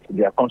represent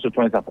their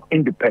constituents as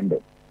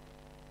independent.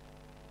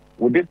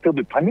 Would they still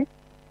be punished?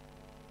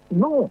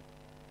 No.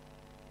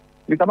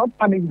 You cannot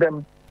punish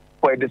them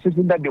for a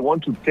decision that they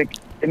want to take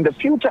in the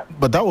future.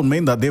 But that would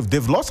mean that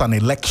they've lost an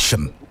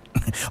election.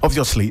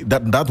 Obviously,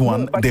 that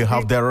one, they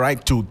have the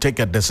right to take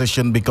a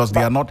decision because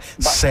they are not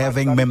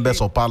serving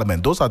members of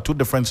parliament. Those are two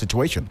different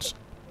situations.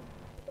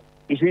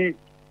 You see,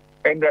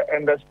 in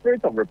the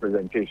spirit of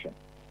representation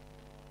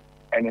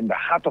and in the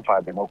heart of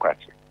our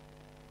democracy,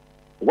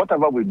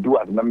 whatever we do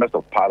as members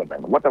of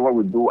parliament, whatever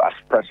we do as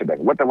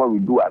president, whatever we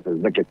do as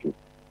executive,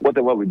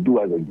 whatever we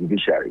do as a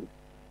judiciary,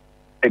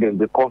 it is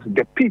because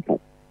the people,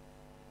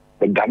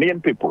 the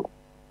Ghanaian people,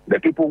 the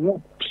people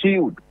who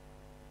queued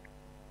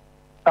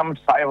some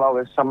 5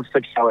 hours, some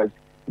 6 hours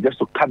just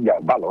to cut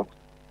their ballot,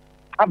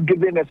 have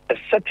given us a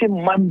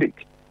certain mandate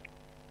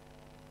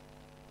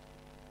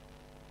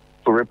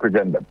to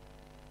represent them.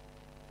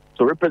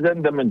 To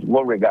represent them in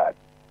what regard?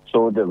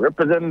 So they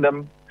represent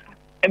them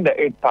in the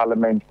 8th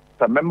Parliament,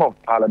 a member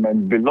of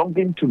Parliament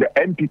belonging to the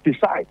MPP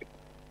side.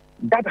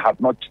 That has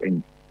not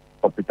changed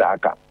for Peter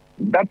Aka.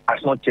 That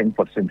has not changed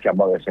for Cynthia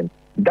Morrison.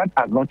 That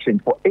has not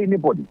changed for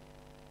anybody.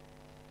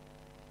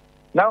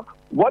 Now,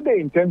 what they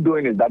intend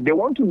doing is that they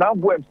want to now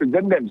go and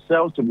present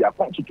themselves to their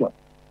constituents.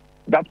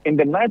 That in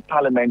the 9th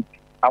Parliament,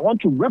 I want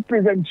to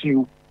represent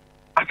you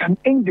as an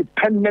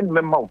independent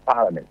member of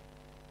Parliament.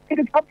 It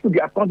is up to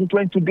their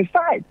constituents to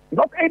decide,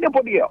 not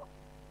anybody else.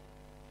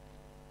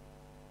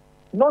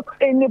 Not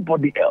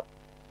anybody else.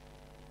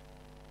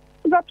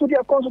 It's up to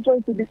their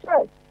constituents to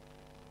decide.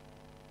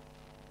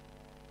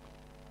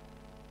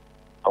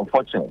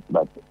 Unfortunate,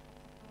 but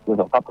this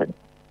is happening.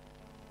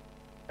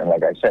 And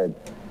like I said,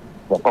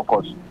 the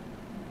caucus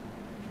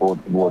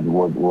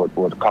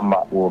would come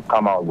out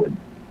with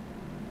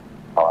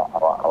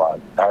our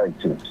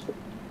directives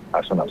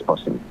as soon as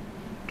possible.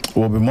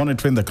 We'll be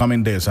monitoring the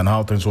coming days and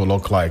how things will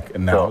look like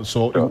now.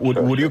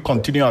 Would you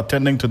continue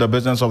attending to the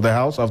business of the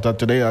House after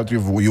today as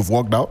you've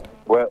walked out?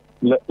 Well,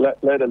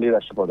 let the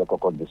leadership of the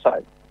caucus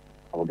decide.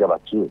 I will get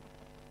back to you.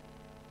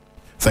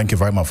 Thank you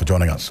very much for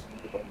joining us.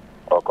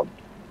 Welcome.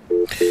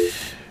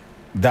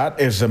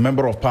 That is a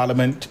member of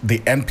parliament, the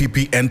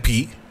NPP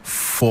MP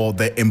for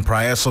the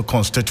Imprieso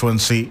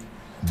constituency,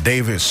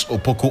 Davis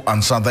Opoku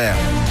Ansah there.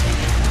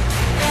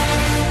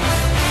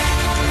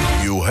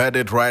 You heard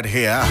it right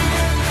here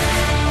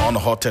on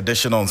Hot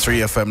Edition on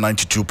 3FM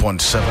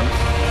 92.7.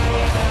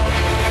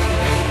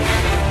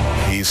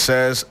 He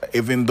says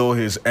even though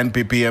he's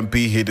NPP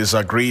MP, he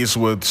disagrees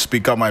with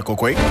Speaker Michael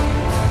Quay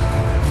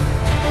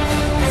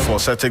for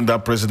setting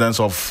that precedence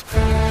of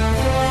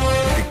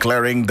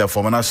declaring the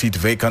Fomena seat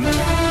vacant.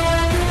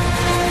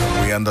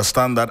 We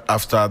understand that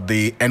after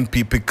the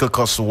NPP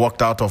caucus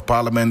walked out of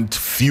Parliament a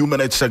few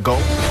minutes ago,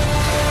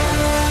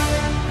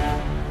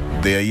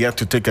 They are yet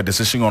to take a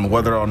decision on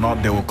whether or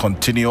not they will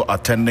continue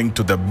attending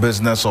to the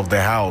business of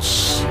the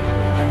House,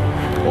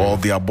 or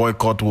their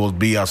boycott will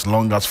be as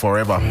long as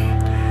forever.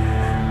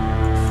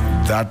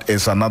 That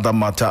is another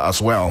matter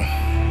as well.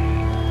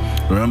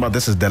 Remember,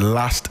 this is the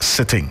last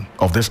sitting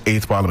of this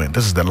 8th Parliament.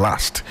 This is the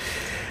last.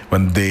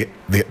 When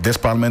this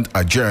Parliament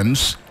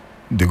adjourns,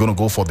 they're going to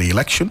go for the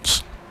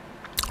elections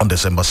on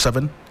December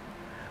 7.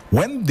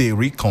 When they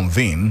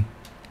reconvene,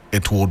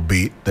 it would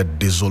be the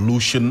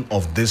dissolution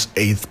of this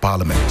 8th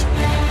Parliament.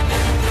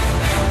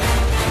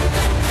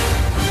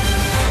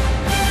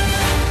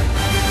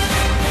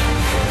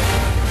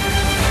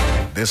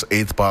 This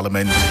 8th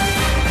Parliament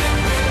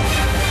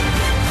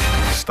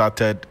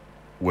started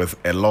with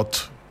a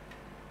lot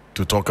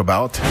to talk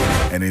about,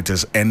 and it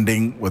is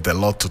ending with a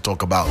lot to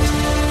talk about.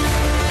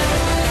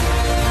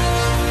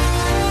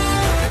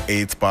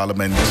 The 8th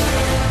Parliament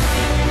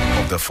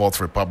of the 4th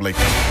Republic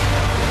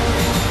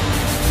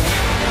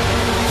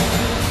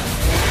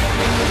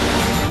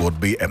would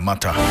be a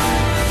matter,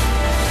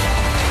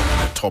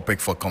 a topic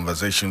for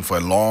conversation for a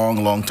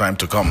long, long time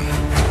to come.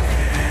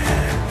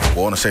 I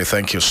want to say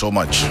thank you so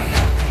much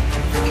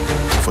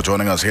for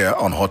joining us here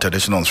on Hot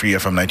Edition on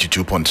 3FM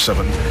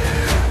 92.7.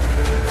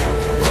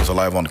 We're also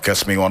live on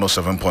Kesmi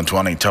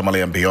 107.1 in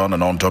Tamale and beyond,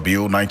 and on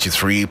W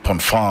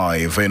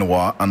 93.5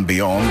 Venua and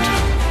beyond.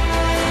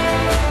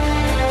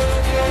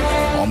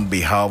 On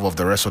behalf of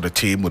the rest of the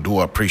team, we do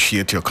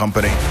appreciate your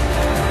company.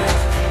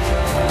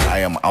 I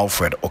am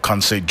Alfred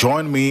Ocansey.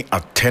 Join me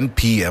at 10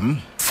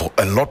 p.m. for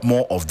a lot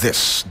more of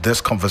this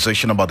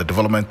conversation about the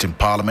development in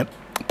Parliament,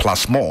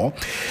 plus more,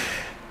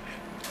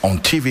 on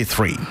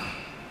TV3,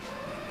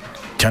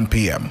 10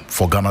 p.m.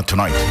 for Ghana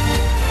Tonight.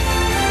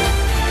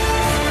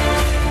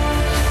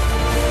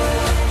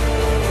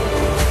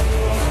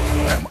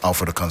 I am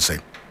Alfred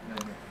Ocansey.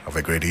 Have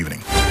a great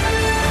evening.